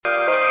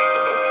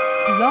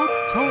Blog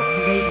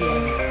Talk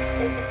Radio.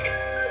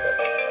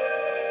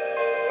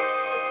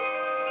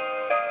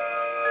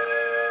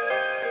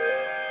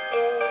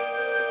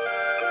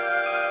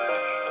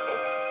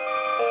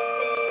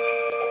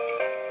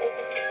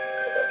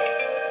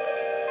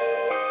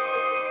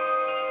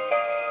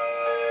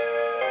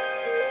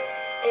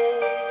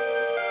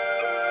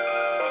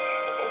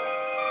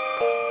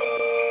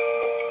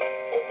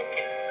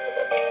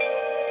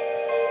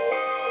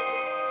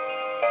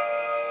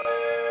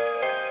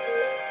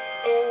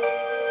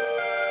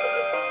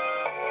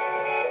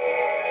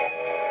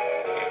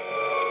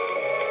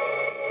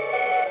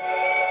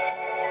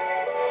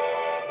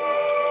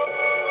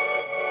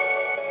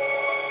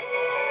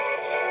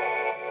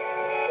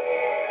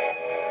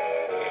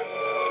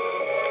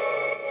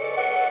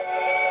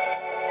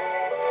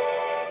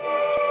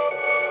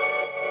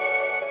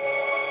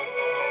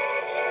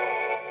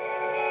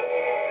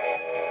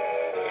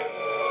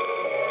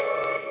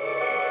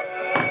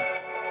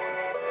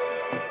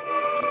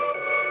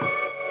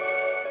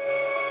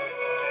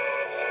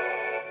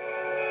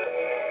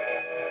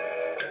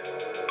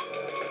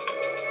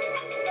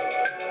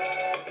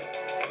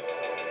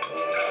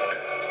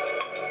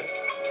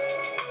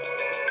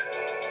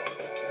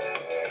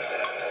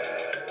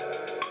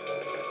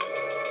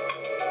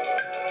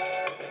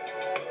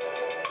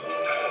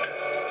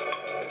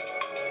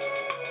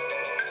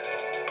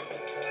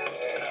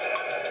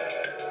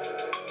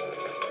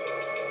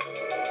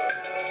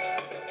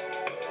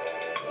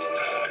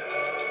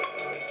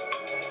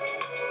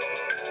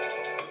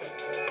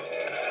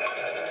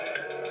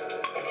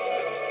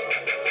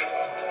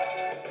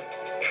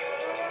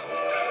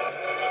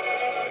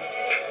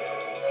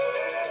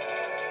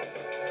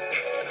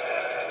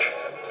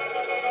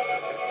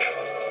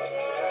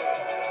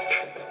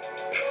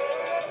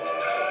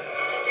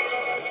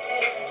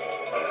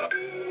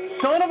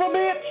 Son of a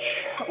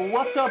bitch!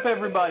 What's up,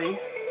 everybody?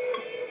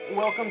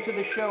 Welcome to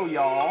the show,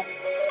 y'all.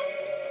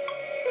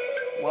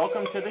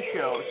 Welcome to the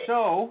show.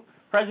 So,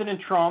 President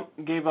Trump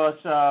gave us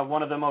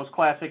one of the most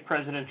classic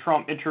President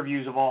Trump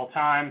interviews of all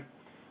time.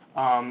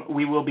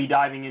 We will be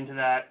diving into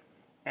that,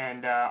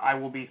 and I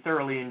will be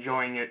thoroughly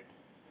enjoying it.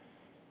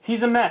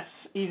 He's a mess.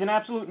 He's an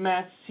absolute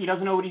mess. He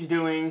doesn't know what he's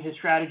doing. His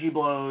strategy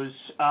blows.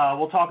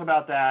 We'll talk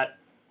about that.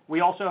 We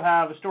also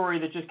have a story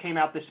that just came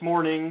out this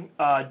morning.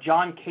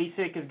 John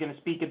Kasich is going to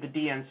speak at the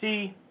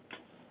DNC.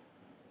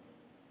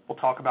 We'll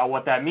talk about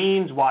what that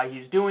means, why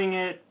he's doing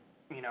it,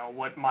 you know,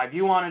 what my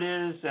view on it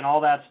is, and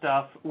all that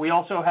stuff. We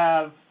also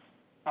have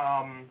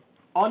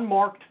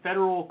unmarked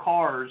federal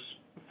cars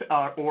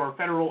or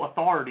federal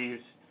authorities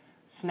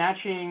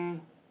snatching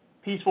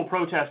peaceful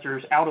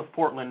protesters out of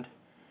Portland.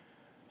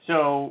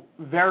 So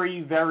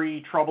very,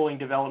 very troubling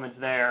developments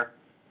there.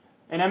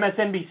 An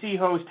MSNBC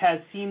host has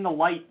seen the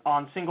light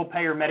on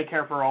single-payer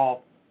Medicare for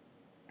all,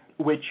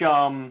 which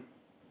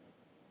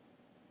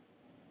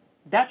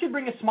that should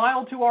bring a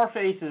smile to our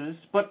faces,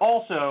 but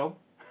also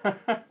this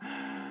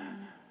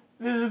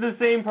is the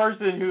same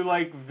person who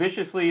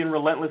viciously and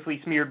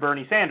relentlessly smeared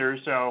Bernie Sanders,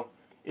 so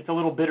it's a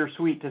little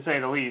bittersweet to say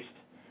the least.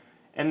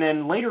 And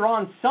then later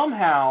on,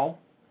 somehow,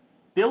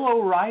 Bill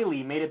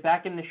O'Reilly made it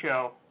back in the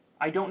show.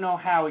 I don't know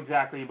how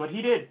exactly, but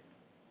he did.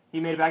 He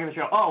made it back in the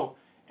show. Oh,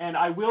 and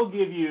I will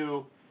give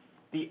you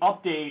the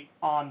update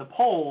on the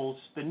polls,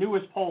 the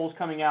newest polls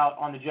coming out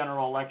on the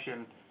general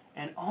election.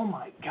 And oh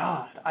my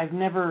God, I've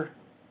never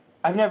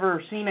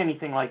seen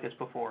anything like this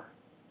before.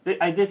 This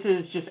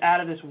is just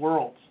out of this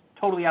world,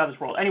 totally out of this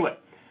world. Anyway,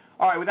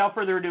 all right, without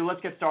further ado,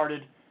 let's get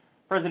started.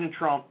 President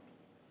Trump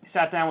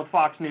sat down with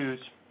Fox News.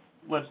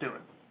 Let's do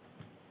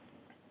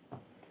it.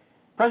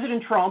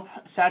 President Trump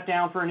sat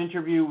down for an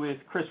interview with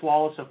Chris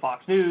Wallace of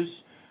Fox News.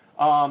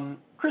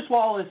 Chris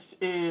Wallace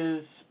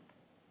is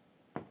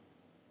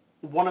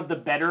one of the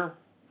better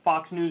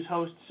Fox News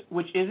hosts,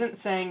 which isn't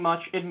saying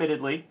much,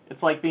 admittedly.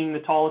 It's like being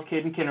the tallest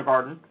kid in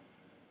kindergarten.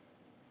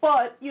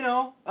 But, you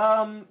know,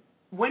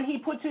 when he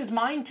puts his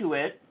mind to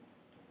it,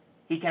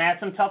 he can ask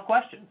some tough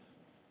questions,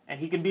 and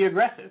he can be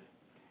aggressive.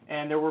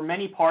 And there were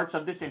many parts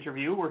of this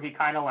interview where he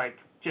kind of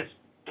just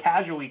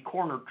casually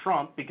cornered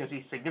Trump because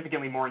he's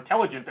significantly more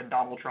intelligent than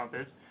Donald Trump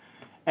is.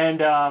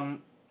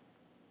 And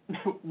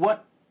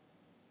what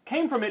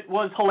came from it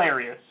was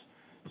hilarious.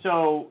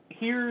 So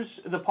here's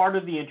the part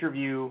of the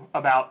interview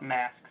about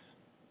masks.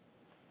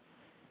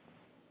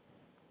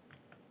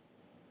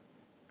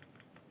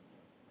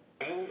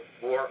 You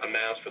wore a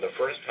mask for the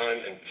first time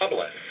in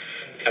public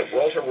at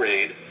Walter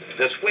Reed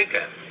this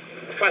weekend.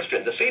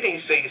 Question, the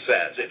CDC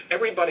says if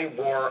everybody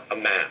wore a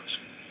mask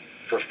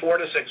for 4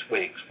 to 6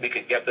 weeks, we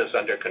could get this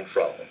under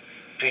control.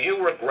 Do you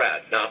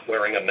regret not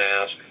wearing a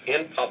mask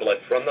in public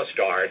from the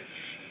start?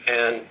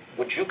 And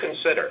will you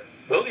consider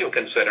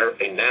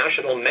a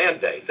national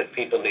mandate that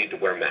people need to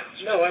wear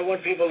masks? No, I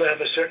want people to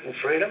have a certain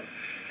freedom,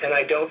 and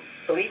I don't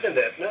believe in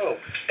that, no.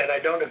 And I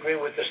don't agree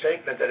with the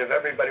statement that if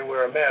everybody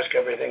wear a mask,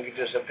 everything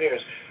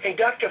disappears. Hey,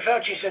 Dr.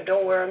 Fauci said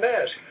don't wear a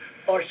mask.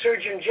 Our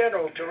Surgeon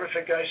General,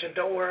 terrific guy, said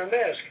don't wear a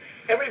mask.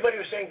 Everybody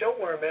was saying don't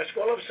wear a mask.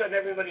 All of a sudden,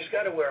 everybody's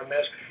got to wear a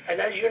mask. And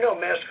as you know,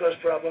 masks cause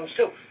problems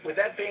too. With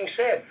that being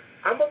said,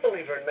 I'm a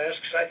believer in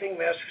masks. I think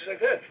masks are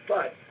good.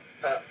 But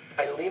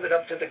I leave it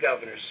up to the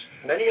governors.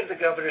 Many of the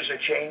governors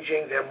are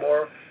changing. They're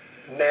more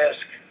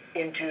mask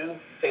into.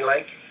 They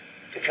like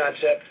the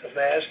concept of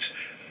masks.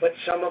 But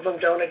some of them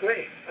don't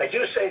agree. I do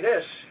say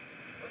this.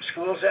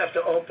 Schools have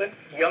to open.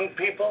 Young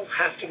people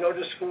have to go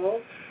to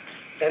school.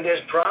 And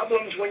there's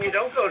problems when you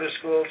don't go to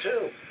school,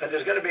 too. And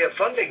there's going to be a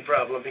funding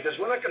problem because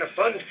we're not going to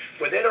fund,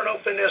 when they don't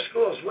open their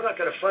schools, we're not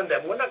going to fund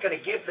them. We're not going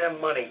to give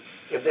them money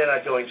if they're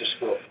not going to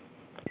school.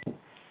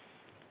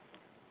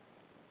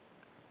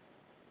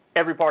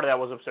 Every part of that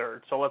was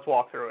absurd, so let's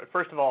walk through it.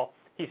 First of all,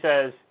 he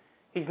says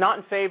he's not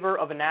in favor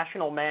of a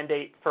national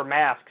mandate for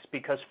masks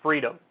because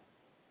freedom.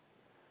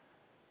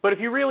 But if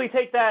you really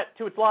take that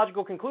to its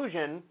logical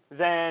conclusion,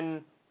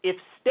 then if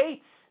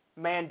states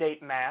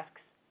mandate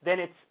masks, then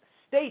it's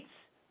states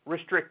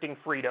restricting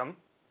freedom,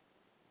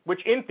 which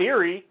in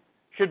theory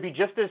should be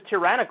just as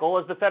tyrannical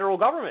as the federal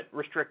government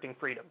restricting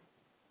freedom.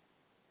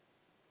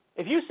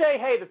 If you say,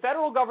 hey, the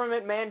federal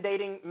government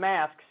mandating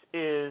masks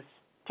is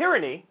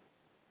tyranny,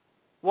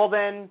 well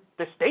then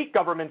the state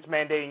governments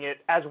mandating it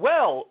as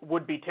well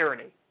would be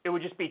tyranny. It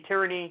would just be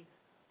tyranny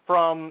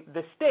from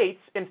the states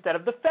instead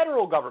of the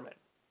federal government.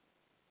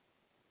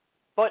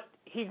 But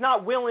he's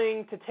not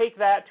willing to take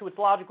that to its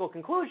logical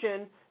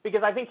conclusion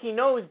because I think he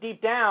knows deep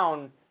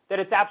down that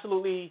it's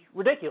absolutely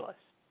ridiculous,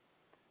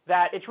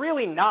 that it's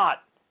really not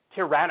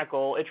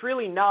tyrannical, it's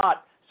really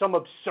not some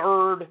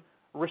absurd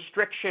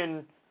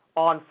restriction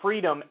on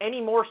freedom,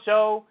 any more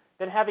so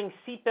than having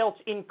seatbelts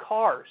in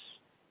cars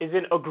is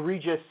an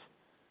egregious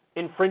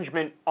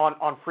infringement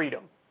on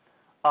freedom.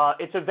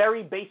 It's a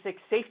very basic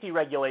safety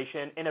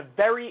regulation in a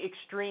very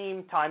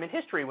extreme time in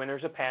history when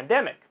there's a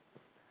pandemic.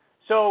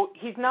 So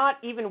he's not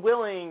even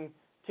willing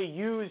to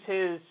use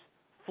his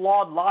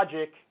flawed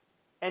logic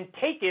and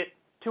take it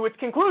to its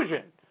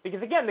conclusion.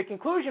 Because again, the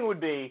conclusion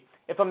would be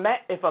if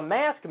a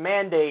mask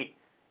mandate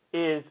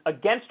is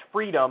against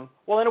freedom,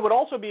 well then it would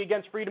also be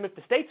against freedom if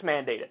the states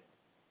mandate it.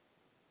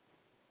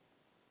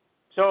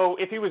 So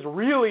if he was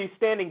really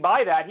standing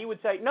by that, he would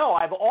say, no,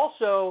 I've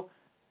also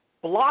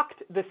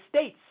blocked the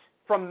states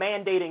from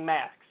mandating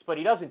masks, but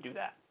he doesn't do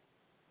that.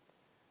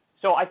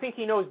 So I think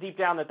he knows deep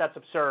down that that's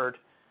absurd.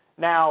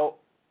 Now,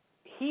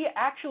 he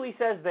actually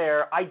says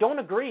there, I don't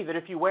agree that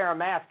if you wear a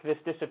mask, this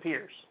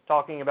disappears,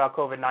 talking about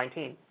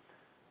COVID-19.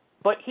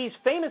 But he's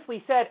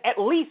famously said at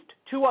least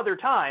 2 other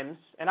times,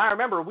 and I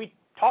remember we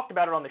talked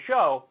about it on the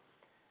show,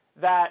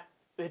 that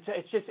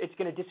it's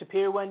going to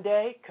disappear one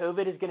day.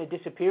 COVID is going to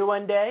disappear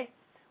one day.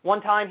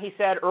 One time he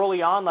said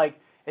early on, like,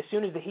 as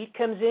soon as the heat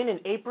comes in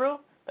April,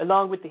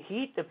 along with the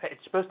heat,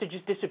 it's supposed to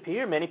just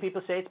disappear. Many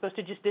people say it's supposed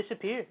to just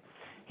disappear.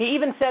 He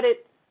even said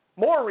it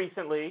more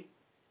recently,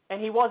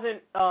 and he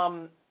wasn't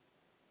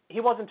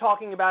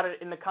talking about it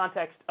in the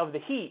context of the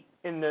heat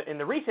in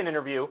the recent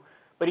interview,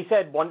 but he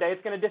said one day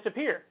it's going to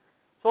disappear.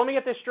 So let me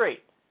get this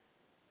straight.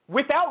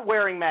 Without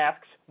wearing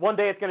masks, one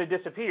day it's going to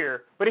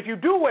disappear, but if you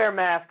do wear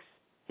masks,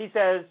 he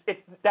says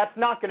that's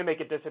not going to make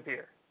it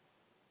disappear.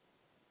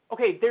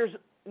 Okay, there's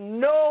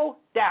no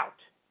doubt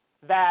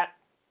that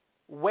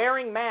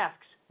wearing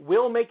masks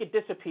will make it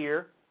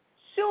disappear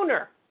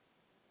sooner.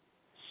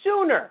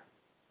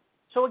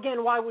 So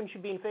again, why wouldn't you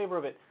be in favor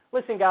of it?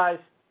 Listen, guys,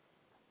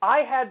 I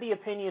had the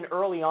opinion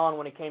early on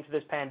when it came to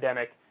this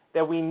pandemic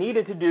that we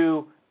needed to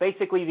do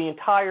basically the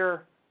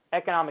entire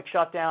economic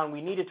shutdown.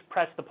 We needed to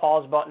press the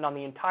pause button on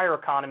the entire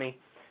economy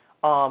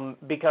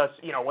because,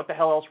 what the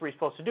hell else were we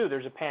supposed to do?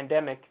 There's a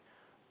pandemic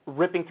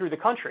ripping through the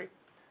country.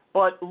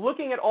 But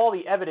looking at all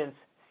the evidence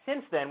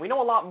since then, we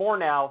know a lot more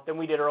now than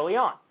we did early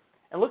on.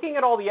 And looking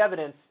at all the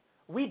evidence,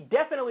 we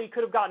definitely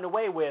could have gotten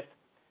away with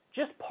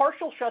just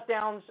partial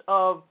shutdowns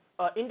of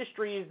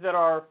industries that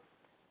are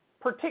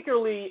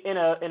particularly in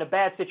a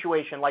bad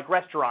situation, like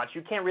restaurants.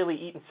 You can't really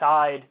eat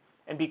inside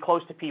and be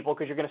close to people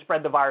because you're going to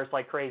spread the virus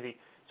like crazy.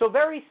 So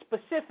very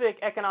specific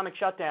economic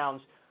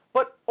shutdowns.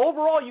 But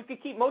overall, you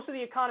could keep most of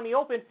the economy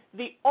open.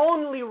 The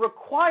only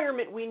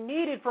requirement we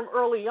needed from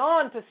early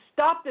on to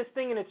stop this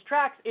thing in its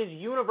tracks is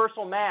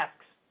universal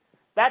masks.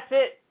 That's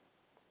it.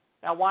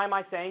 Now, why am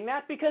I saying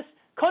that? Because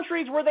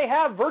countries where they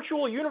have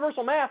virtual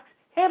universal masks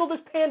handle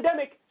this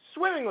pandemic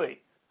swimmingly.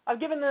 I've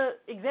given the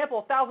example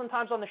 1,000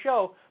 times on the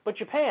show, but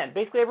Japan,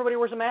 basically everybody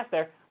wears a mask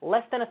there,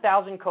 less than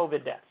 1,000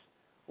 COVID deaths.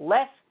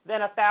 Less than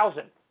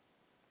 1,000.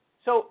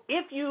 So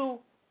if you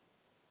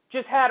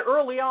just had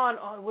early on,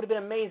 it would have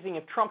been amazing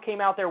if Trump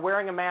came out there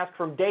wearing a mask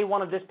from day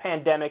one of this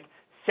pandemic,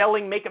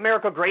 selling Make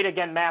America Great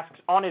Again masks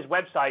on his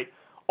website.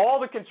 All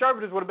the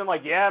conservatives would have been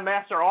like, yeah,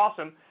 masks are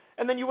awesome.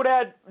 And then you would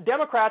have had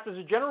Democrats, as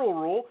a general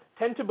rule,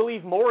 tend to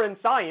believe more in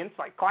science,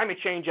 like climate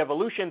change,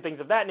 evolution, things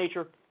of that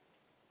nature.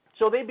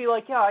 So they'd be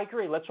like, yeah, I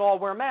agree, let's all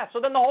wear masks. So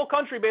then the whole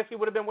country basically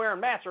would have been wearing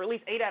masks, or at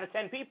least 8 out of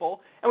 10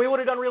 people, and we would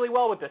have done really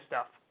well with this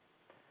stuff.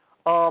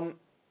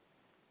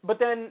 But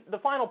then the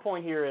final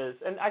point here is,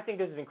 and I think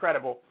this is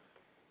incredible,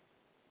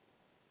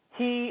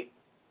 he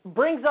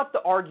brings up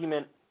the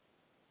argument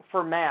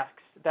for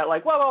masks that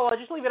like, well,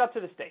 just leave it up to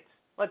the states.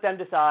 Let them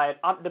decide.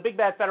 The big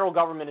bad federal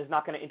government is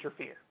not going to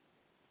interfere.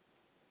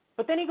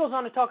 But then he goes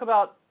on to talk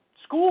about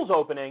schools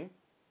opening,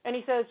 and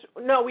he says,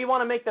 no, we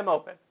want to make them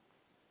open.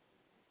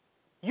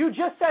 You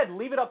just said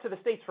leave it up to the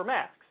states for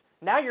masks.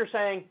 Now you're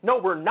saying, no,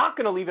 we're not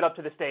going to leave it up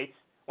to the states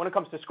when it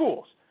comes to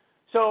schools.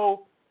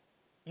 So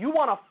you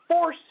want to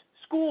force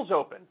schools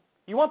open.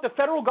 You want the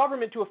federal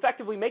government to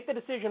effectively make the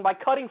decision by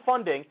cutting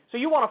funding. So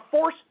you want to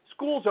force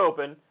schools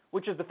open,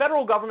 which is the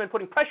federal government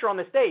putting pressure on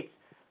the states,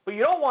 but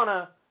you don't want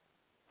to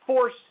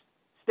force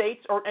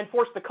states and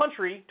force the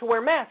country to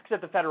wear masks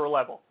at the federal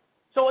level.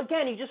 So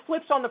again, he just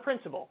flips on the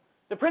principle.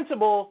 The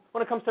principle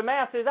when it comes to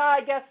masks is,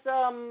 I guess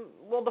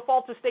we'll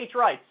default to states'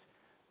 rights.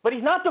 But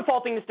he's not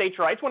defaulting to states'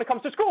 rights when it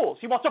comes to schools.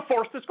 He wants to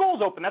force the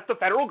schools open. That's the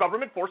federal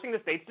government forcing the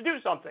states to do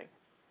something.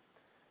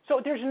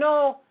 So there's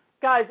no,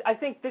 guys, I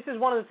think this is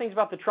one of the things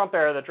about the Trump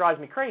era that drives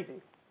me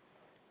crazy.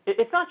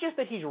 It's not just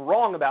that he's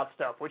wrong about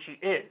stuff, which he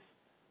is,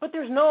 but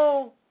there's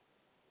no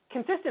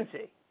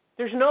consistency.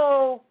 There's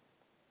no,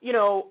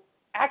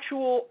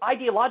 actual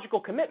ideological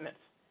commitments.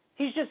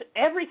 He's just,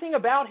 everything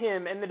about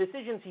him and the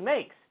decisions he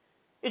makes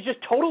is just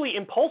totally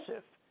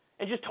impulsive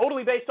and just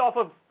totally based off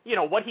of,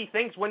 what he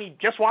thinks when he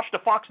just watched a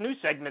Fox News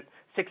segment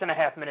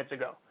 6.5 minutes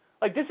ago.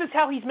 Like, this is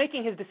how he's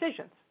making his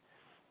decisions.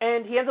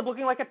 And he ends up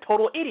looking like a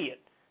total idiot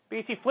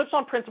because he flips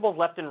on principles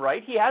left and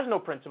right. He has no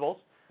principles.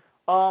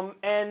 There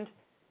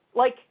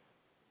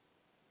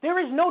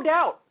is no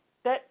doubt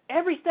that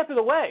every step of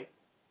the way,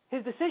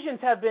 his decisions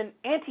have been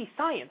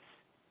anti-science.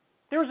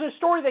 There was a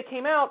story that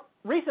came out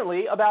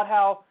recently about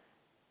how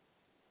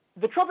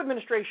the Trump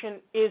administration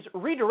is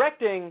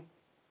redirecting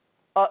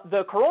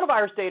the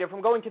coronavirus data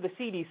from going to the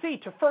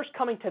CDC to first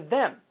coming to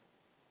them.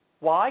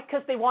 Why?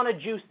 Because they want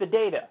to juice the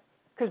data.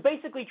 Because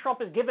basically Trump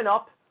has given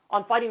up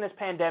on fighting this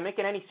pandemic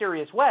in any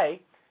serious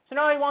way. So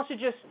now he wants to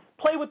just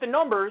play with the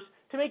numbers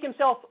to make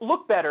himself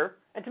look better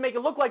and to make it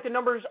look like the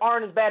numbers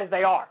aren't as bad as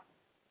they are.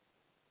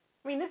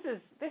 I mean, this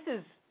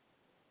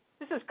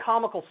is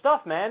comical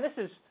stuff, man. This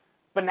is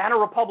Banana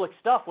Republic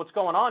stuff, what's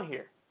going on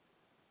here.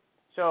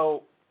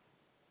 So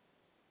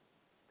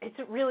it's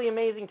really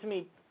amazing to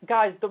me.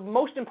 Guys, the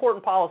most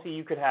important policy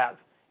you could have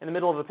in the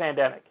middle of a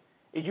pandemic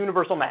is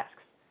universal masks.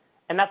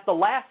 And that's the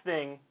last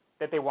thing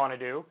that they want to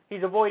do.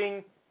 He's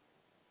avoiding,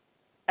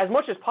 as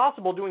much as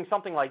possible, doing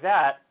something like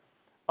that,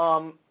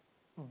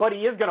 but he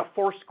is going to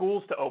force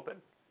schools to open.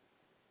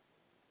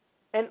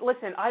 And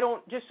listen,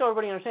 just so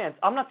everybody understands,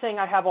 I'm not saying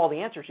I have all the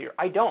answers here.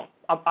 I don't.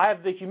 I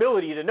have the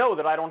humility to know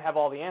that I don't have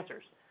all the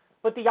answers.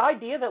 But the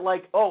idea that,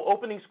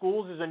 opening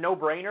schools is a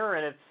no-brainer,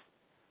 and it's,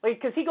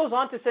 because he goes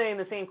on to say in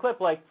the same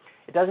clip,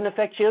 it doesn't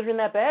affect children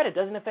that bad, it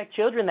doesn't affect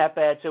children that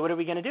bad, so what are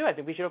we going to do? I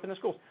think we should open the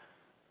schools.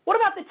 What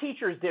about the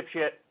teachers,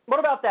 dipshit? What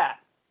about that?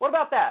 What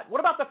about that? What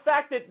about the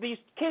fact that these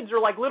kids are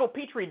like little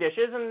petri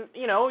dishes and,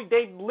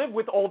 they live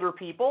with older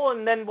people,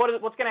 and then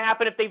what's going to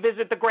happen if they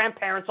visit the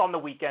grandparents on the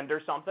weekend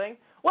or something?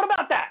 What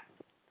about that?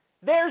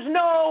 There's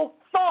no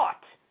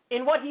thought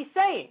in what he's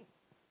saying.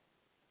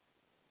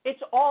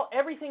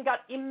 Everything got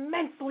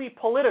immensely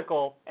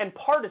political, and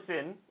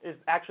partisan is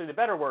actually the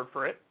better word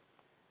for it.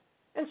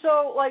 And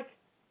so,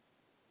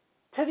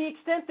 to the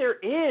extent there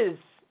is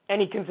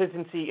any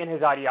consistency in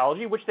his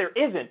ideology, which there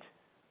isn't,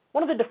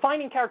 one of the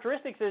defining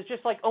characteristics is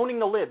just owning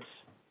the libs.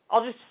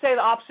 I'll just say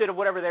the opposite of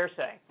whatever they're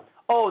saying.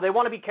 Oh, they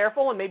want to be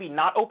careful and maybe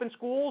not open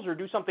schools or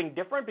do something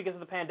different because of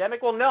the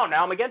pandemic? Well, no,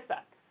 now I'm against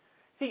that.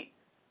 See,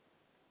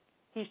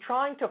 he's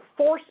trying to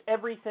force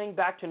everything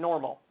back to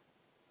normal.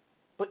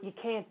 But you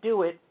can't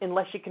do it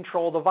unless you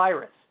control the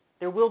virus.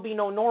 There will be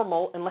no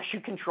normal unless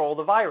you control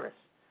the virus.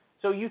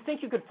 So you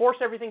think you could force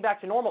everything back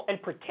to normal and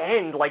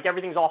pretend like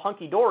everything's all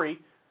hunky-dory?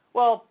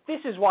 Well, this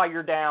is why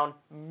you're down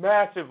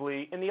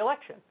massively in the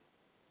election.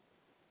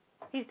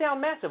 He's down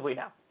massively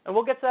now. And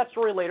we'll get to that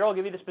story later. I'll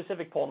give you the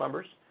specific poll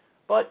numbers.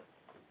 But,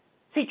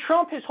 see,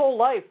 Trump his whole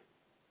life,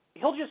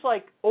 he'll just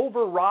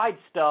override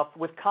stuff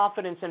with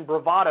confidence and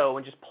bravado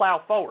and just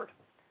plow forward.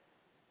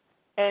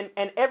 And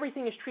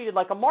everything is treated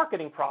like a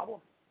marketing problem.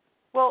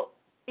 Well,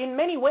 in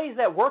many ways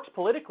that works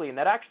politically, and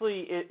that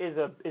actually is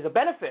a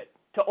benefit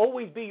to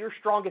always be your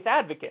strongest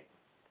advocate.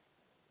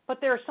 But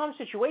there are some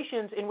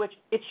situations in which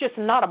it's just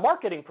not a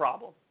marketing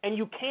problem, and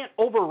you can't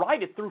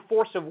override it through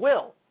force of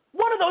will.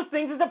 One of those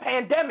things is a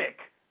pandemic.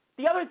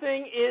 The other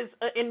thing is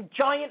a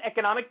giant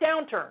economic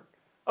downturn,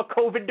 a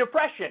COVID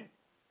depression,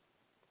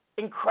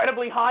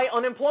 incredibly high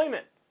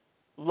unemployment,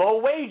 low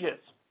wages,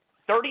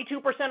 32%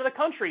 of the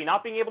country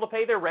not being able to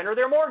pay their rent or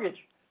their mortgage.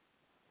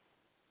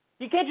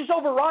 You can't just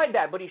override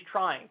that, but he's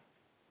trying.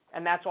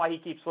 And that's why he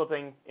keeps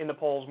slipping in the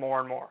polls more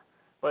and more.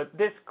 But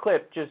this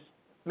clip just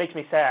makes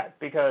me sad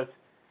because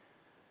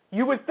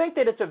you would think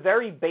that it's a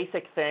very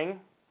basic thing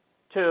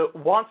to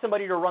want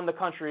somebody to run the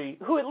country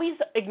who at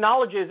least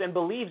acknowledges and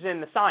believes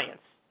in the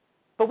science.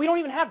 But we don't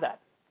even have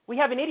that. We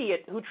have an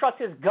idiot who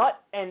trusts his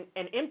gut and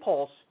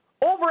impulse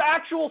over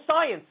actual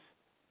science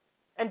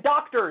and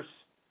doctors.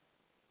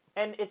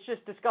 And it's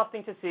just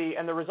disgusting to see,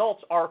 and the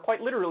results are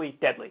quite literally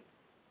deadly.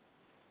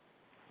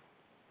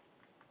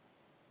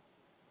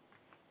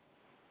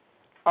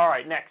 All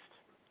right, next.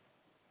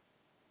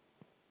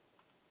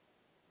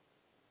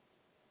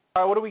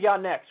 All right, what do we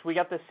got next? We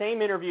got the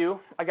same interview.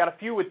 I got a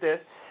few with this.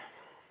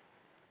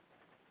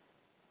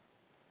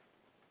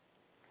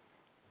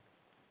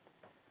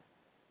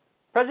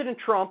 President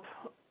Trump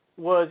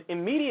was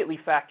immediately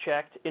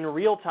fact-checked in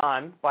real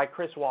time by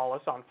Chris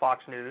Wallace on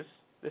Fox News.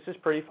 This is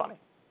pretty funny.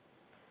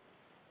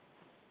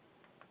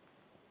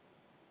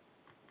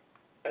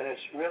 And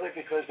it's really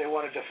because they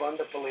want to defund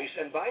the police,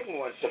 and Biden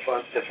wants to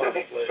defund the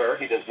police. Sir,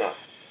 he does not.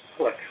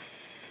 Look,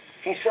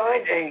 he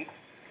signed a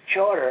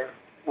charter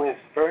with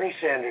Bernie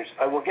Sanders.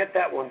 I will get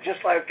that one,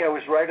 just like I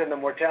was right on the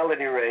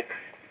mortality rate.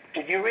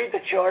 Did you read the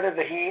charter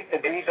that he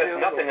agreed to? It says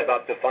nothing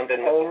about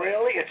defunding. Oh,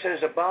 really? It says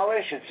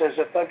abolish. It says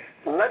defund.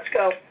 Let's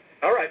go.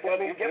 All right.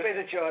 Give me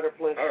the charter,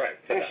 please. All right.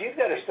 Please, you've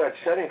got to start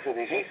studying for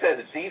these. He says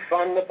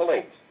defund the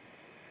police.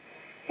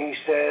 He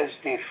says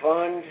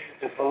defund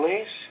the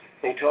police.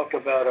 They talk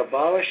about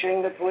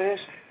abolishing the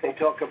police. They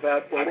talk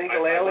about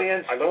illegal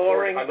aliens,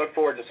 boring. I look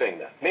forward to seeing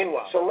that.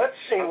 Meanwhile. So let's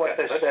see what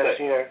this says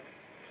see. here.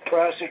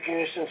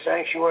 Prosecution,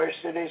 sanctuary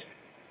cities,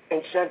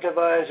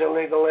 incentivize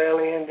illegal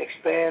alien,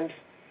 expand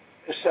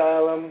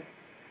asylum,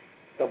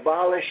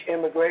 abolish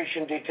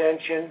immigration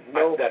detention.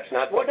 No, that's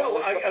not. Well, no,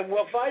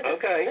 we'll find it.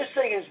 Okay. This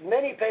thing is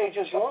many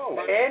pages long.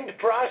 End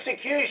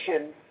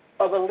prosecution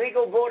of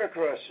illegal border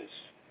crossers.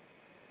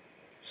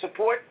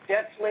 Support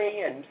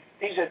deathly, and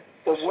these are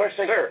the worst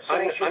things. Sir,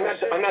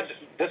 I'm not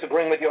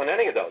disagreeing with you on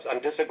any of those. I'm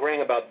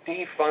disagreeing about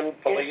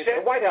defund police. The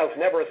White House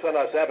never sent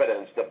us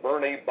evidence the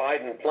Bernie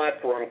Biden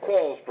platform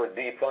calls for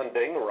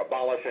defunding or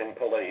abolishing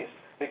police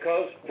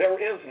because there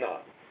is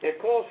none. It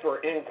calls for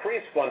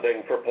increased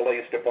funding for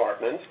police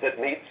departments that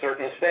meet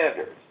certain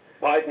standards.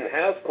 Biden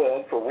has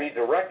called for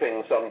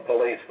redirecting some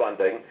police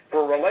funding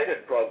for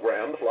related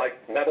programs like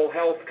mental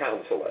health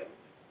counseling.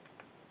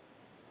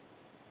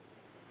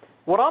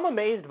 What I'm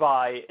amazed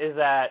by is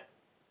that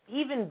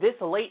even this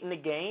late in the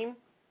game,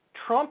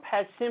 Trump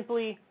has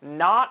simply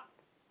not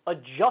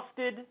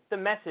adjusted the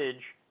message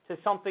to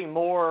something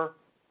more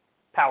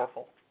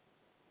powerful.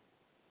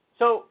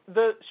 So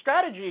the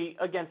strategy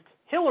against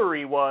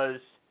Hillary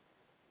was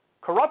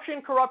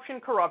corruption,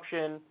 corruption,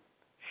 corruption.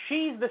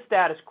 She's the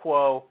status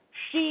quo.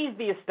 She's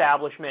the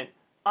establishment.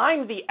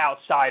 I'm the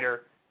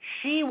outsider.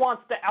 She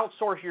wants to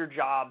outsource your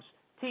jobs.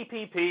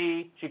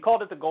 TPP, she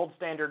called it the gold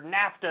standard.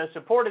 NAFTA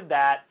supported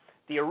that.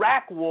 The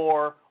Iraq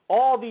War,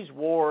 all these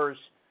wars.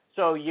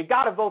 So you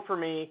got to vote for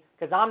me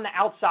because I'm the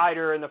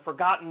outsider and the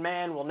forgotten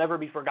man will never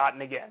be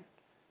forgotten again.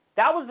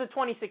 That was the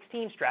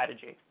 2016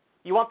 strategy.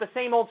 You want the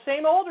same old,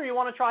 or you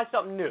want to try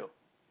something new?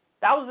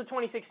 That was the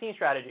 2016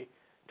 strategy.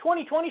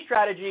 2020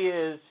 strategy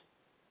is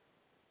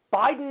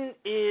Biden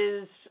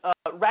is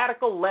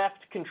radical left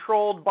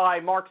controlled by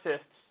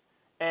Marxists,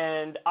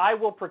 and I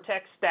will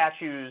protect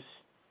statues,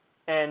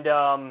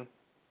 and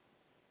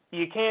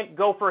you can't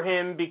go for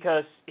him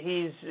because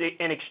he's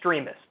an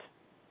extremist.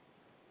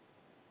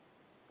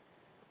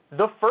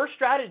 The first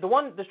strategy,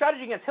 the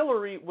strategy against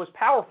Hillary was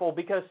powerful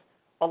because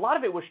a lot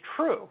of it was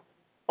true.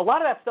 A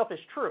lot of that stuff is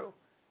true.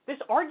 This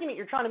argument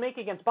you're trying to make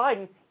against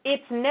Biden,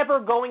 it's never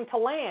going to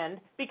land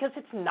because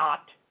it's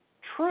not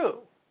true.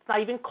 It's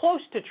not even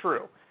close to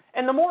true.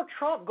 And the more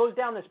Trump goes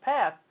down this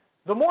path,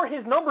 the more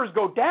his numbers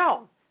go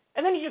down.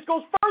 And then he just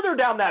goes further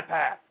down that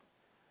path.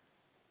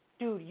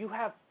 Dude, you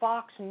have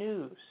Fox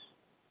News.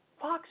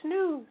 Fox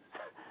News,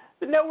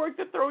 the network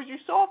that throws you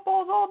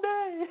softballs all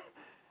day.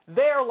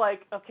 They're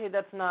like, okay,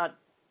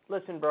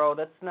 listen, bro,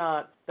 that's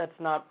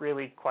not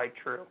really quite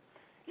true.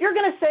 You're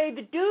going to say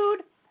the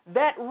dude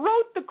that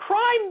wrote the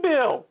crime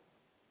bill,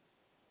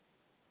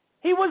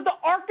 he was the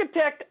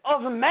architect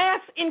of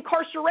mass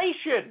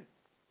incarceration.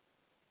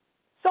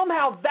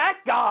 Somehow that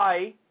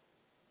guy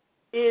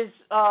is,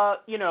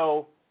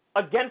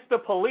 against the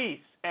police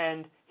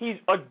and he's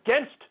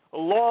against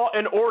law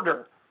and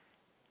order.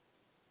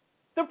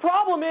 The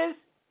problem is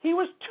he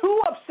was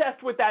too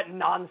obsessed with that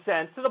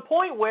nonsense to the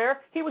point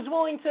where he was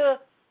willing to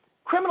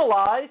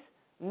criminalize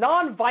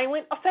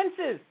nonviolent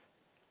offenses.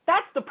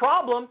 That's the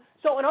problem.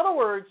 So in other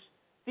words,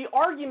 the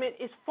argument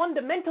is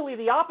fundamentally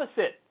the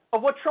opposite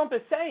of what Trump is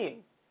saying.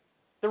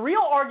 The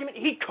real argument,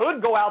 he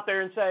could go out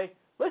there and say,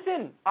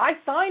 listen, I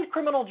signed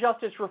criminal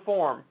justice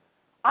reform.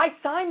 I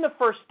signed the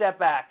First Step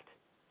Act.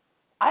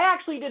 I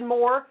actually did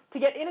more to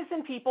get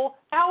innocent people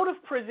out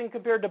of prison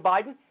compared to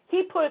Biden.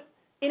 He put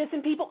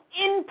innocent people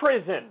in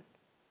prison.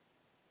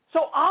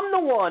 So I'm the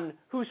one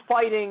who's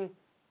fighting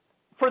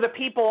for the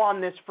people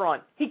on this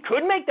front. He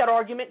could make that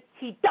argument.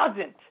 He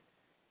doesn't.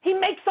 He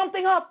makes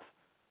something up.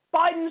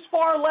 Biden's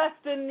far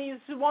left and he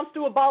wants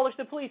to abolish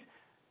the police.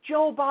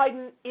 Joe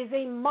Biden is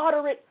a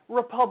moderate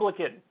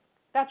Republican.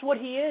 That's what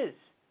he is.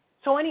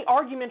 So any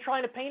argument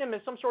trying to paint him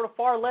as some sort of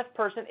far left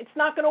person, it's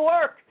not going to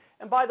work.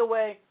 And by the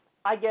way,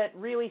 I get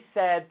really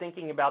sad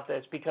thinking about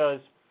this because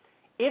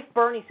if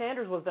Bernie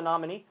Sanders was the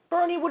nominee,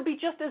 Bernie would be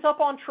just as up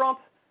on Trump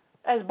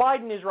as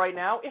Biden is right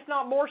now, if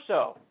not more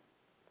so.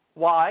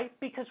 Why?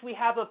 Because we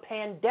have a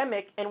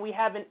pandemic and we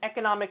have an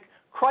economic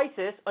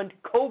crisis, a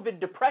COVID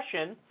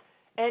depression,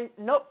 and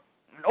no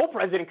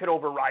president could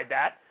override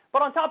that.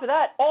 But on top of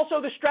that,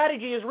 also the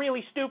strategy is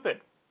really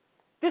stupid.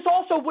 This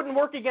also wouldn't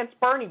work against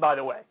Bernie, by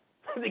the way,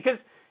 because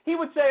he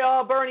would say,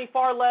 oh, Bernie,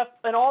 far left,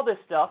 and all this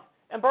stuff,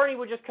 and Bernie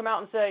would just come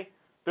out and say,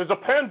 there's a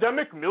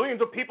pandemic,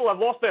 millions of people have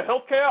lost their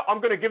health care,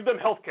 I'm going to give them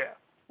health care.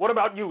 What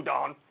about you,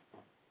 Don?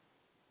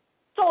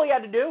 That's all he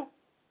had to do.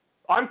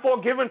 I'm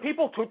for giving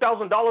people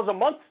 $2,000 a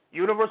month,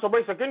 universal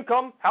basic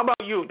income. How about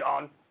you,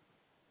 Don?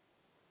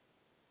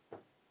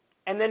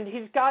 And then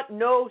he's got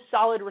no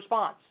solid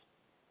response.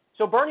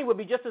 So Bernie would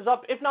be just as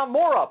up, if not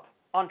more up,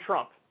 on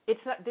Trump.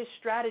 This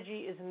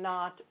strategy is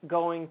not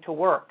going to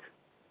work.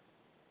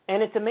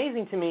 And it's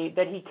amazing to me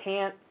that he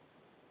can't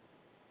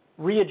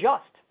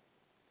readjust.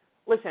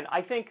 Listen,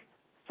 I think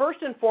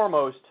first and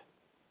foremost,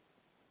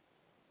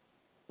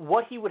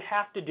 what he would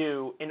have to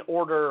do in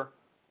order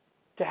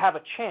to have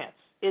a chance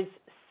is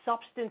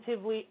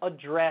substantively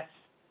address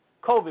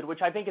COVID,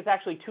 which I think is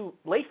actually too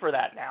late for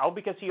that now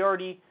because he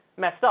already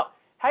messed up.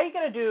 How are you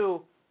going to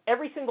do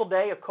every single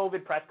day a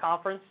COVID press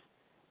conference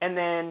and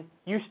then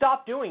you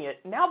stop doing it?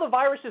 Now the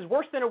virus is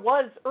worse than it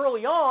was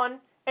early on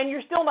and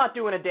you're still not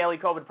doing a daily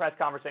COVID press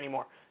conference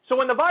anymore. So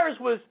when the virus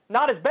was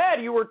not as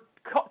bad, you were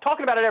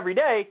talking about it every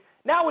day.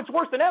 Now it's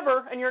worse than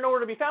ever and you're nowhere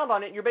to be found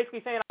on it. And you're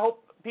basically saying, I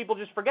hope people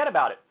just forget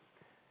about it.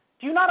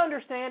 Do you not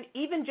understand?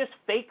 Even just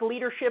fake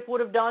leadership would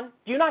have done.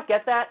 Do you not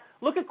get that?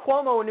 Look at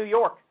Cuomo in New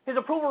York. His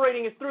approval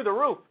rating is through the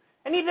roof.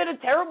 And he did a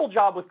terrible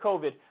job with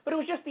COVID. But it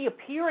was just the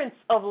appearance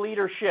of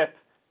leadership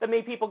that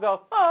made people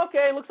go, oh,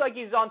 okay, looks like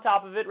he's on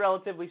top of it,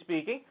 relatively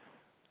speaking.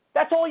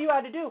 That's all you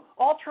had to do.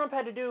 All Trump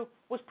had to do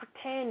was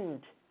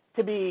pretend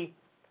to be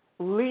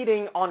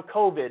leading on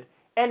COVID.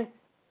 And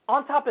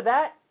on top of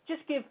that,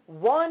 just give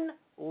one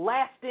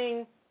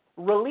lasting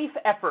relief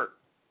effort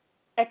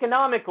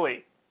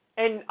economically.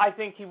 And I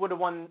think he would have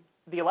won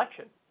the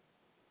election.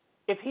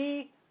 If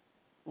he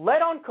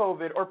led on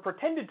COVID or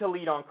pretended to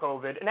lead on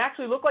COVID and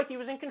actually looked like he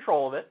was in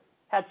control of it,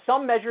 had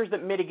some measures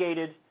that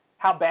mitigated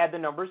how bad the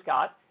numbers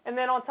got, and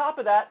then on top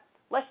of that,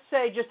 let's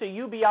say just a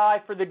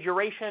UBI for the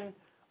duration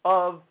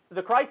of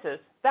the crisis,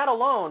 that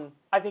alone,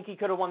 I think he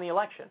could have won the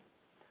election.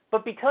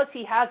 But because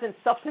he hasn't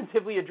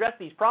substantively addressed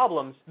these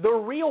problems, the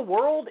real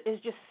world is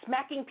just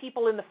smacking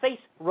people in the face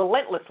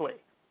relentlessly.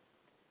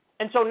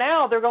 And so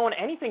now they're going,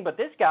 anything but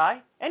this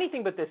guy,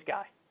 anything but this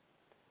guy.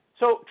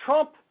 So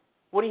Trump,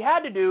 what he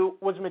had to do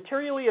was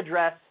materially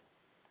address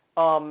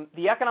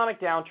the economic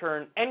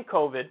downturn and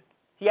COVID.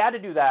 He had to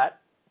do that.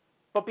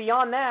 But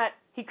beyond that,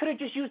 he could have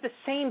just used the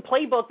same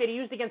playbook that he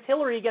used against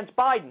Hillary against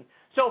Biden.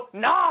 So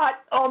not,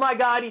 oh my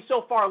God, he's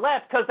so far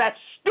left, because that's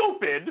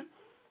stupid.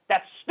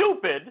 That's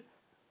stupid.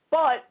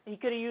 But he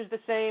could have used the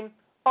same,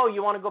 oh,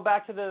 you want to go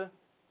back to the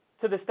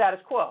status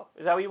quo.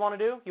 Is that what you want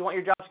to do? You want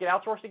your jobs to get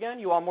outsourced again?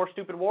 You want more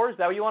stupid wars? Is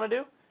that what you want to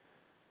do?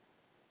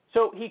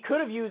 So he could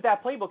have used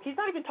that playbook. He's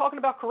not even talking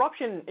about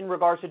corruption in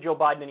regards to Joe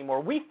Biden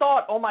anymore. We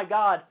thought, oh my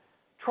God,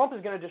 Trump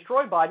is going to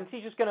destroy Biden.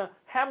 He's just going to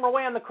hammer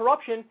away on the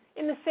corruption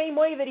in the same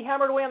way that he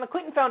hammered away on the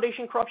Clinton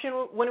Foundation corruption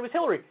when it was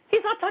Hillary.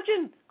 He's not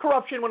touching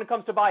corruption when it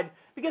comes to Biden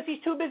because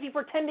he's too busy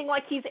pretending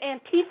like he's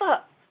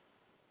Antifa,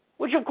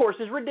 which of course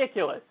is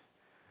ridiculous.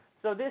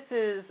 So this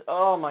is,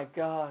 oh my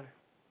God.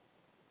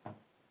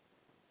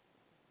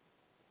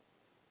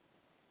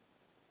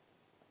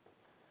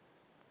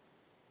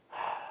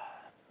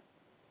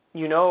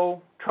 You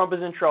know Trump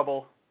is in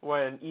trouble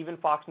when even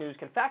Fox News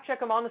can fact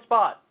check him on the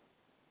spot.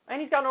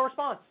 And he's got no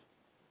response.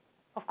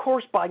 Of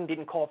course Biden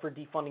didn't call for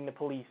defunding the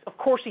police. Of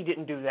course he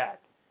didn't do that.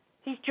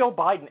 He's Joe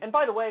Biden. And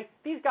by the way,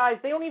 these guys,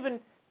 they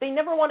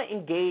never want to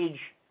engage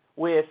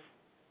with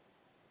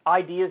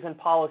ideas and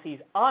policies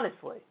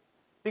honestly.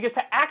 Because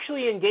to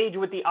actually engage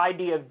with the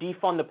idea of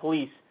defund the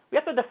police, we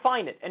have to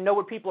define it and know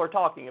what people are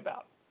talking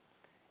about.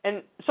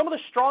 And some of the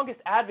strongest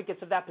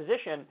advocates of that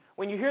position,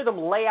 when you hear them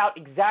lay out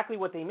exactly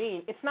what they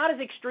mean, it's not as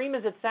extreme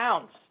as it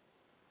sounds.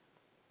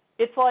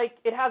 It's like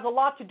it has a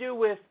lot to do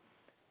with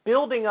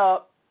building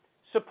up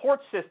support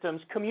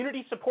systems,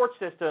 community support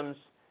systems,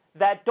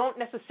 that don't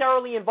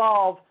necessarily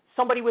involve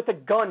somebody with a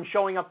gun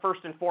showing up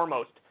first and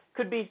foremost.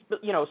 Could be,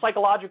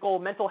 psychological,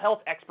 mental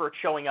health experts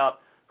showing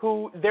up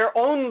who their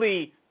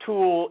only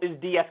tool is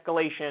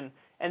de-escalation,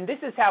 and this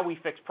is how we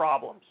fix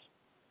problems.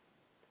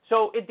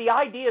 So the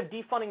idea of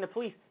defunding the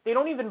police, they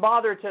don't even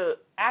bother to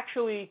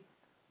actually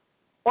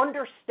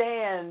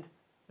understand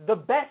the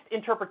best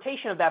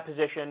interpretation of that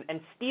position and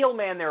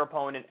steelman their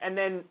opponent and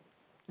then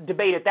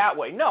debate it that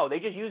way. No, they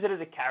just use it as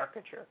a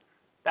caricature.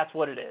 That's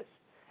what it is.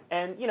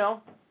 And,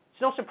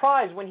 it's no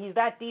surprise when he's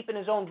that deep in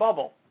his own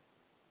bubble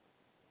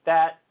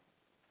that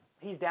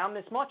he's down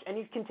this much, and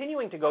he's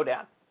continuing to go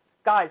down.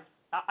 Guys,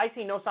 I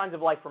see no signs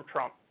of life from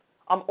Trump.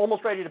 I'm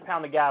almost ready to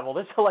pound the gavel.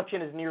 This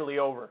election is nearly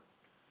over.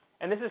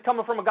 And this is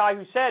coming from a guy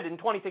who said in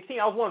 2016,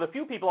 I was one of the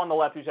few people on the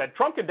left who said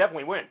Trump could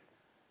definitely win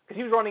because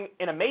he was running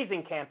an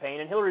amazing campaign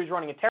and Hillary was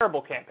running a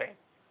terrible campaign.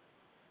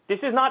 This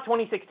is not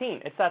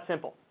 2016. It's that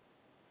simple.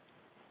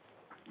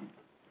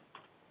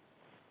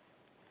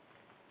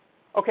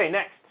 Okay,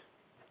 next.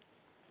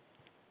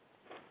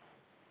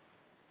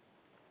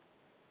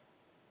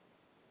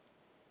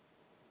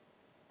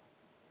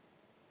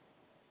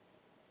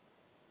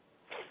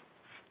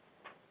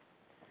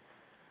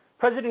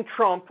 President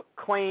Trump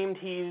claimed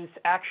he's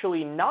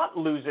actually not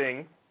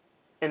losing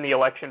in the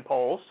election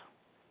polls.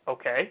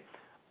 Okay.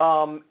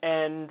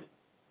 And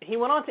he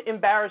went on to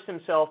embarrass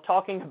himself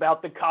talking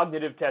about the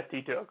cognitive test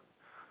he took.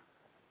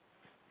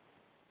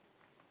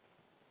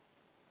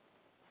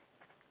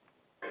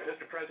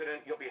 Mr.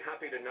 President, you'll be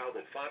happy to know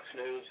that Fox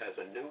News has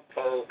a new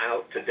poll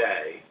out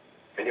today,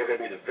 and you're going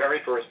to be the very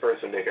first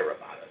person to hear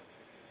about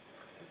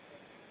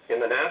it.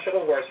 In the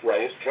national horse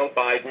race, Joe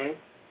Biden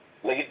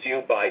leads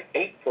you by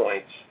 8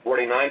 points,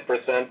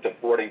 49% to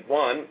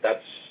 41.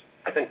 That's,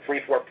 I think,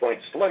 3-4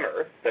 points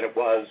slimmer than it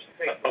was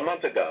a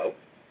month ago.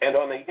 And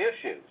on the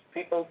issues,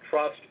 people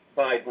trust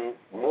Biden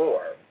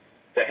more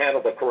to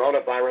handle the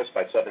coronavirus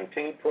by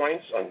 17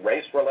 points, on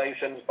race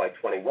relations by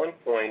 21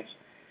 points,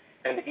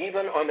 and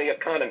even on the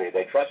economy,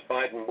 they trust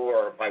Biden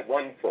more by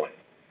 1 point.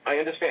 I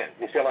understand.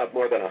 We still have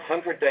more than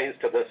 100 days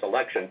to this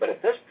election, but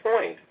at this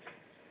point,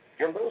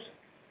 you're losing.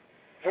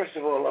 First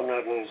of all, I'm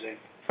not losing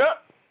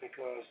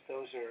because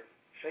those are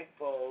fake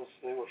polls.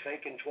 They were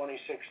fake in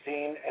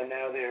 2016, and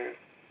now they're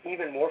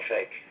even more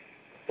fake.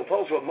 The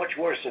polls were much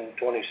worse in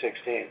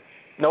 2016.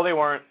 No, they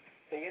weren't.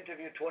 They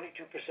interviewed 22%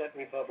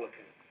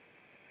 Republican.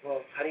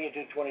 Well, how do you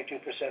do 22%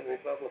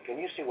 Republican?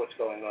 You see what's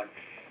going on.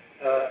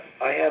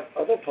 I have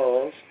other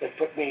polls that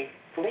put me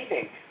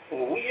leading.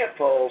 We have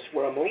polls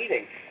where I'm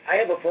leading. I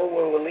have a poll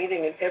where we're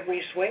leading in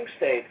every swing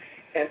state,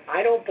 and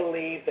I don't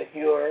believe that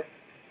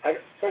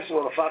first of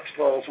all, the Fox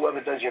polls,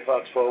 whoever does your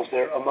Fox polls,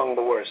 they're among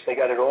the worst. They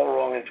got it all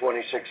wrong in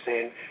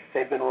 2016.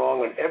 They've been wrong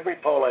on every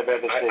poll I've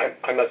ever seen.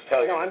 I must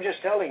tell you. No, I'm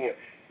just telling you.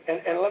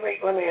 And let me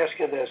ask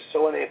you this.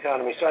 So on the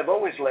economy, so I've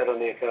always led on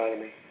the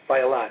economy by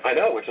a lot. I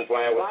know, which is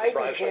why I was Biden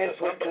surprised by can't this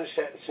put number. two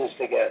sentences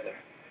together.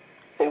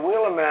 They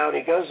wheel him out.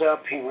 He goes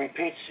up. He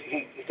repeats.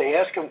 They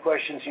ask him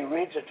questions. He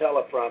reads a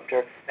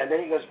teleprompter, and then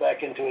he goes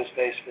back into his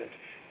basement.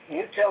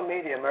 You tell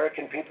me the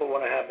American people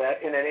want to have that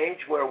in an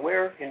age where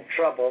we're in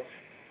trouble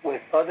with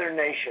other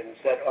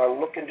nations that are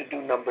looking to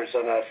do numbers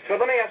on us.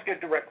 So let me ask you a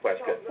direct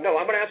question. No,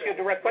 I'm going to ask you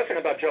a direct question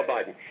about Joe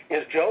Biden.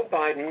 Is Joe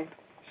Biden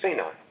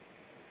senile?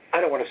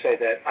 I don't want to say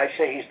that. I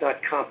say he's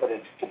not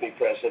competent to be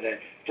president.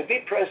 To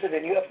be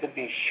president, you have to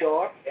be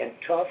sharp and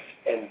tough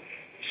and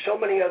so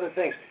many other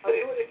things.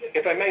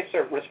 If I may,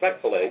 sir,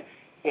 respectfully,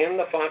 in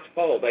the Fox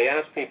poll, they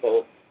asked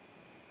people,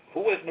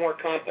 who is more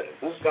competent?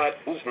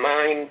 Whose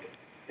mind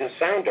is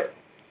sounder?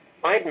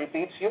 Biden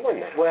beats you in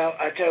that. Well,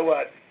 I tell you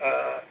what,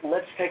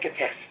 let's take a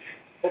test.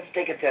 Let's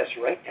take a test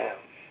right now.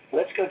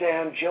 Let's go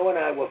down. Joe and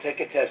I will take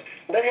a test.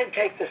 Let him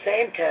take the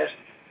same test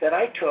that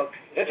I took.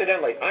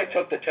 Incidentally, I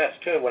took the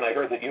test, too, when I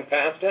heard that you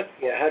passed it.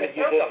 Yeah, how did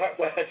you do it?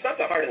 Well, it's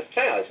not the hardest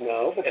test.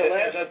 No, but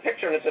There's a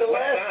picture, and it's a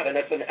web, and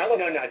it's an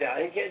elephant. No.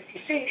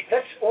 You see,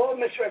 that's all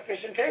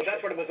misrepresentation. Well,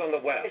 that's what it was on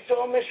the web. It's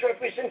all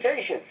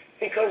misrepresentation.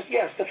 Because,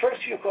 yes, the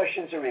first few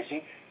questions are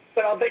easy,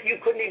 but I'll bet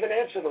you couldn't even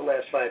answer the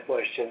last 5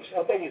 questions.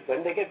 I'll bet you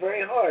couldn't. They get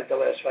very hard, the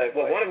last 5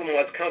 Well, questions. one of them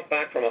was count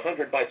back from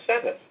 100 by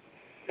 7.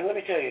 And let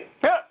me tell you,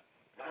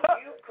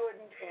 you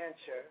couldn't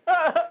answer.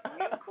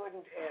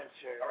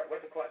 All right,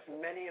 what's the question?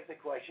 Many of the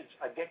questions.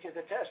 I'd get you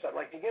the test. I'd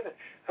like to give it.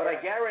 But I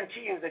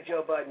guarantee you that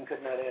Joe Biden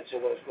could not answer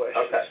those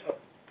questions. Okay.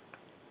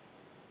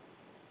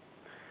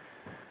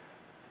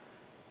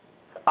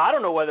 I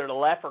don't know whether to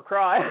laugh or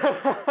cry.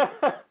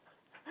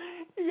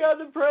 You got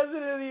the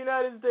President of the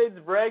United States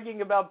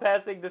bragging about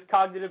passing this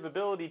cognitive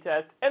ability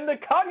test, and the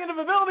cognitive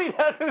ability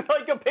test is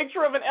like a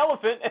picture of an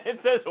elephant, and it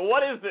says,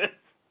 "What is this?"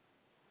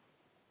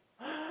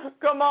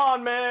 Come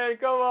on, man,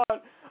 come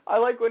on. I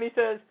like when he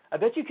says, "I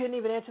bet you couldn't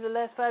even answer the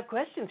last 5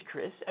 questions,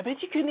 Chris. I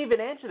bet you couldn't even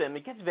answer them.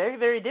 It gets very,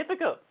 very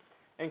difficult."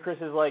 And Chris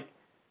is like,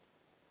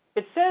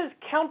 "It says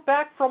count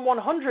back from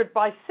 100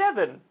 by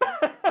 7.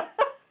 Come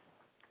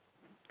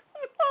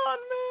on,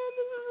 man,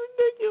 this is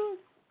ridiculous.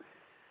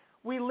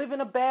 We live in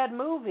a bad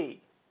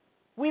movie.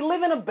 We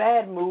live in a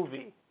bad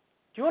movie.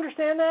 Do you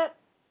understand that?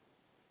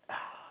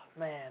 Oh,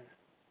 man.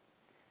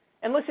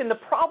 And listen, the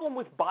problem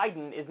with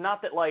Biden is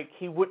not that, like,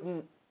 he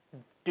wouldn't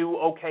do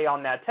okay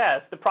on that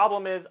test. The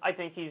problem is I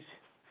think he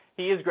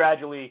is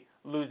gradually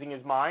losing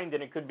his mind,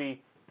 and it could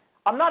be,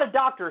 I'm not a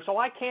doctor, so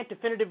I can't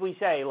definitively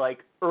say, like,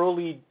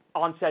 early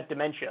onset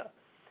dementia.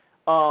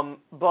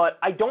 But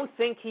I don't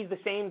think he's the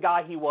same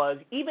guy he was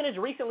even as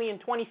recently in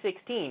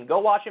 2016. Go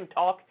watch him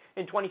talk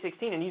in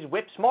 2016, and he's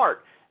whip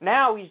smart.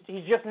 Now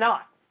he's just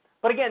not.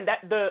 But again,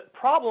 the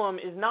problem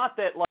is not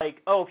that,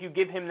 like, oh, if you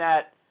give him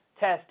that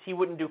test, he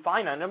wouldn't do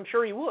fine on it. I'm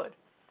sure he would.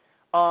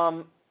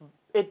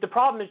 The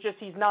problem is just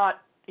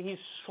he's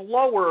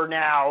slower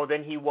now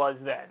than he was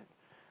then.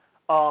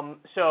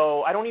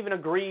 So I don't even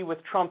agree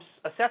with Trump's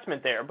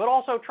assessment there. But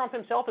also Trump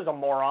himself is a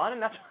moron,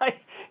 and that's why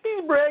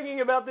he's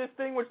bragging about this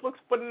thing, which looks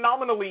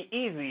phenomenally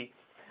easy.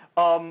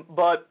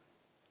 But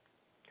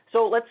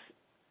so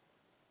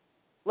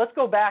let's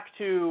go back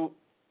to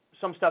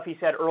some stuff he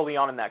said early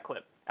on in that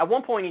clip. At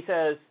one point he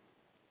says,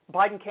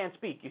 Biden can't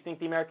speak. You think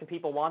the American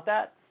people want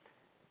that?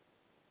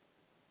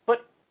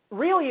 But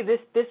really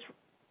this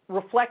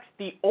reflects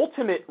the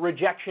ultimate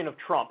rejection of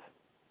Trump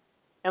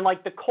and,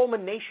 like, the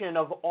culmination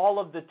of all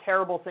of the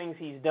terrible things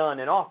he's done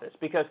in office.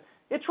 Because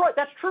It's right.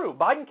 That's true.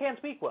 Biden can't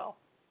speak well.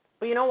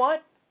 But you know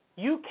what?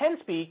 You can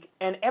speak,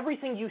 and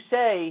everything you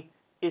say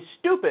is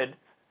stupid.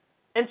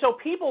 And so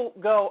people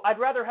go, I'd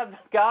rather have the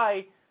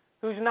guy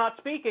who's not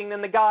speaking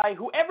than the guy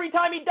who every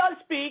time he does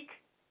speak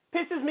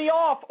pisses me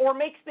off or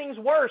makes things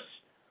worse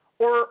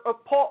or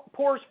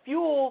pours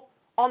fuel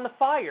on the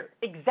fire,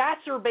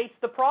 exacerbates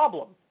the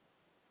problem.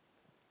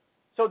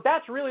 So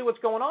that's really what's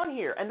going on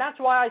here. And that's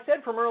why I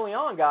said from early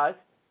on, guys,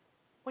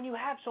 when you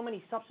have so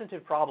many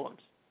substantive problems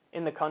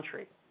in the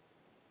country,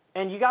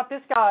 and you got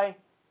this guy,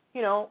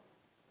 you know,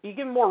 you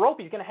give him more rope,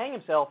 he's going to hang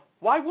himself.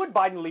 Why would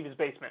Biden leave his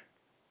basement?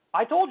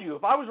 I told you,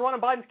 if I was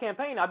running Biden's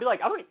campaign, I'd be like,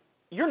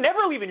 you're never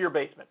leaving your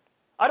basement.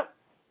 I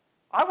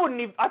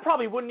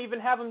probably wouldn't even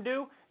have him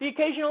do the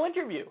occasional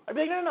interview. I'd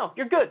be like, no,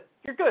 you're good.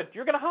 You're good.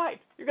 You're going to hide.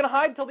 You're going to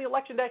hide until the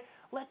election day.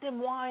 Let them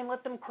whine,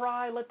 let them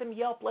cry, let them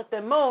yelp, let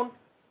them moan.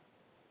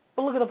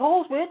 But look at the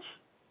polls, bitch.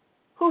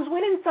 Who's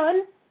winning,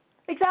 son?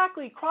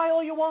 Exactly. Cry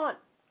all you want.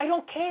 I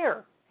don't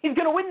care. He's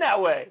going to win that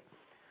way.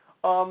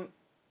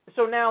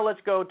 So now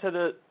let's go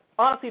to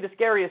honestly, the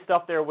scariest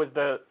stuff there was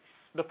the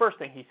first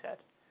thing he said.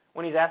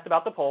 When he's asked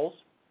about the polls,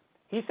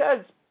 he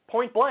says,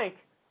 point blank,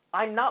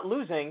 I'm not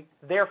losing,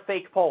 they're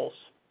fake polls.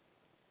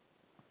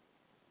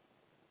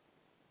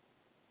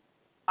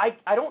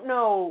 I don't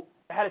know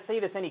how to say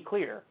this any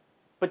clearer,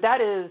 but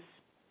that is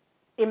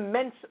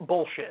immense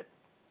bullshit.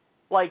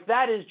 Like,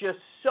 that is just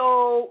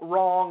so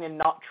wrong and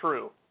not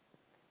true.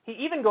 He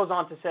even goes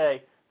on to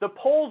say the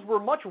polls were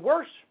much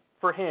worse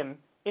for him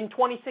in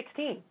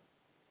 2016.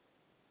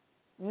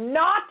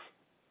 Not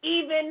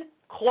even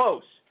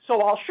close.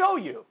 So I'll show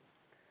you.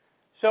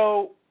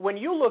 So when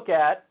you look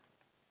at,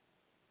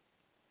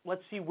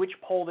 let's see which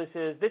poll this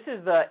is. This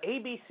is the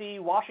ABC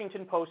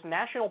Washington Post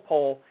national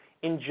poll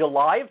in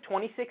July of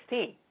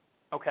 2016.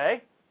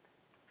 Okay?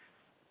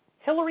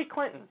 Hillary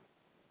Clinton,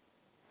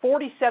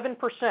 47%.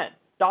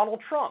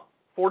 Donald Trump,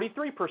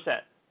 43%.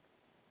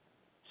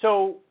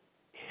 So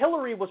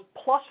Hillary was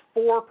plus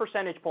 4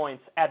 percentage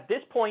points at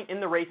this point in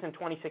the race in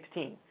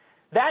 2016.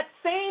 That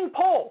same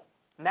poll,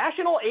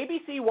 national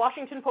ABC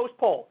Washington Post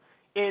poll,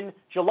 in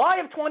July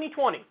of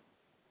 2020,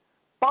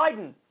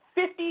 Biden,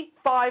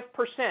 55%,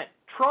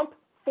 Trump,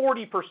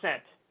 40%.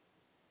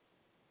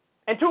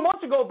 And 2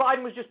 months ago,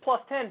 Biden was just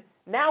plus 10.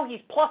 Now he's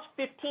plus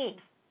 15.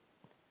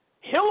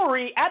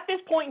 Hillary, at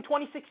this point in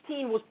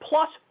 2016, was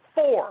plus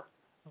 4.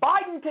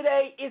 Biden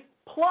today is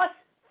plus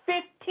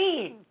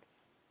 15.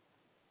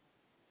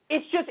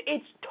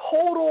 It's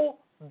total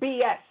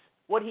BS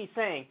what he's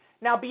saying.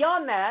 Now,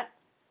 beyond that,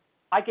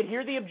 I could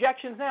hear the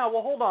objections now.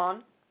 Well, hold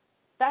on.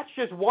 That's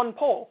just one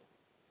poll.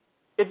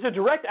 It's a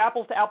direct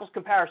apples-to-apples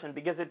comparison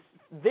because it's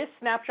this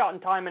snapshot in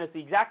time and it's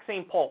the exact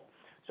same poll.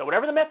 So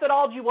whatever the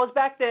methodology was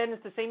back then,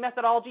 it's the same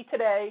methodology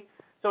today.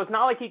 So it's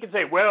not like he could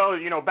say, well,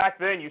 you know, back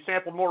then you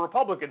sampled more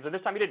Republicans and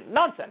this time you didn't.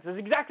 Nonsense. It's the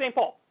exact same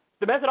poll.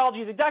 The methodology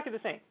is exactly the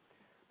same.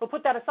 But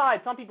put that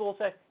aside, some people will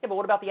say, yeah, but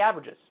what about the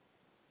averages?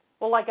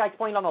 Well, like I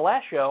explained on the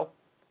last show,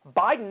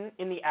 Biden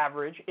in the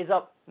average is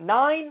up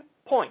 9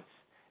 points.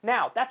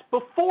 Now, that's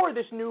before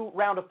this new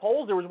round of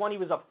polls. There was one he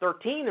was up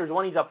 13. There was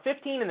one he's up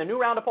 15 in the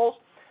new round of polls.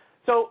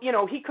 So, you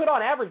know, he could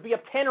on average be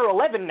up 10 or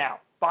 11 now,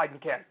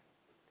 Biden can.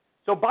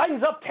 So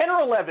Biden's up 10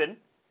 or 11,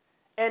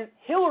 and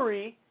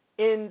Hillary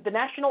in the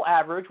national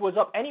average was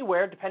up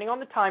anywhere, depending on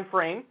the time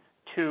frame,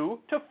 2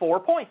 to 4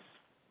 points.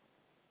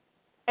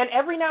 And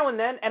every now and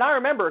then, and I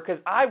remember because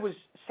I was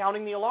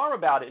sounding the alarm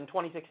about it in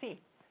 2016,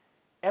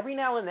 every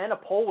now and then a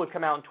poll would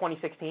come out in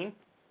 2016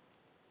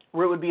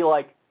 where it would be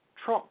like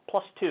Trump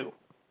plus 2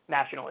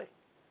 nationally.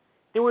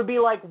 There would be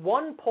like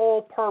one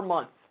poll per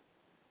month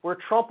where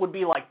Trump would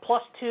be like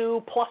plus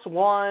 2, plus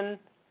 1,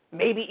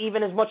 maybe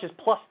even as much as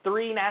plus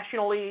 3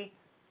 nationally.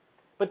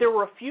 But there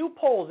were a few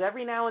polls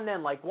every now and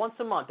then, like once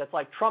a month, that's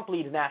like Trump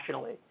leads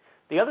nationally.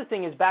 The other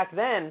thing is back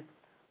then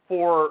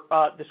for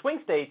the swing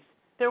states,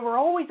 there were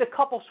always a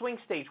couple swing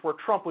states where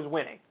Trump was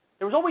winning.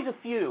 There was always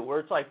a few where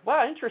it's like,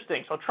 wow,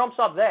 interesting, so Trump's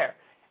up there.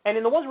 And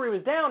in the ones where he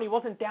was down, he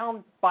wasn't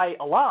down by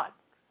a lot.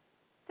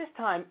 This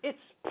time, it's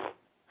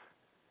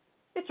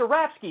a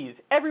rap skis.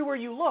 Everywhere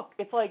you look,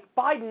 it's like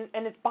Biden,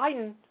 and it's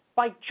Biden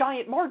by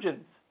giant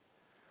margins.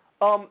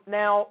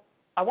 Now,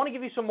 I want to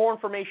give you some more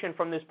information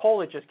from this poll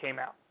that just came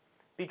out,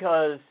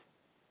 because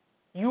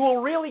you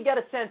will really get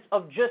a sense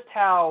of just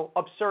how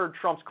absurd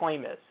Trump's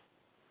claim is.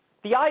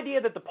 The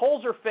idea that the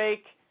polls are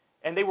fake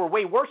and they were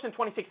way worse in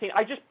 2016,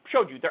 I just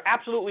showed you. They're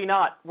absolutely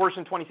not worse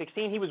in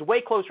 2016. He was way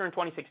closer in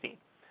 2016.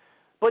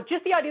 But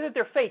just the idea that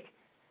they're fake,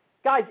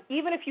 guys,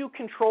 even if you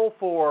control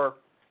for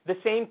the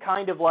same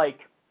kind of like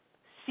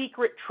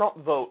secret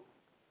Trump vote,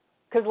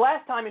 because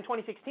last time in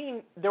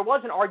 2016, there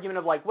was an argument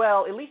of like,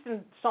 well, at least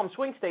in some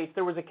swing states,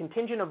 there was a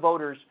contingent of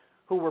voters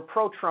who were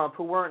pro-Trump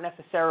who weren't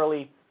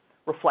necessarily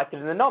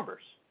reflected in the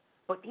numbers.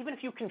 But even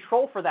if you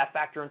control for that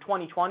factor in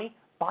 2020,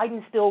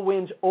 Biden still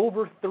wins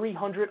over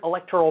 300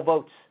 electoral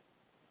votes.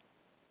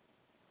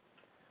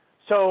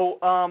 So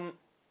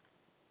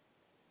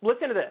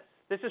listen to this.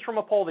 This is from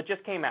a poll that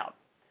just came out.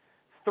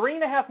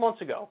 3.5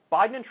 months ago,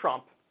 Biden and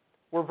Trump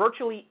were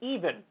virtually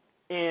even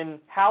in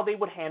how they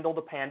would handle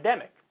the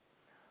pandemic.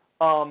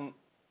 In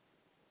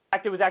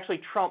fact, it was actually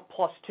Trump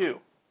 +2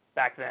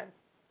 back then.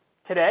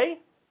 Today,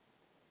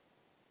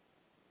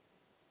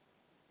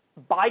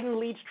 Biden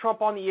leads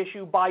Trump on the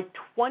issue by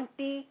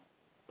 20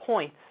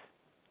 points.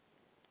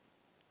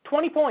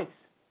 20 points.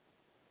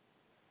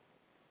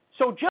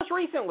 So just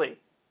recently,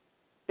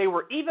 they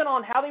were even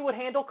on how they would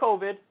handle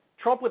COVID,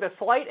 Trump with a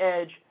slight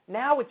edge.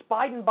 Now it's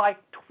Biden by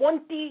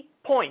 20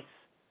 points.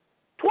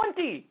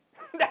 20!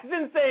 That's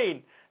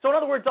insane. So in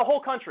other words, the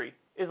whole country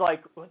is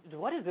like,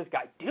 what is this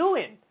guy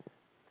doing?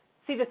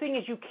 See, the thing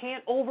is, you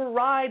can't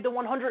override the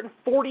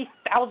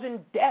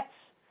 140,000 deaths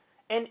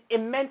and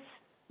immense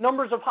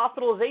numbers of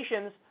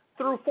hospitalizations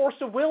through force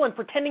of will and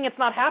pretending it's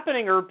not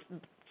happening or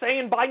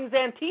saying Biden's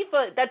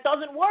Antifa. That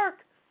doesn't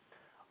work.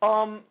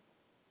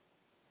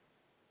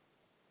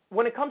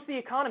 When it comes to the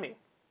economy,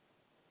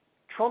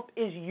 Trump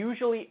is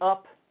usually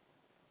up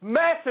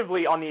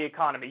massively on the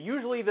economy.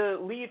 Usually the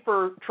lead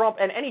for Trump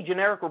and any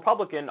generic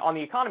Republican on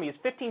the economy is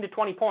 15 to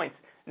 20 points.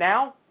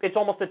 Now it's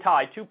almost a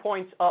tie, 2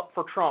 points up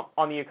for Trump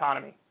on the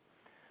economy.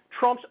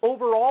 Trump's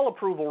overall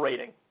approval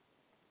rating,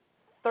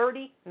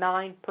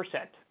 39%.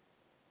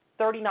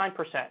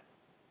 39%.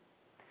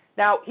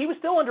 Now, he was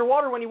still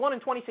underwater when he won in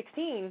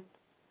 2016,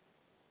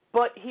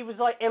 but he was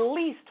like at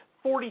least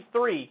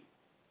 43%,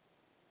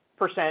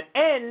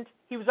 and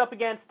he was up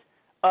against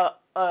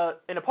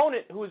an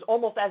opponent who was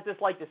almost as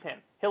disliked as him.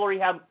 Hillary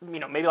had,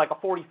 maybe like a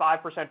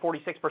 45%,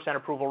 46%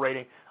 approval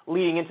rating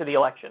leading into the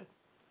election.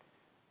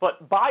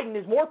 But Biden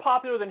is more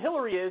popular than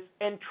Hillary is,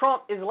 and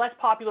Trump is less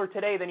popular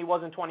today than he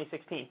was in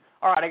 2016.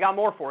 All right, I got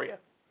more for you.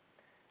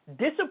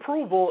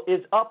 Disapproval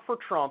is up for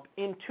Trump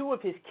in 2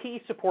 of his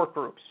key support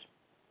groups.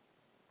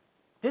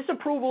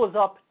 Disapproval is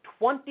up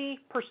 20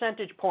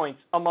 percentage points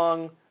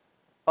among,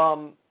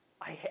 I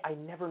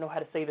never know how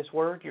to say this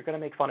word. You're going to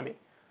make fun of me.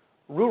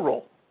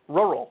 Rural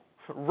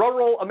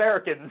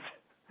Americans.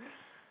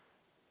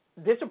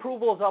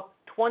 Disapproval is up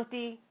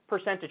 20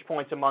 percentage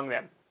points among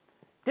them.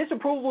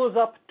 Disapproval is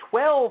up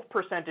 12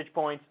 percentage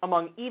points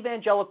among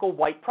evangelical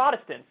white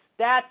Protestants.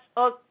 That's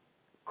a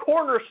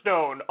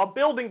cornerstone, a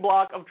building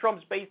block of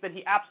Trump's base that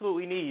he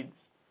absolutely needs.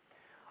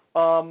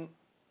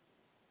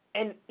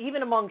 And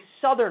even among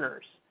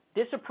Southerners,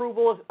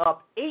 disapproval is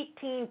up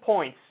 18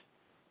 points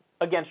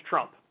against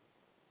Trump.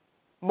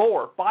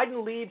 More,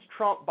 Biden leads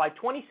Trump by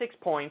 26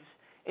 points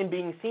in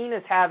being seen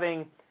as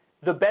having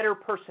the better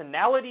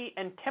personality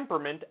and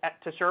temperament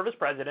to serve as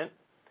president.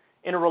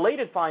 In a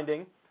related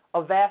finding,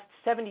 a vast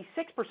 76%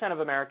 of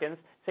Americans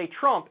say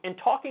Trump, in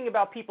talking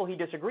about people he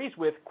disagrees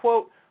with,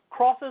 quote,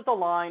 crosses the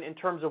line in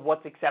terms of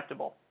what's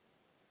acceptable.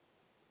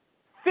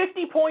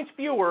 50 points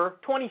fewer,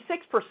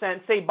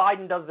 26% say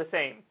Biden does the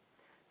same.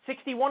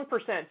 61%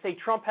 say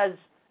Trump has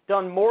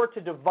done more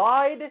to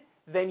divide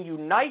than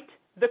unite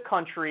the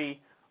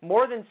country,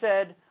 more than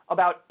said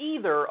about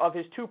either of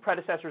his 2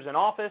 predecessors in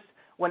office.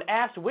 When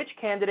asked which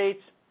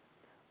candidates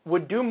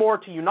would do more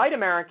to unite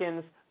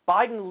Americans,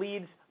 Biden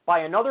leads by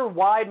another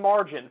wide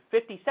margin,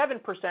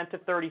 57% to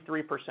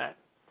 33%.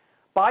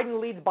 Biden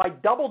leads by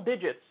double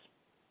digits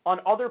on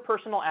other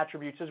personal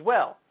attributes as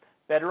well.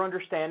 Better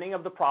understanding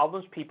of the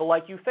problems people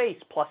like you face,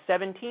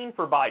 +17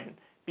 for Biden.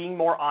 Being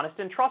more honest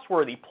and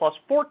trustworthy,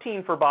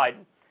 +14 for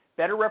Biden.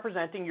 Better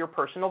representing your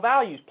personal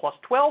values,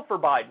 +12 for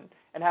Biden.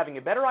 And having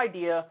a better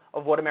idea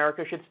of what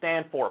America should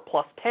stand for,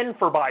 +10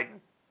 for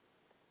Biden.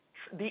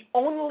 The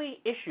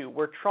only issue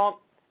where Trump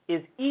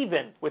is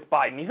even with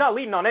Biden, he's not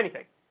leading on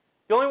anything.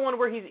 The only one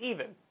where he's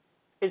even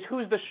is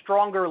who's the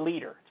stronger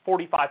leader. It's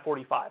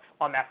 45-45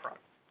 on that front.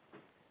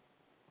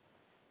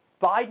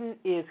 Biden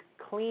is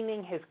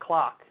cleaning his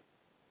clock.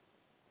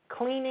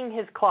 Cleaning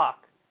his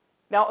clock.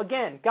 Now,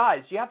 again,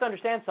 guys, you have to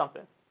understand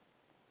something.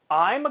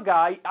 I'm a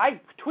guy,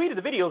 I tweeted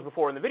the videos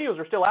before, and the videos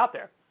are still out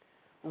there.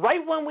 Right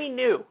when we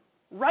knew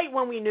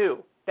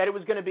that it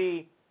was going to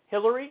be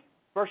Hillary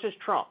versus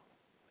Trump,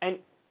 and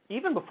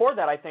even before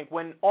that, I think,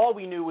 when all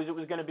we knew was it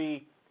was going to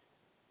be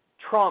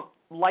Trump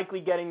likely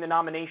getting the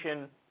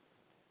nomination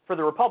for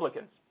the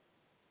Republicans,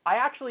 I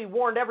actually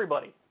warned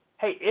everybody,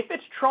 hey, if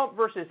it's Trump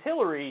versus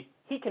Hillary,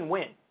 he can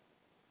win.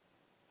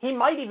 He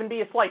might even be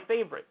a slight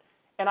favorite.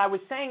 And I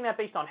was saying that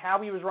based on how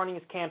he was running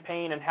his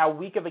campaign and how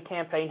weak of a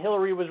campaign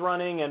Hillary was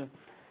running, and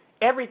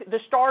the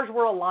stars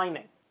were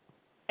aligning.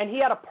 And he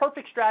had a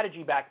perfect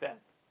strategy back then.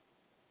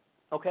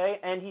 Okay?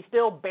 And he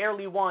still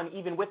barely won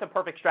even with a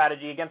perfect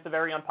strategy against a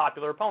very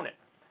unpopular opponent.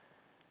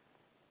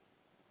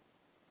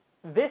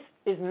 This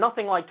is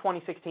nothing like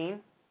 2016,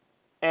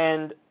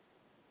 and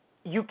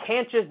you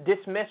can't just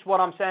dismiss what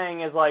I'm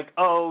saying as like,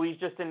 oh, he's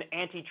just an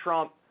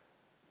anti-Trump,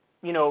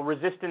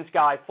 resistance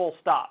guy, full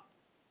stop.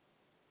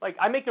 Like,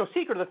 I make no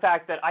secret of the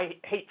fact that I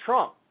hate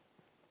Trump,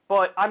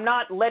 but I'm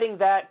not letting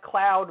that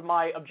cloud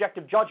my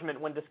objective judgment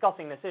when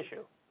discussing this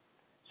issue.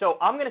 So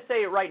I'm going to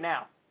say it right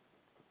now.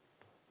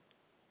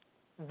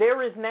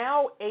 There is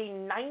now a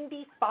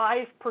 95%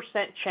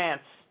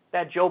 chance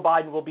that Joe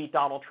Biden will beat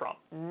Donald Trump.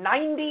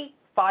 95%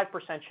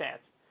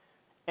 chance.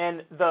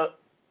 And the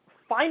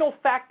final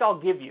fact I'll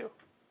give you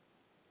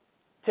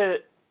to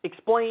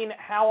explain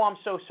how I'm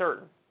so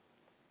certain.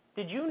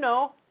 Did you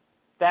know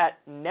that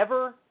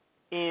never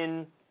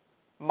in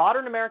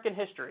modern American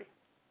history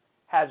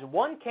has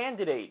one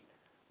candidate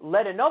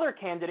led another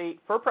candidate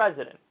for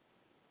president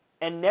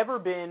and never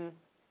been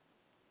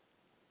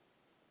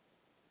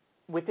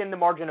within the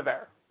margin of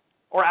error,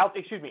 or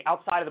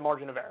outside of the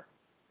margin of error?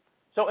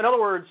 So in other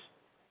words,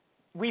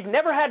 we've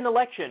never had an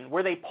election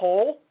where they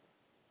poll,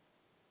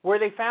 where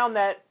they found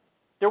that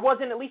there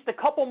wasn't at least a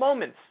couple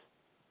moments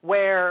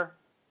where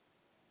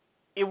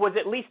it was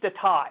at least a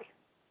tie.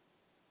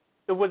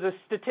 It was a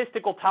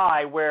statistical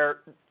tie where,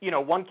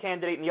 one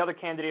candidate and the other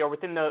candidate are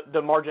within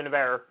the margin of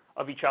error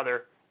of each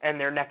other and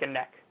they're neck and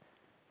neck.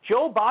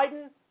 Joe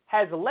Biden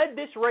has led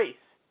this race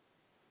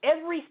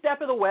every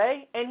step of the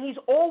way, and he's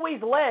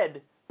always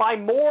led by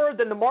more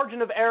than the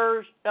margin of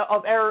error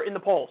in the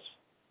polls.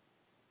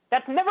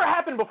 That's never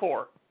happened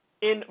before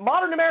in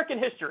modern American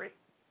history.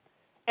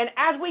 And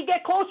as we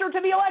get closer to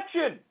the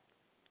election,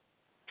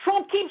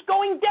 Trump keeps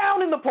going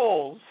down in the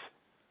polls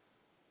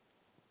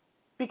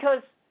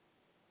because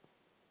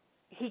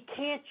he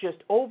can't just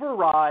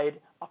override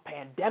a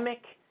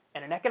pandemic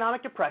and an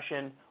economic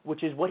depression,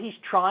 which is what he's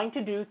trying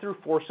to do through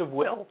force of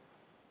will.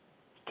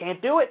 He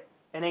can't do it.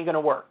 It ain't going to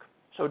work.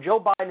 So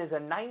Joe Biden is a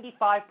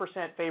 95%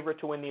 favorite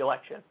to win the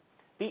election.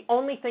 The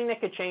only thing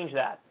that could change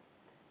that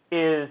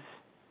is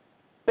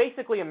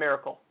basically a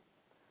miracle.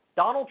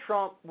 Donald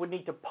Trump would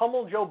need to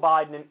pummel Joe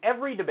Biden in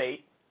every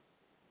debate,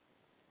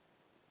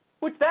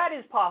 which that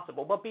is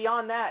possible. But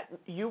beyond that,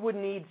 you would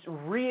need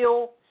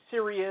real,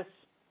 serious,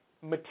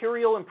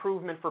 material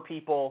improvement for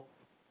people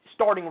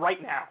starting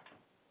right now.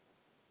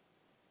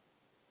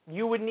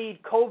 You would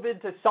need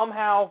COVID to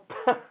somehow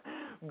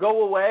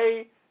go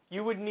away.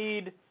 You would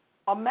need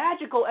a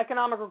magical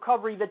economic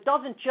recovery that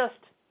doesn't just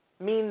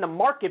mean the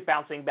market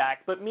bouncing back,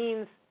 but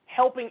means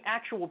helping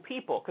actual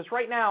people. Because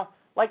right now,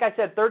 like I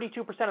said, 32%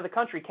 of the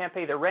country can't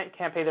pay their rent,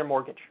 can't pay their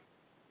mortgage.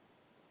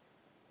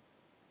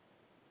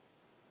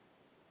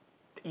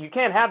 You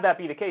can't have that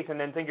be the case and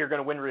then think you're going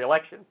to win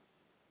re-election.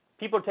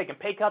 People are taking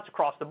pay cuts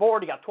across the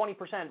board. You got 20%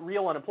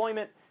 real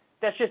unemployment.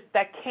 That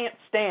can't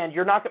stand.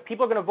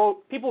 People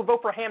will vote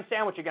for a ham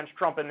sandwich against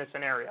Trump in this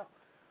scenario.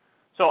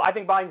 So I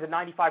think Biden's a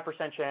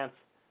 95% chance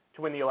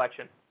to win the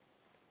election,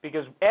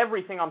 because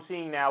everything I'm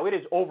seeing now, it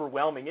is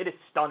overwhelming. It is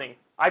stunning.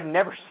 I've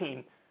never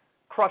seen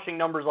crushing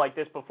numbers like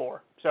this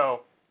before.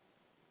 So,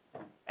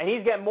 and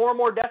he's getting more and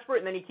more desperate,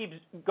 and then he keeps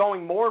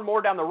going more and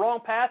more down the wrong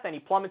path, and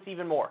he plummets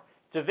even more.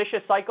 It's a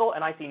vicious cycle,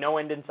 and I see no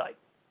end in sight.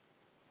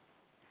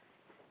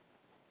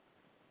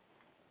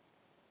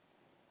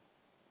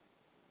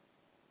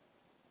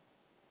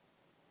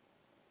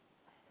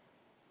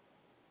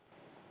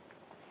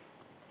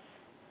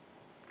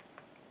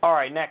 All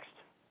right, next.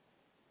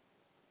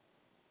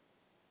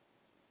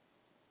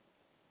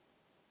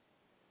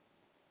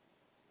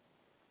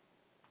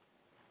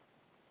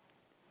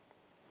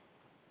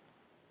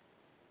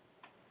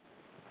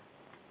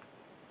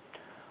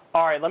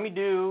 All right, let me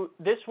do,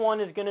 this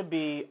one is going to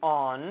be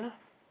on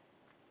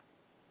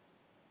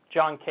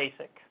John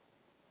Kasich.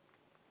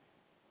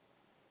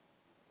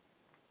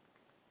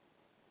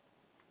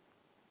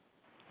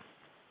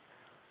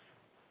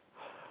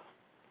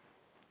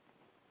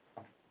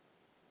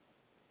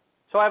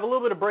 So I have a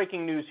little bit of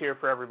breaking news here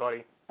for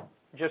everybody.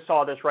 Just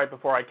saw this right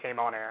before I came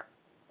on air.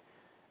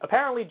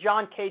 Apparently,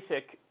 John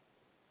Kasich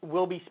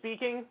will be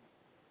speaking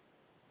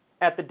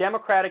at the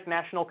Democratic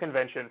National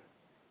Convention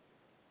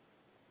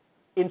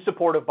in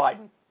support of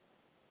Biden.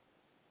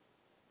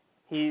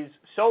 He's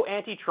so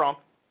anti-Trump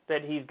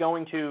that he's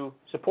going to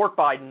support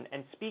Biden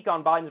and speak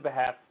on Biden's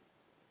behalf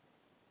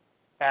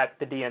at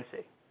the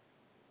DNC.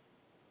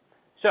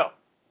 So,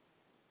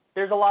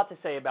 there's a lot to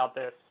say about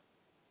this.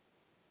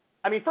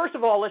 I mean, first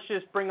of all, let's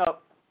just bring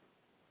up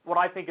what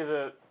I think is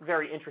a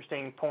very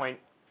interesting point,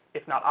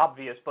 if not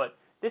obvious, but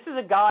this is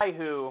a guy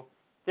who,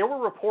 there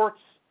were reports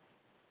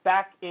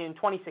back in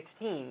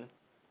 2016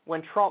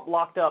 when Trump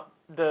locked up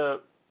the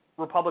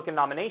Republican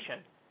nomination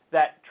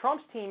that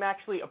Trump's team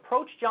actually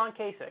approached John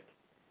Kasich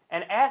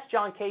and asked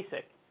John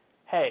Kasich,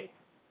 hey,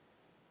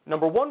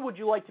 number one, would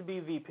you like to be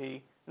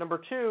VP?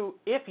 Number two,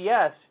 if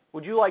yes,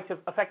 would you like to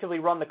effectively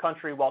run the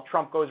country while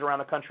Trump goes around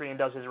the country and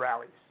does his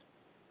rallies?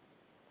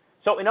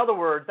 So in other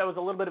words, that was a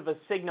little bit of a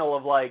signal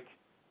of like,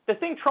 the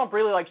thing Trump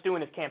really likes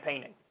doing is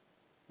campaigning.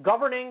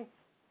 Governing,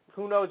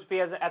 who knows if he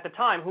has, at the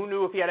time, who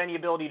knew if he had any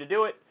ability to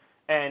do it?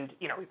 And,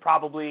 he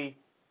probably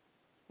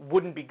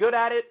wouldn't be good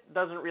at it,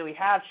 doesn't really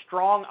have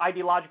strong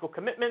ideological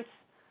commitments.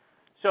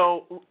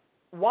 So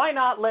why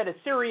not let a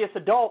serious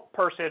adult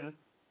person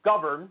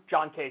govern,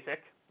 John Kasich,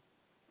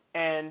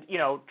 and,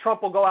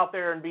 Trump will go out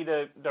there and be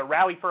the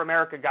Rally for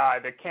America guy,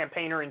 the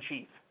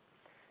campaigner-in-chief.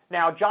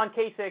 Now, John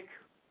Kasich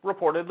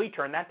reportedly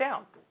turned that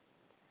down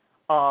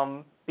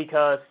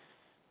because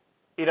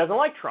he doesn't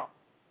like Trump.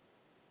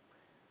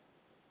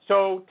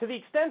 So to the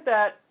extent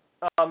that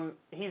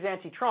he's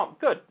anti-Trump,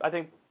 good. I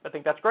think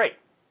that's great.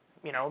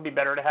 It'd be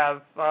better to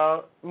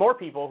have more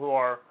people who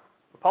are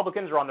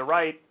Republicans or on the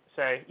right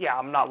say, yeah,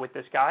 I'm not with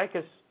this guy,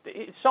 because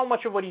so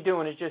much of what he's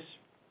doing is just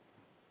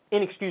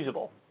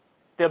inexcusable.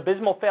 the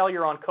abysmal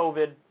failure on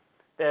COVID,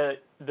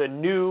 the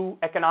new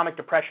economic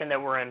depression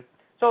that we're in.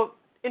 So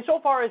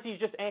insofar as he's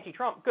just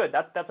anti-Trump, good,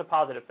 that's a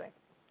positive thing.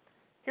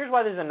 Here's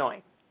why this is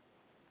annoying.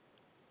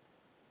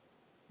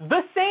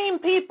 The same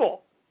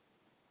people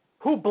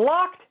who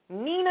blocked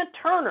Nina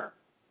Turner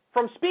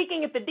from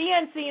speaking at the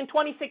DNC in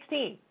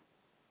 2016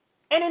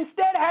 and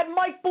instead had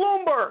Mike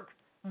Bloomberg,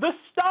 the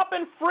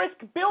stop-and-frisk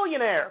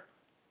billionaire,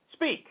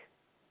 speak.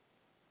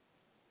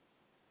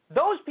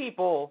 Those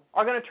people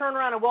are going to turn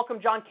around and welcome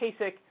John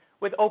Kasich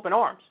with open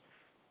arms.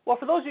 Well,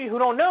 for those of you who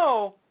don't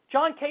know,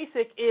 John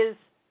Kasich is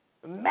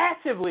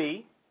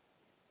massively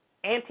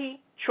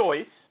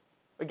anti-choice,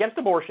 against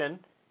abortion.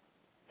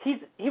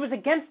 He was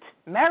against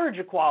marriage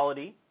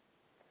equality.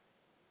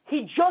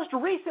 He just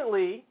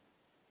recently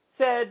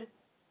said,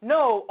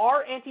 no,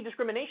 our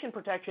anti-discrimination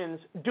protections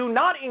do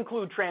not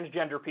include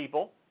transgender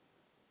people.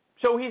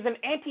 So he's an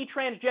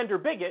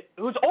anti-transgender bigot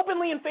who's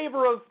openly in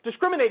favor of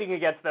discriminating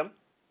against them.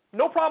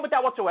 No problem with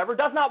that whatsoever.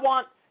 Does not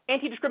want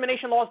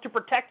anti-discrimination laws to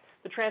protect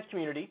the trans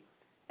community.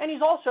 And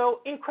he's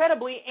also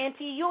incredibly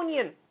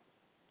anti-union.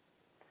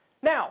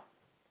 Now,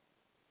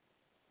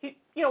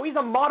 he's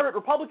a moderate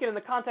Republican in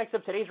the context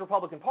of today's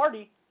Republican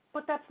Party,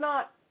 but that's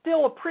not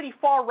still a pretty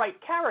far-right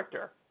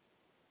character.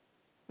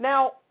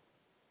 Now,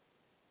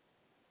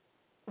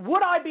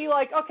 would I be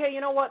like, okay,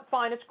 you know what,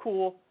 fine, it's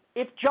cool,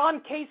 if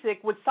John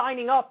Kasich was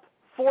signing up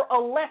for a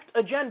left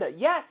agenda?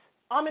 Yes,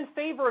 I'm in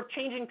favor of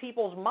changing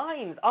people's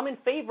minds. I'm in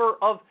favor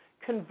of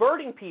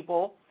converting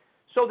people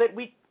so that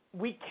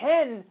we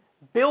can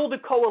build a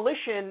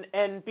coalition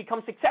and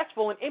become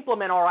successful and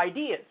implement our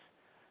ideas.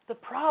 The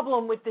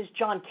problem with this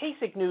John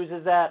Kasich news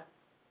is that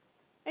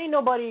ain't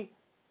nobody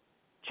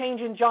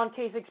changing John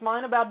Kasich's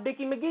mind about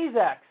Dickie McGee's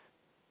acts.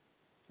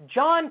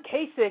 John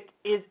Kasich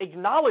is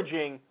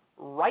acknowledging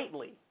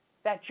rightly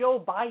that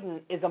Joe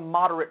Biden is a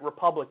moderate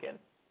Republican.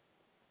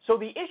 So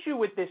the issue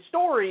with this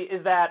story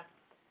is that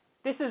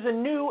this is a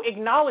new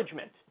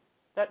acknowledgement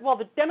that, well,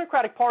 the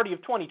Democratic Party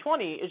of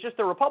 2020 is just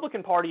the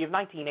Republican Party of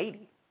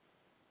 1980.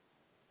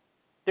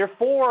 They're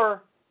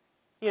for,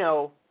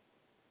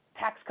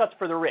 tax cuts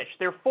for the rich.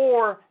 They're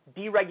for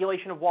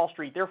deregulation of Wall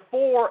Street. They're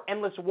for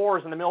endless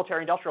wars in the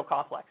military-industrial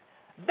complex.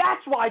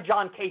 That's why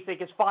John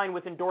Kasich is fine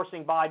with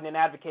endorsing Biden and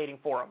advocating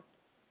for him.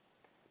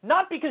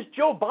 Not because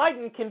Joe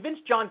Biden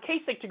convinced John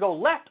Kasich to go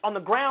left on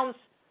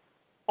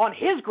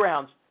his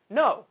grounds.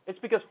 No, it's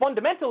because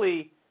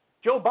fundamentally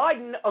Joe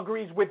Biden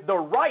agrees with the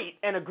right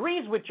and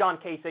agrees with John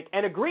Kasich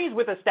and agrees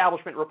with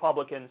establishment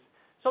Republicans.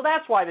 So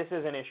that's why this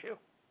is an issue.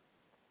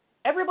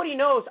 Everybody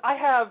knows I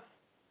have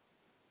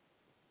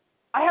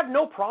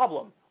no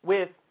problem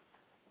with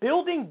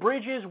building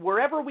bridges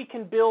wherever we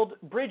can build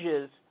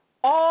bridges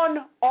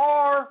on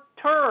our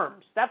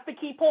terms. That's the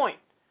key point.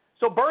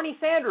 So Bernie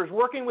Sanders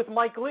working with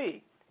Mike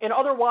Lee, an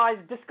otherwise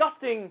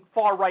disgusting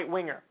far-right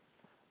winger.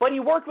 But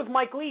he worked with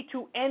Mike Lee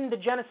to end the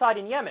genocide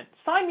in Yemen.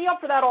 Sign me up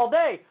for that all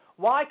day.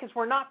 Why? Because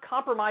we're not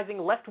compromising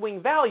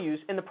left-wing values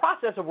in the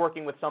process of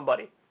working with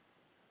somebody.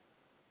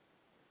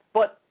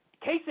 But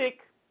Kasich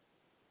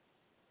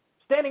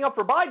standing up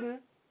for Biden,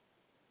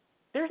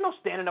 there's no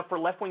standing up for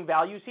left-wing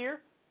values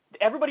here.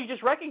 Everybody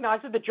just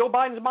recognizes that Joe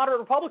Biden's a moderate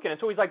Republican. And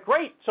so he's like,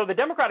 great, so the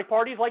Democratic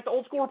Party is like the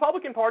old-school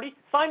Republican Party.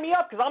 Sign me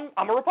up because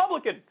I'm a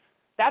Republican.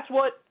 That's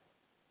what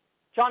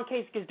John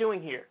Kasich is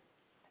doing here.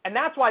 And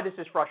that's why this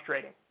is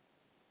frustrating.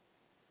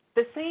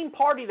 The same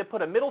party that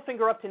put a middle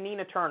finger up to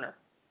Nina Turner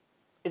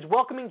is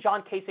welcoming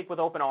John Kasich with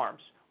open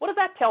arms. What does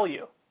that tell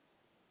you?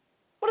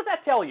 What does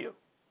that tell you?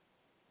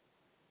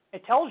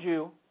 It tells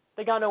you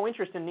they got no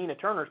interest in Nina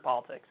Turner's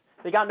politics.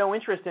 They got no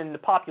interest in the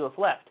populist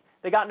left.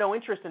 They got no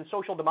interest in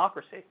social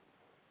democracy.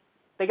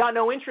 They got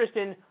no interest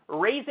in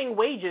raising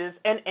wages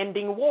and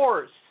ending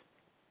wars.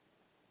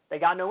 They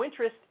got no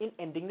interest in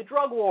ending the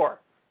drug war.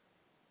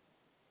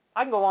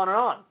 I can go on and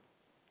on.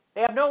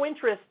 They have no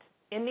interest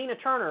in Nina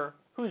Turner,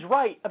 who's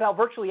right about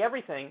virtually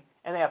everything,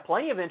 and they have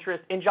plenty of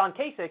interest in John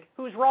Kasich,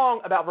 who's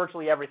wrong about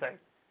virtually everything.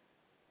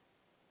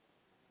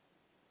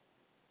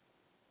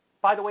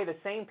 By the way, the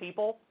same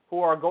people who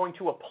are going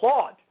to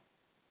applaud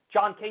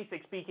John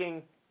Kasich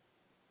speaking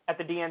at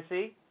the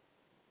DNC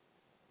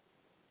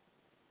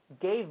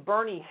gave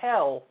Bernie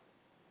hell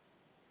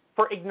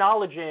for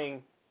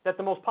acknowledging that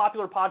the most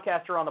popular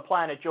podcaster on the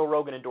planet, Joe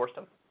Rogan, endorsed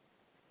him.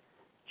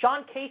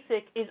 John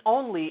Kasich is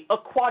only a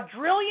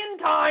quadrillion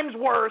times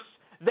worse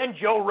than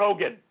Joe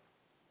Rogan.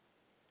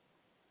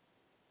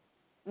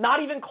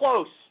 Not even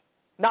close.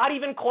 Not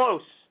even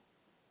close.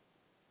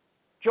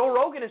 Joe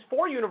Rogan is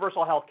for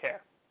universal health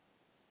care.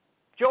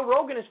 Joe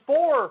Rogan is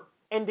for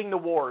ending the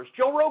wars.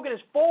 Joe Rogan is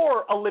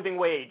for a living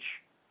wage.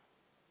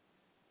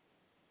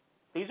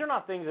 These are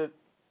not things that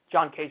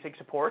John Kasich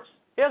supports.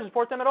 He doesn't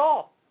support them at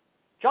all.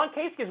 John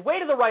Kasich is way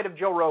to the right of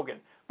Joe Rogan.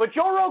 But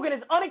Joe Rogan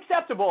is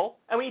unacceptable,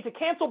 and we need to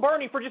cancel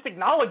Bernie for just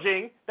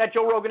acknowledging that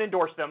Joe Rogan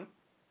endorsed him.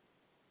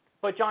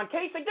 But John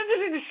Kasich,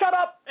 just shut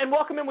up and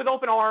welcome him with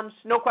open arms,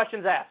 no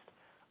questions asked.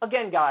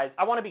 Again, guys,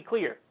 I want to be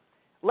clear.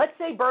 Let's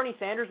say Bernie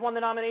Sanders won the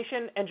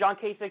nomination and John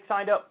Kasich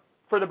signed up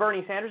for the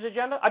Bernie Sanders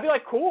agenda. I'd be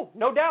like, cool,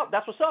 no doubt,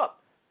 that's what's up.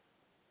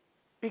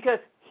 because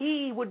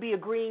he would be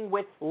agreeing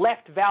with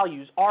left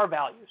values, our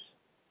values.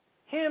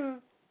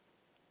 Him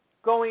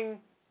going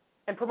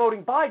and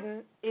promoting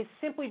Biden is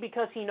simply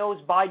because he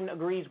knows Biden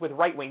agrees with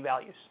right-wing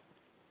values.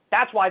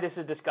 That's why this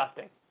is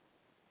disgusting.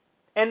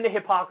 And the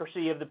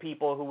hypocrisy of the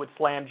people who would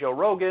slam Joe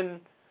Rogan,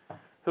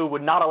 who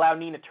would not allow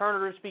Nina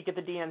Turner to speak at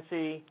the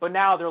DNC, but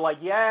now they're like,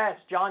 yes,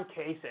 John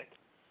Kasich.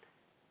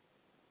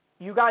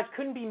 You guys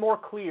couldn't be more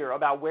clear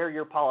about where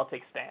your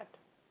politics stand.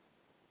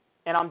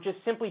 And I'm just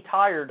simply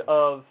tired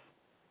of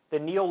the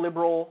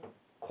neoliberal,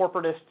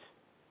 corporatist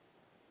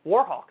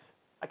war hawks.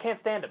 I can't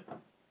stand them.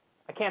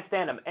 I can't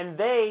stand them. And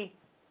they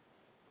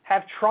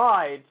have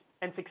tried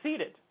and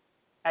succeeded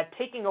at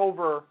taking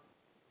over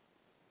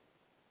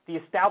the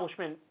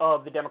establishment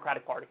of the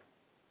Democratic Party.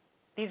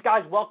 These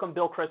guys welcome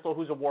Bill Kristol,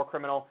 who's a war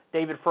criminal,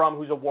 David Frum,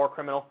 who's a war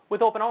criminal,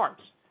 with open arms.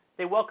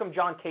 They welcome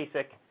John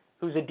Kasich,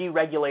 who's a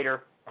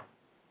deregulator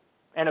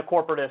and a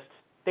corporatist.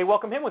 They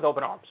welcome him with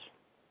open arms.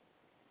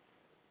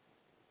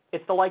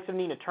 It's the likes of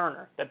Nina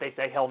Turner that they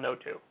say hell no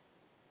to.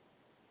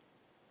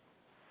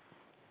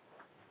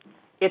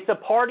 It's a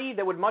party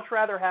that would much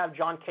rather have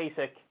John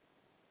Kasich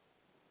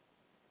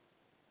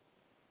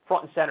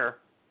front and center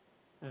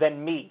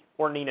than me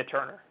or Nina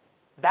Turner.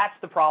 That's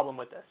the problem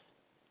with this.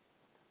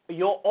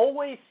 You'll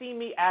always see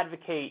me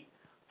advocate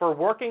for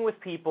working with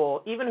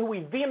people, even who we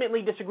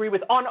vehemently disagree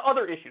with on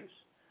other issues.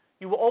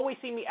 You will always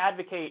see me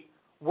advocate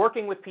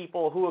working with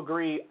people who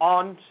agree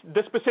on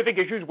the specific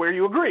issues where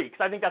you agree,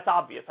 because I think that's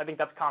obvious. I think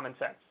that's common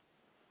sense.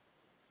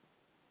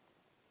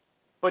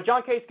 But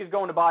John Kasich is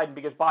going to Biden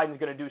because Biden's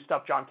going to do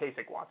stuff John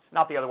Kasich wants,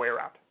 not the other way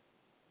around.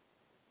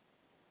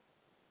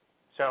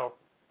 So,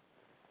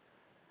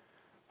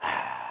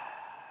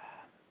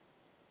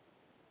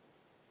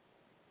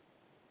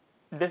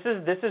 this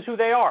is who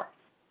they are.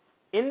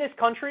 In this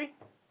country,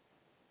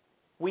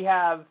 we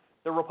have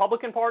the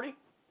Republican Party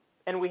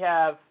and we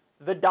have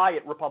the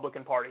Diet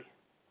Republican Party.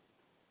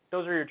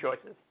 Those are your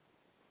choices.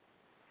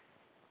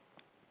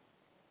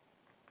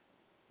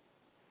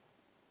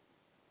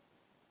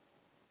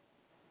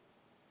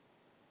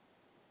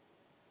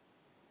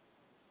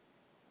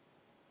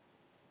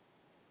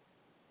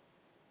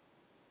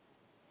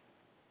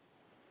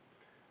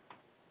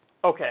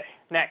 Okay,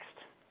 next.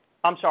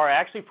 I'm sorry, I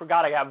actually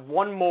forgot I have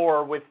one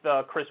more with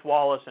Chris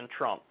Wallace and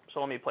Trump,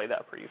 so let me play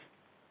that for you.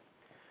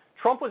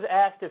 Trump was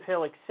asked if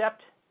he'll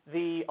accept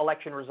the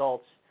election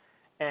results,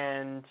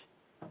 and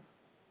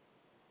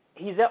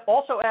he's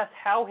also asked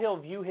how he'll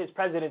view his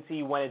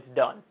presidency when it's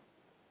done.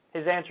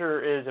 His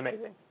answer is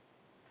amazing.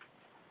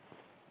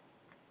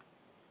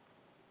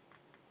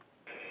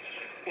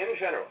 In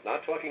general, not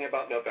talking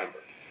about November,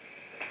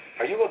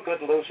 are you a good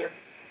loser?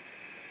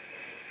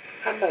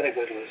 I'm not a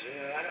good loser.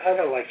 I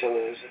don't like to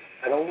lose.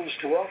 I don't lose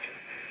too often.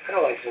 I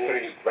don't like to lose. Are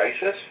you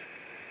gracious?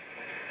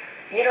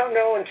 You don't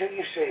know until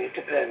you see. It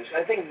depends.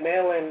 I think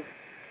mail-in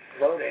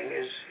voting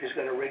is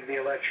going to rig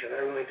the election.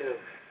 I really do.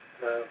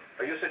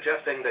 Are you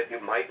suggesting that you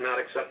might not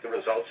accept the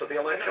results of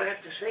the election? I have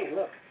to see.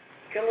 Look,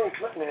 Hillary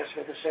Clinton asked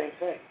me the same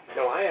thing.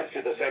 No, I asked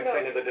you the same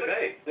thing in the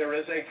debate. There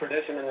is a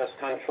tradition in this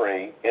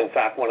country. In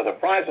fact, one of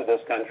the prides of this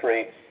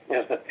country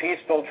is the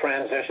peaceful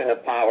transition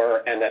of power,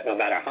 and that no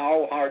matter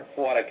how hard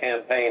fought a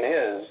campaign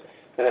is,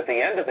 that at the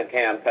end of the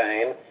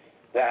campaign,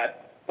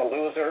 that the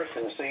loser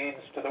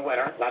concedes to the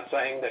winner. Not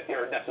saying that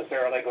you're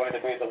necessarily going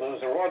to be the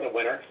loser or the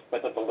winner,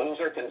 but that the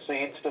loser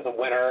concedes to the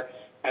winner,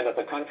 and that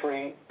the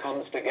country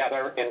comes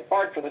together in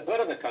part for the good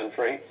of the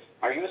country.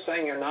 Are you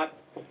saying you're not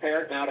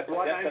prepared now to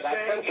commit to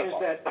that principle? What I'm saying is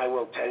that I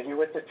will tell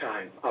you at the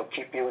time. I'll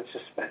keep you in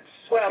suspense.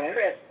 Well, okay?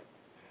 Chris.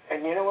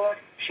 And you know what?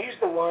 She's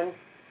the one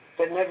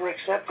that never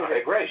accepted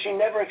it. I agree. She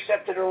never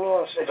accepted her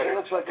loss. And she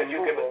looks like can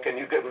you give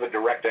a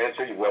direct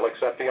answer? You will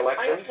accept the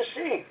election? I have to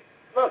see.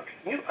 Look,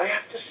 I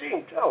have to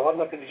see. Oh, I'm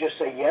not going to just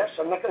say yes.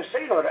 I'm not going to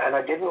say no. And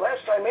I didn't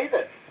last time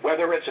either.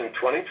 Whether it's in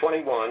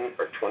 2021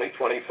 or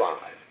 2025,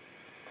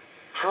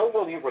 how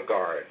will you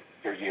regard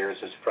your years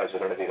as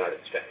President of the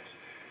United States?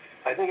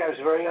 I think I was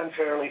very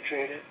unfairly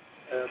treated.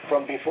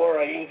 From before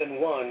I even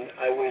won,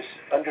 I was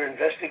under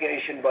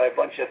investigation by a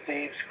bunch of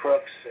thieves,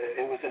 crooks.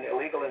 It was an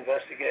illegal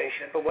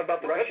investigation. But what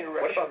about the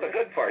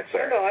good parts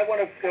there? No, I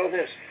want to go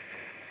this.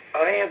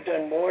 I have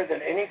done more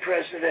than any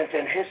president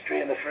in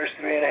history in the first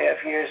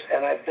 3.5 years,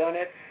 and I've done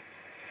it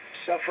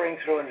suffering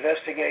through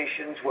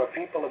investigations where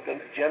people have been,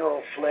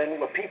 General Flynn,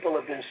 where people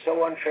have been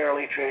so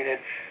unfairly treated.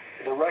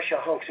 The Russia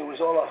hoax, it was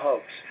all a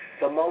hoax.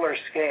 The Mueller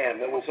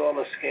scam, it was all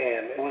a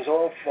scam. It was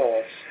all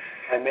false.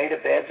 I made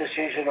a bad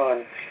decision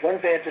on one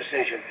bad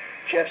decision,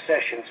 Jeff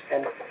Sessions,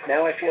 and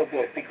now I feel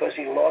good because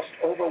he lost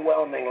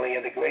overwhelmingly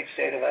in the great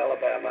state of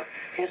Alabama.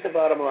 Here's the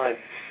bottom line.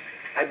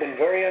 I've been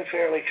very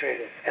unfairly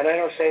treated, and I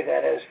don't say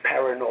that as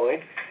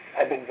paranoid.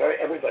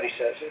 Everybody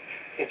says it.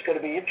 It's going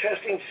to be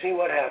interesting to see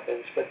what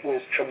happens, but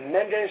there's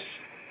tremendous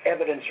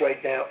evidence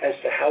right now as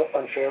to how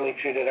unfairly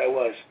treated I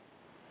was.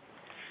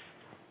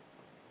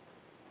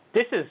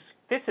 This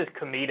is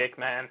comedic,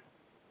 man.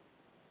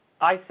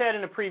 I said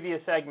in a previous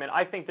segment,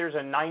 I think there's a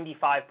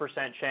 95%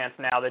 chance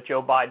now that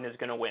Joe Biden is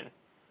going to win.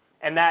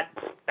 And that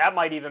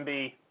might even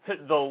be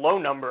the low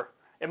number.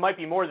 It might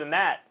be more than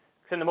that.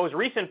 Because in the most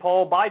recent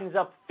poll, Biden's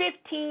up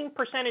 15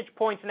 percentage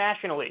points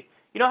nationally.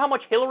 You know how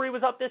much Hillary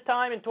was up this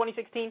time in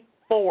 2016?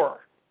 4.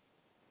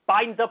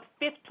 Biden's up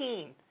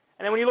 15. And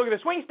then when you look at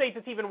the swing states,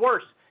 it's even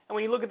worse. And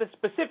when you look at the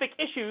specific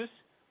issues,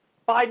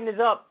 Biden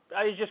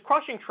is just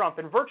crushing Trump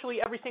in virtually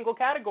every single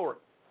category.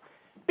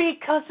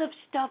 Because of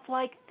stuff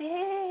like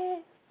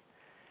this.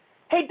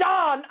 Hey,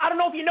 Don, I don't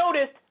know if you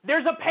noticed,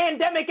 there's a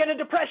pandemic and a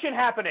depression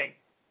happening.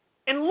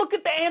 And look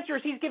at the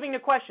answers he's giving to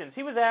questions.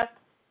 He was asked,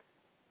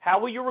 how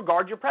will you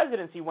regard your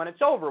presidency when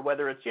it's over,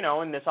 whether it's,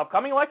 in this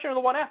upcoming election or the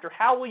one after?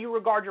 How will you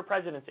regard your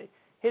presidency?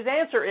 His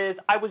answer is,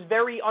 I was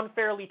very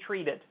unfairly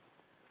treated.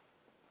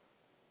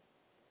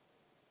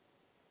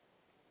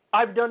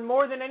 I've done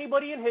more than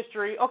anybody in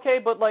history. Okay,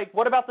 but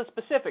what about the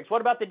specifics?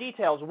 What about the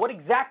details? What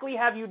exactly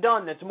have you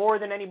done that's more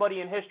than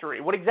anybody in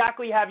history? What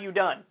exactly have you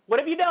done? What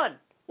have you done?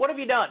 What have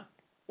you done?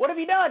 What have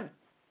you done?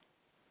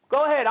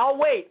 Go ahead, I'll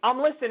wait.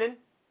 I'm listening.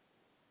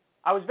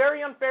 I was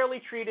very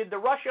unfairly treated. The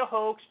Russia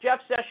hoax, Jeff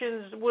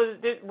Sessions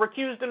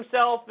recused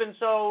himself,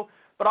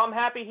 but I'm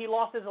happy he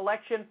lost his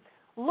election.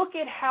 Look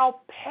at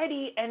how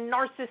petty and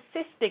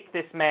narcissistic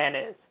this man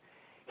is.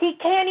 He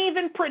can't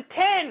even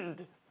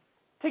pretend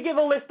to give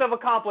a list of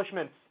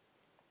accomplishments.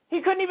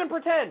 He couldn't even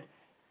pretend.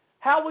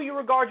 How will you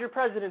regard your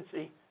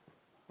presidency?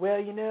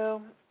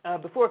 Well,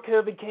 before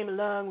COVID came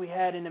along, we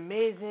had an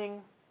amazing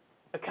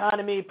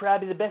economy,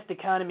 probably the best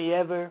economy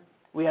ever.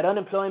 We had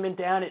unemployment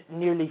down at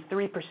nearly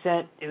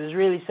 3%. It was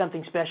really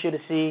something special to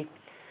see.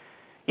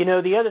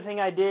 The other thing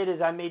I did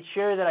is I made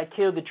sure that I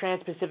killed the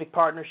Trans-Pacific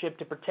Partnership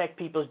to protect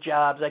people's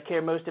jobs. I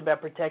care most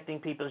about protecting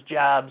people's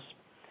jobs.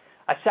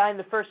 I signed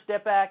the First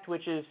Step Act,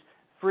 which is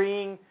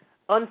freeing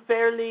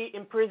unfairly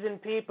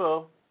imprisoned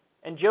people,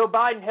 and Joe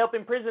Biden helped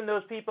imprison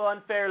those people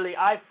unfairly.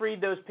 I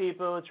freed those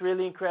people. It's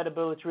really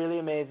incredible. It's really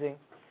amazing.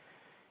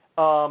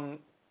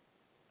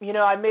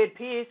 I made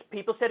peace.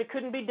 People said it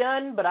couldn't be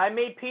done, but I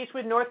made peace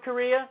with North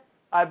Korea.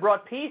 I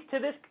brought peace to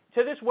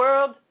this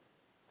world.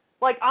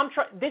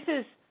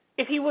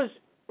 If he was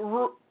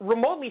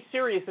remotely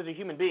serious as a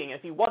human being,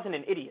 if he wasn't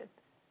an idiot,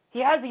 he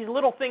has these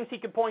little things he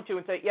could point to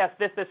and say, yes,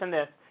 this, and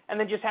this, and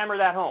then just hammer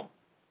that home.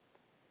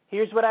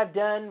 Here's what I've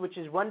done, which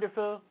is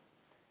wonderful.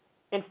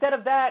 Instead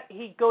of that,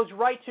 he goes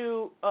right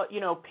to,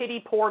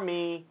 pity poor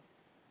me.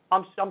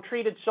 I'm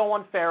treated so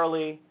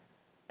unfairly.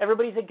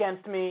 Everybody's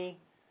against me,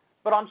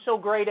 but I'm so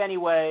great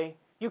anyway.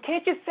 You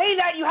can't just say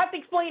that. You have to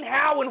explain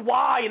how and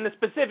why in the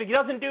specific. He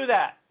doesn't do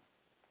that.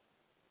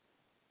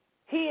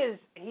 He is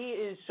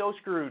so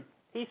screwed.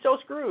 He's so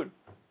screwed.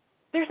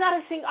 There's not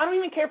a single, I don't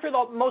even care for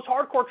the most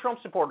hardcore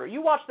Trump supporter.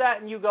 You watch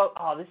that and you go,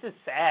 oh, this is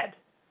sad.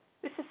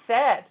 This is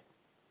sad.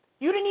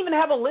 You didn't even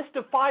have a list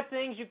of 5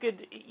 things you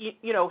could,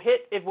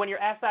 hit when you're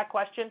asked that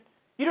question.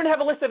 You didn't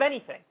have a list of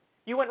anything.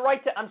 You went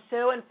right to, I'm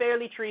so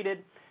unfairly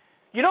treated.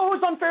 You know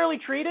who's unfairly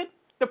treated?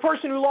 The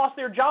person who lost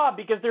their job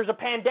because there's a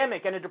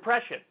pandemic and a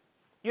depression.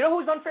 You know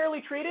who's unfairly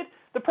treated?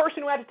 The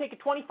person who had to take a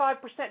 25%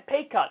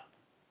 pay cut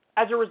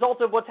as a result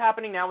of what's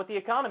happening now with the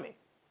economy.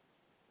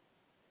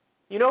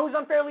 You know who's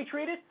unfairly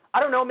treated? I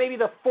don't know, maybe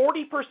the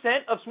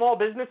 40% of small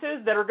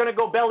businesses that are going to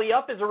go belly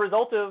up as a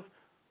result of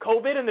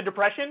COVID and the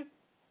depression.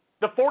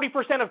 The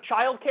 40% of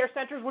child care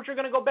centers which are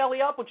going to go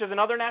belly up, which is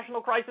another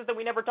national crisis that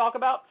we never talk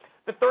about.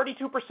 The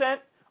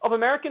 32% of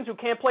Americans who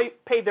can't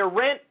pay their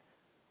rent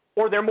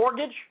or their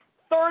mortgage.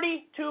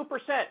 32%.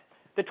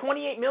 The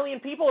 28 million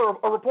people, or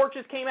a report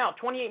just came out,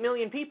 28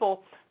 million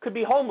people could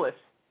be homeless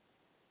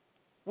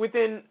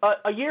within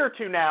a year or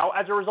two now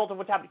as a result of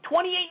what's happening.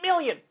 28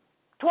 million.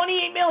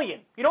 28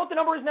 million. You know what the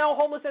number is now,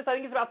 homelessness? I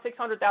think it's about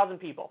 600,000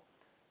 people.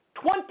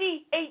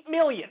 28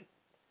 million.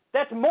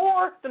 That's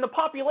more than the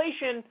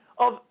population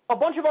of a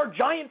bunch of our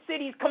giant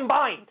cities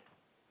combined.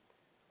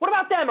 What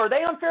about them? Are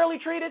they unfairly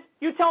treated?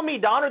 You tell me,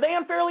 Don, are they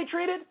unfairly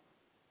treated?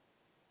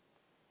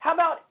 How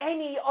about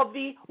any of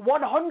the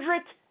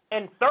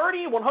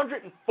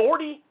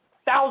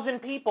 140,000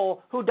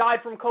 people who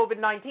died from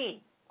COVID-19?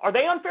 Are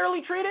they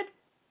unfairly treated?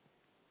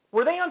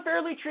 Were they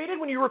unfairly treated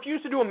when you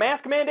refused to do a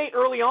mask mandate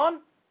early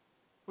on?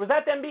 Was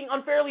that them being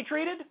unfairly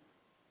treated?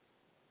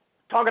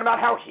 Talking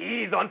about how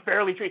he's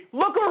unfairly treated.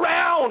 Look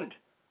around!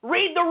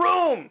 Read the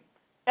room!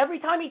 Every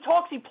time he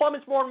talks, he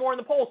plummets more and more in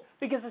the polls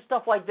because of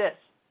stuff like this.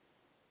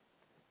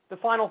 The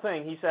final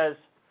thing, he says,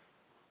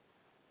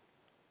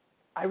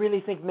 I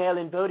really think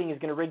mail-in voting is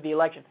going to rig the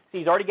election. See,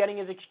 he's already getting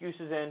his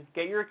excuses in.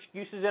 Get your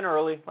excuses in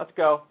early. Let's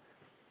go.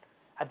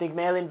 I think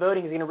mail-in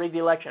voting is going to rig the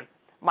election.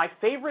 My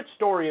favorite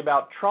story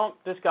about Trump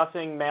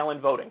discussing mail-in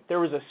voting, there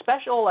was a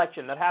special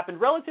election that happened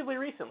relatively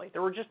recently.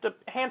 There were just a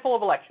handful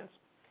of elections.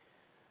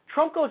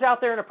 Trump goes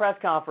out there in a press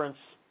conference,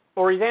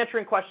 or he's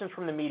answering questions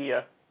from the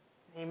media.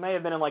 He may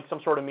have been in some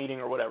sort of meeting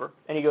or whatever.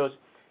 And he goes,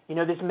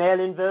 this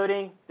mail-in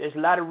voting, there's a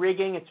lot of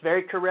rigging. It's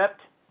very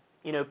corrupt.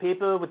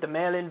 People with the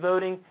mail-in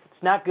voting,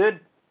 it's not good.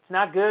 It's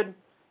not good.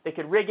 They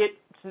could rig it.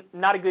 It's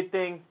not a good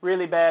thing.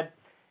 Really bad.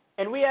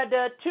 And we had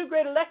 2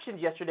 great elections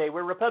yesterday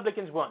where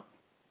Republicans won.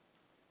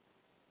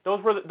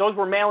 Those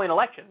were mail-in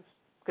elections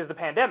because of the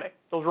pandemic.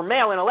 Those were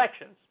mail-in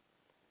elections.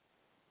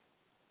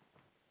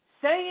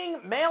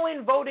 saying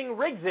mail-in voting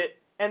rigs it,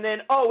 and then,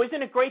 oh,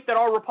 isn't it great that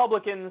our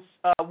Republicans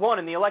won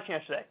in the election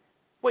yesterday?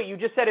 Wait, you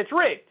just said it's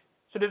rigged.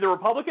 So did the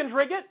Republicans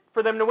rig it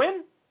for them to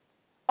win?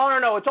 Oh,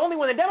 no, it's only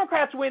when the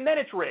Democrats win, then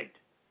it's rigged.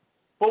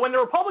 But when the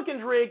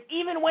Republicans rig,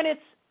 even when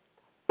it's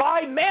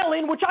by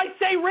mail-in, which I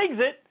say rigs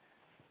it,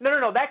 no,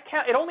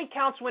 it only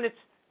counts when it's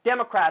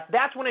Democrats.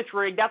 That's when it's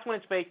rigged. That's when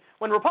it's fake.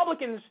 When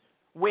Republicans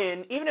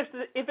win, even if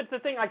it's the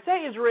thing I say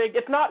is rigged,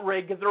 it's not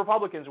rigged because the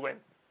Republicans win.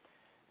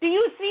 Do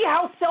you see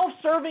how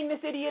self-serving this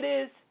idiot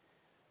is?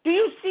 Do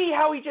you see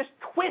how he just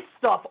twists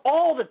stuff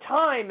all the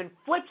time and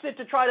flips it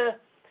to try to,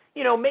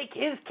 make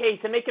his case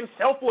and make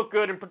himself look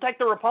good and protect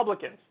the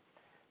Republicans?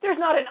 There's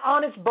not an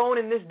honest bone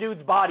in this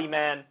dude's body,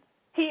 man.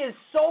 He is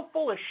so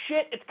full of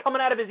shit, it's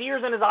coming out of his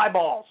ears and his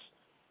eyeballs.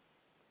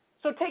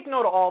 So take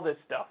note of all this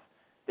stuff.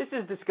 This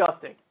is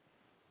disgusting.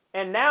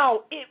 And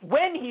now,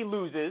 when he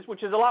loses,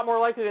 which is a lot more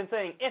likely than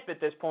saying if at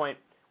this point,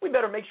 we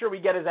better make sure we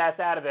get his ass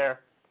out of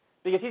there.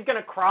 Because he's going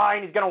to cry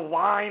and he's going to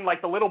whine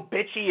like the little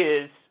bitch he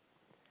is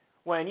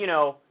when, you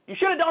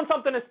should have done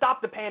something to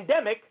stop the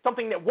pandemic,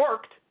 something that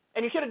worked,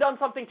 and you should have done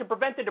something to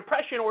prevent the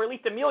depression or at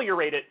least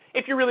ameliorate it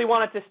if you really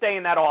wanted to stay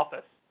in that office.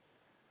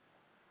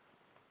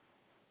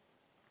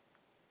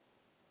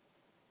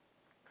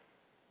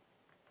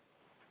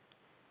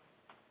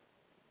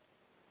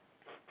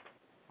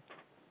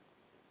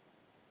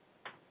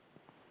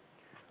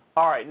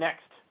 All right,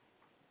 next.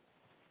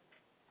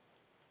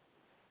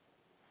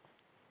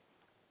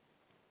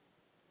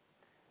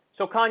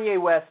 So Kanye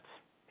West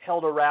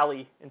held a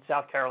rally in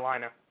South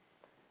Carolina,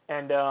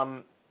 and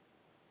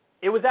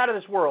it was out of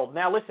this world.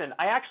 Now, listen,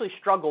 I actually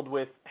struggled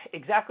with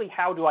exactly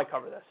how do I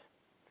cover this,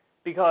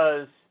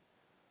 because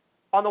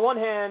on the one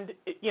hand,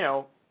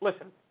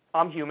 listen,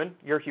 I'm human,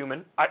 you're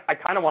human. I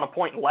kind of want to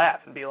point and laugh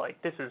and be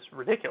like, this is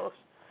ridiculous.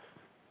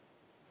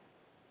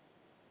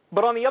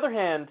 But on the other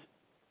hand,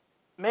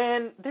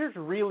 man, there's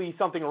really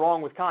something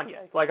wrong with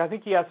Kanye. Like, I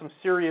think he has some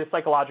serious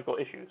psychological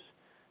issues.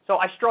 So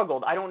I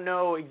struggled. I don't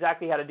know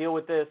exactly how to deal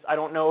with this. I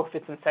don't know if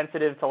it's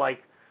insensitive to,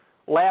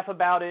 laugh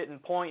about it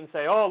and point and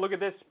say, oh, look at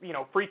this,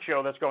 freak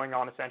show that's going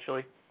on,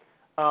 essentially.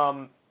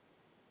 And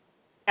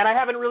I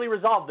haven't really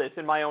resolved this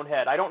in my own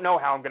head. I don't know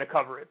how I'm going to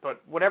cover it,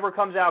 but whatever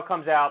comes out,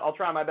 comes out. I'll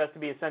try my best to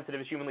be as sensitive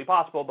as humanly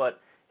possible, but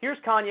here's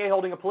Kanye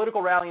holding a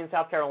political rally in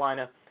South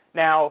Carolina.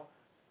 Now,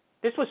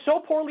 this was so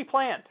poorly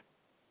planned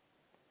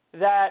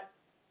that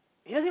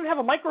he doesn't even have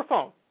a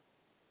microphone.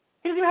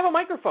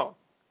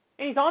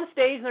 And he's on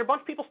stage, and there are a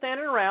bunch of people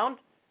standing around,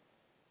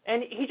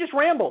 and he just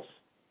rambles.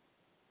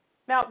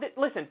 Now,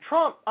 listen,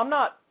 Trump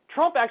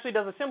actually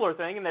does a similar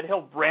thing in that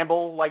he'll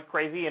ramble like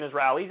crazy in his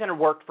rallies, and it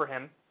worked for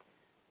him.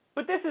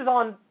 But this is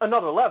on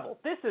another level.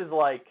 This is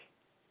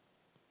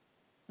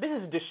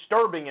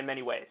disturbing in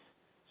many ways.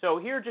 So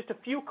here are just a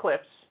few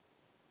clips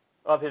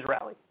of his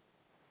rally.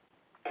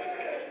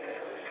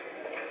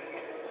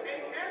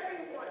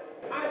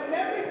 I've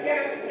never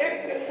gathered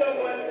next to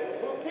someone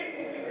who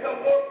didn't become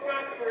more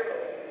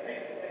prosperous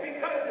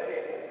because of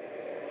it.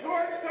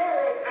 George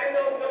Soros, I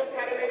know, knows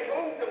how to make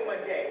homes in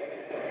one day.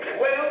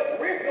 Well,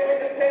 we're doing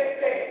the same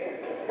thing.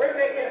 We're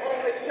making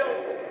homeless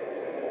shelters.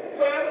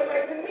 So I would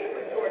like to meet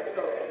with George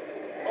Soros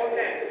on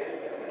that.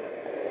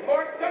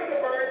 Mark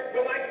Zuckerberg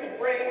would like to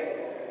bring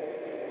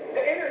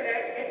the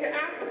internet into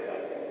Africa.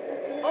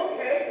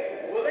 Okay,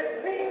 well, let's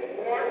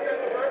meet Mark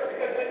Zuckerberg,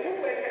 because when you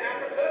went to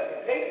Africa,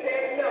 they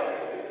said no.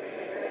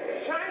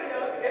 China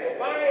is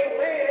buying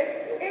land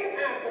in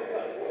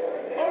Africa.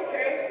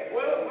 Okay,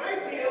 well, my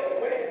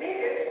deal, when it's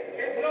needed,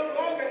 is no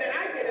longer that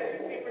I get a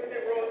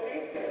 50% royalty.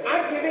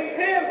 I'm giving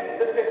them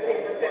the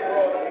 15%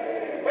 royalty.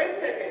 Wait a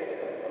second.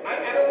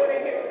 I don't want to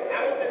hear. I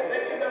will just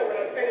let you know when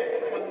I'm finished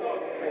with my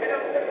thought. And I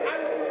was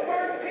the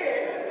first 10.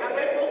 I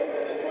let most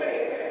of the 20,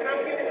 and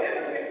I'm giving them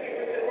a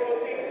 15%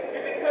 royalty.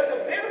 And because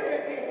of their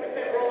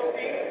 15%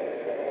 royalty,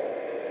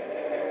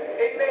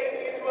 it made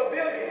me into a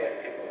billionaire.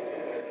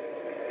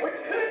 Which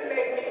could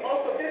make me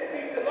off of this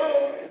piece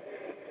alone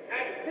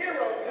at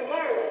zero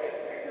tomorrow.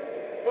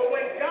 But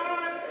when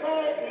God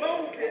called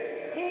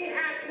Moses, he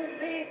had to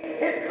leave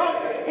his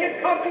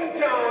company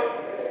job,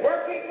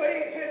 working for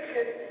the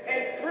Egyptians,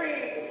 and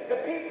free the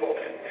people.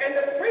 And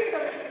the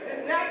freedom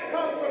does not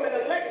come from an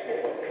election.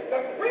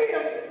 The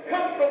freedom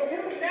comes from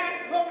you not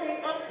looking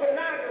up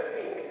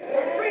pornography.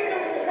 The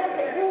freedom comes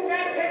from you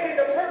not taking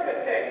the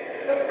Percocet.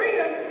 The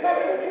freedom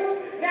comes from you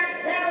not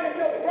downing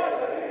your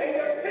brother and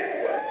your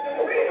sister.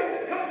 The freedom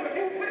comes from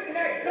you putting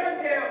that gun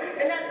down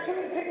and not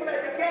shooting people at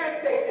the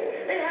gas station.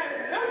 It has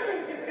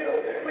nothing to do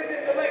with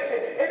this election.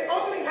 It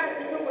only has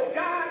to do with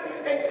God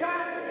and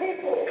God's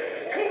people.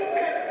 He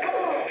said, come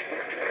on.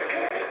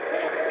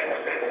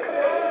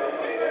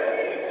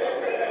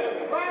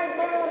 My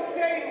mom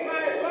saved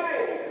my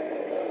life.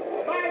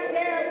 My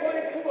dad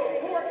wanted to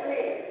abort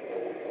me.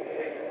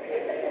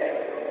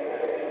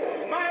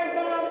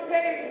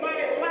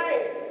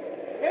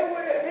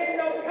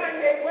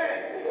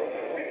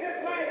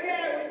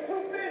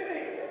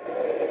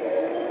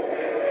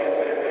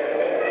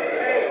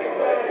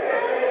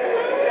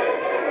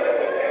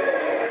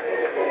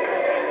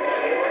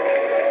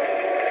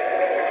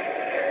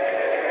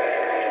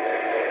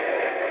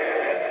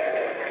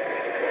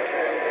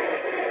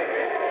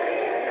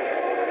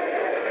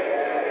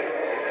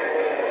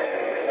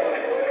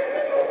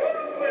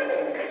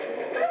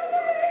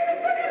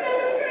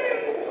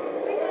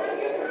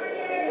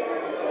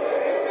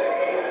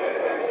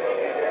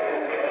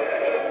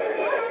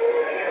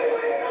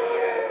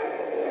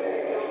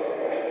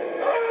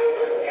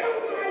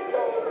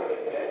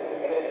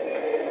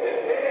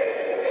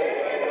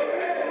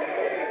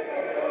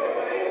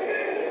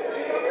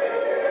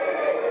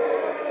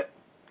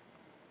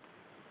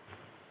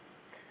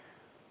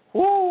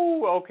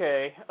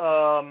 okay.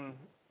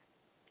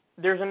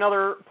 There's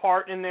another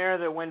part in there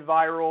that went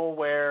viral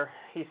where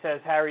he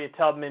says Harriet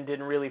Tubman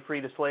didn't really free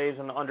the slaves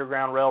on the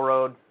Underground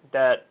Railroad,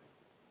 that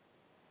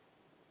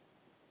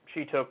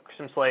she took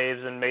some slaves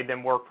and made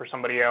them work for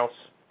somebody else.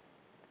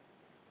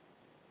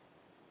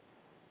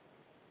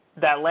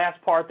 That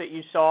last part that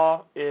you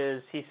saw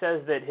is he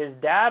says that his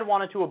dad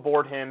wanted to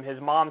abort him,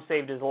 his mom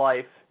saved his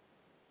life,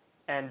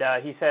 and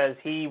he says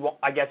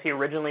I guess he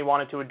originally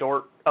wanted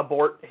to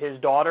abort his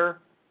daughter,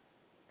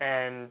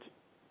 and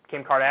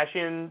Kim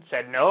Kardashian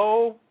said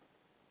no,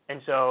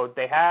 and so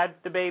they had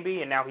the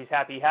baby, and now he's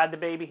happy he had the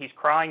baby. He's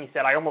crying. He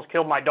said, I almost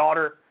killed my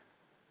daughter.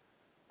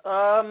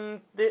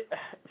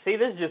 See,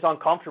 this is just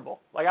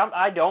uncomfortable. Like,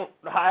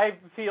 I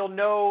feel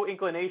no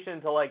inclination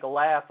to, like,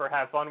 laugh or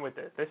have fun with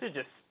this. This is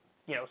just,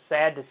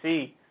 sad to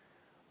see.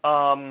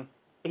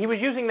 He was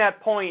using that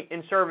point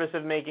in service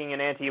of making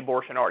an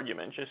anti-abortion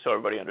argument, just so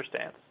everybody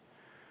understands.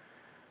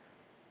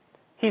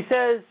 He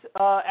says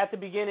at the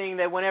beginning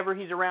that whenever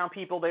he's around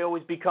people, they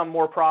always become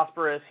more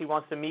prosperous. He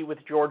wants to meet with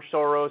George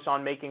Soros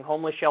on making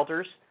homeless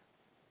shelters.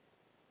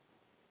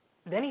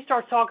 Then he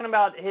starts talking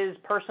about his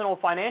personal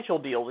financial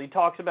deals. He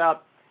talks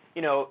about,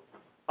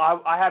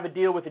 I have a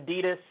deal with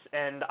Adidas,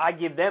 and I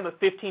give them a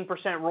 15%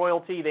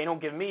 royalty. They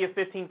don't give me a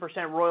 15%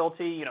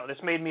 royalty. This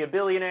made me a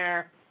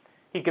billionaire.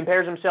 He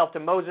compares himself to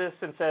Moses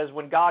and says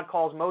when God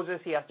calls Moses,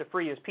 he has to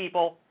free his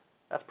people.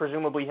 That's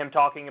presumably him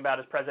talking about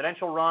his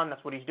presidential run.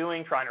 That's what he's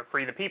doing, trying to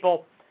free the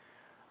people.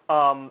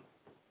 And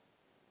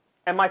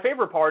my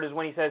favorite part is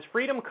when he says,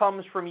 freedom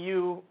comes from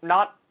you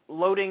not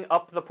loading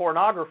up the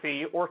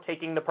pornography or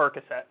taking the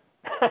Percocet.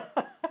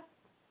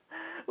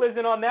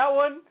 Listen, on that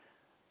one,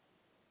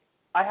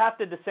 I have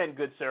to dissent,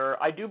 good sir.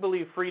 I do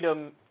believe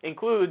freedom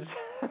includes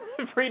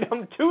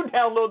freedom to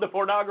download the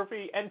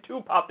pornography and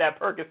to pop that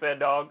Percocet,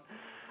 dog.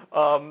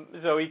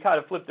 So he kind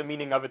of flipped the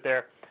meaning of it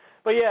there.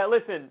 But yeah,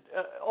 listen,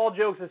 all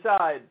jokes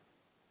aside,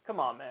 come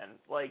on, man.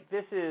 Like,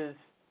 it's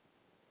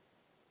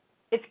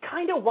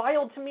kind of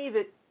wild to me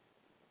that,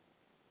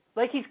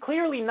 like, he's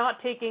clearly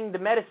not taking the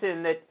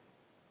medicine that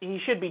he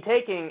should be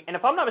taking. And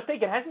if I'm not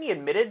mistaken, hasn't he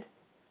admitted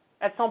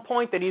at some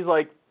point that he's,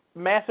 like,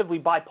 massively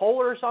bipolar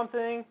or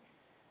something?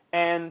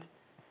 And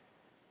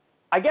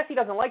I guess he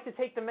doesn't like to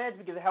take the meds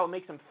because of how it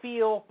makes him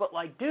feel. But,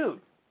 like, dude,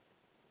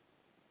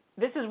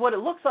 this is what it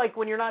looks like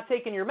when you're not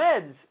taking your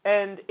meds,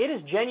 and it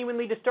is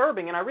genuinely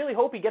disturbing, and I really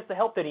hope he gets the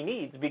help that he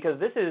needs, because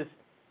this is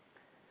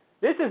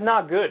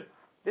not good.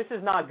 This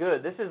is not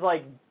good. This is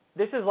like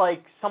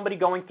somebody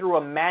going through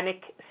a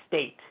manic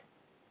state,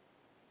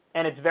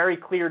 and it's very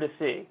clear to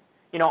see.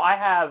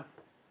 I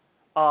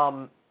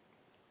have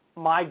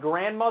my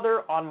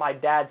grandmother on my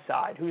dad's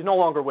side, who's no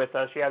longer with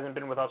us. She hasn't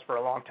been with us for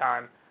a long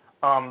time,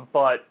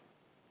 but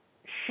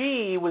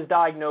she was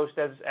diagnosed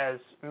as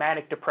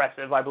manic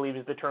depressive, I believe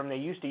is the term they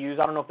used to use.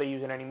 I don't know if they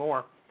use it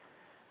anymore.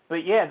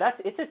 But yeah,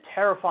 it's a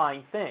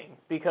terrifying thing,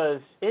 because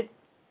they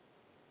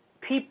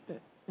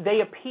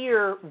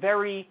appear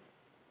very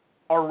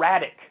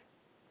erratic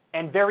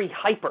and very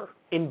hyper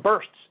in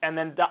bursts, and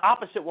then the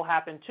opposite will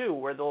happen too,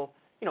 where they'll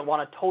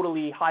want to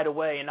totally hide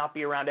away and not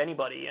be around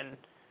anybody, and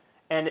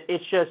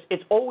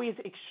it's always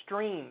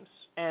extremes,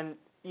 and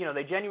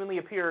they genuinely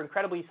appear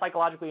incredibly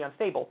psychologically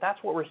unstable.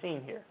 That's what we're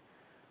seeing here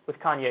with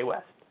Kanye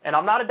West. And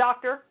I'm not a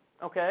doctor,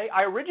 okay?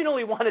 I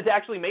originally wanted to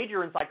actually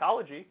major in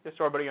psychology, just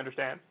so everybody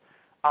understands.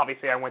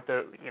 Obviously, I went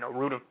the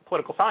route of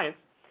political science.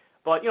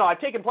 But, I've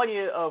taken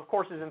plenty of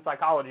courses in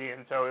psychology,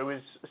 and so it was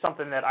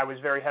something that I was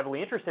very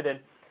heavily interested in.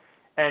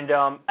 And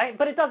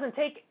but it doesn't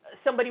take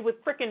somebody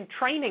with frickin'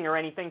 training or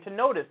anything to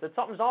notice that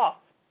something's off.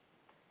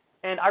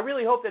 And I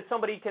really hope that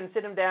somebody can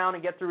sit him down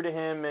and get through to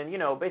him and,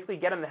 basically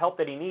get him the help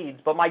that he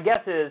needs. But my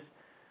guess is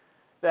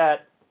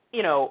that,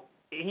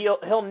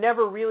 he'll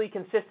never really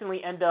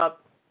consistently end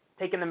up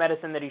taking the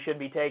medicine that he should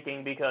be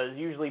taking, because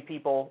usually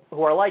people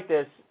who are like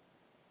this,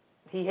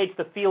 he hates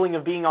the feeling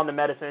of being on the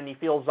medicine. He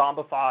feels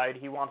zombified.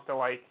 He wants to,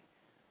 like,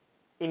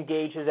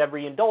 engage his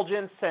every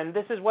indulgence, and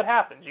this is what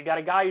happens. You got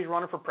a guy who's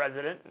running for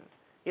president, and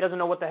he doesn't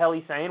know what the hell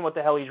he's saying, what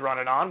the hell he's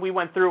running on. We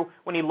went through,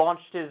 when he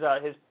launched his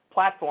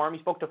platform, he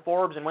spoke to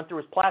Forbes and went through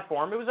his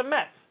platform. It was a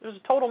mess. It was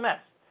a total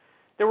mess.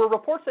 There were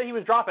reports that he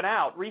was dropping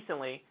out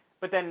recently,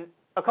 but then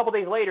a couple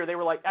days later, they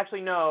were like,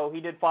 actually, no,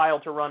 he did file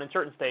to run in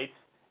certain states.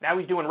 Now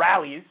he's doing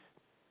rallies.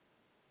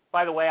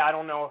 By the way, I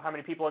don't know how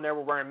many people in there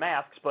were wearing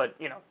masks, but,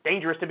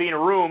 dangerous to be in a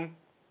room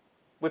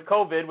with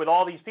COVID with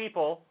all these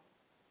people.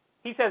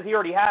 He says he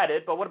already had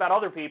it, but what about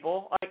other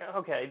people? Like,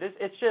 okay,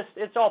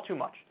 it's all too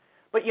much.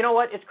 But you know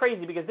what? It's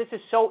crazy, because this is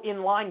so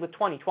in line with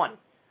 2020.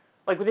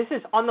 Like, this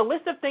is on the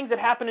list of things that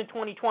happened in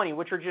 2020,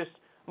 which are just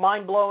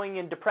mind-blowing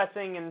and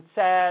depressing and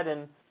sad,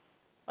 and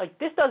like,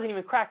 this doesn't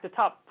even crack the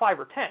top 5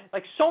 or 10.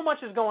 Like, so much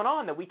is going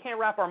on that we can't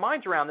wrap our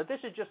minds around, that this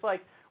is just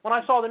like, when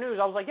I saw the news,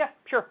 I was like, yeah,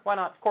 sure, why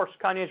not? Of course,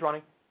 Kanye's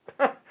running.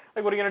 Like,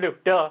 what are you going to do?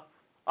 Duh.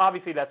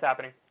 Obviously, that's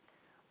happening.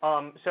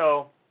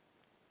 So,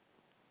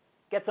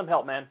 get some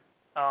help, man.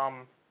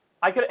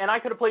 I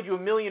could have played you a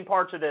million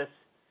parts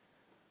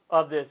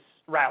of this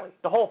rally.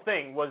 The whole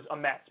thing was a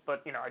mess,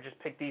 but, I just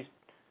picked these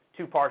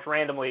 2 parts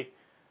randomly.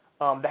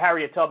 The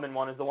Harriet Tubman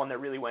one is the one that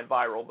really went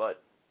viral,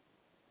 but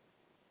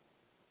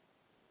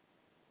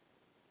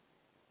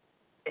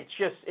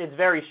it's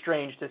very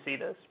strange to see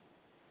this.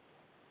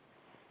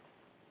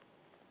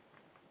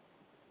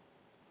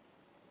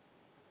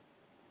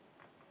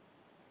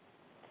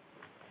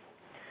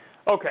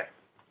 Okay.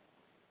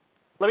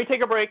 Let me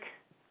take a break.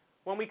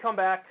 When we come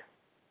back,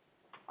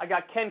 I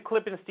got Ken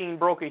Klippenstein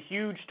broke a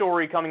huge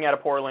story coming out of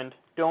Portland.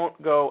 Don't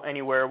go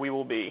anywhere. We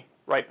will be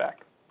right back.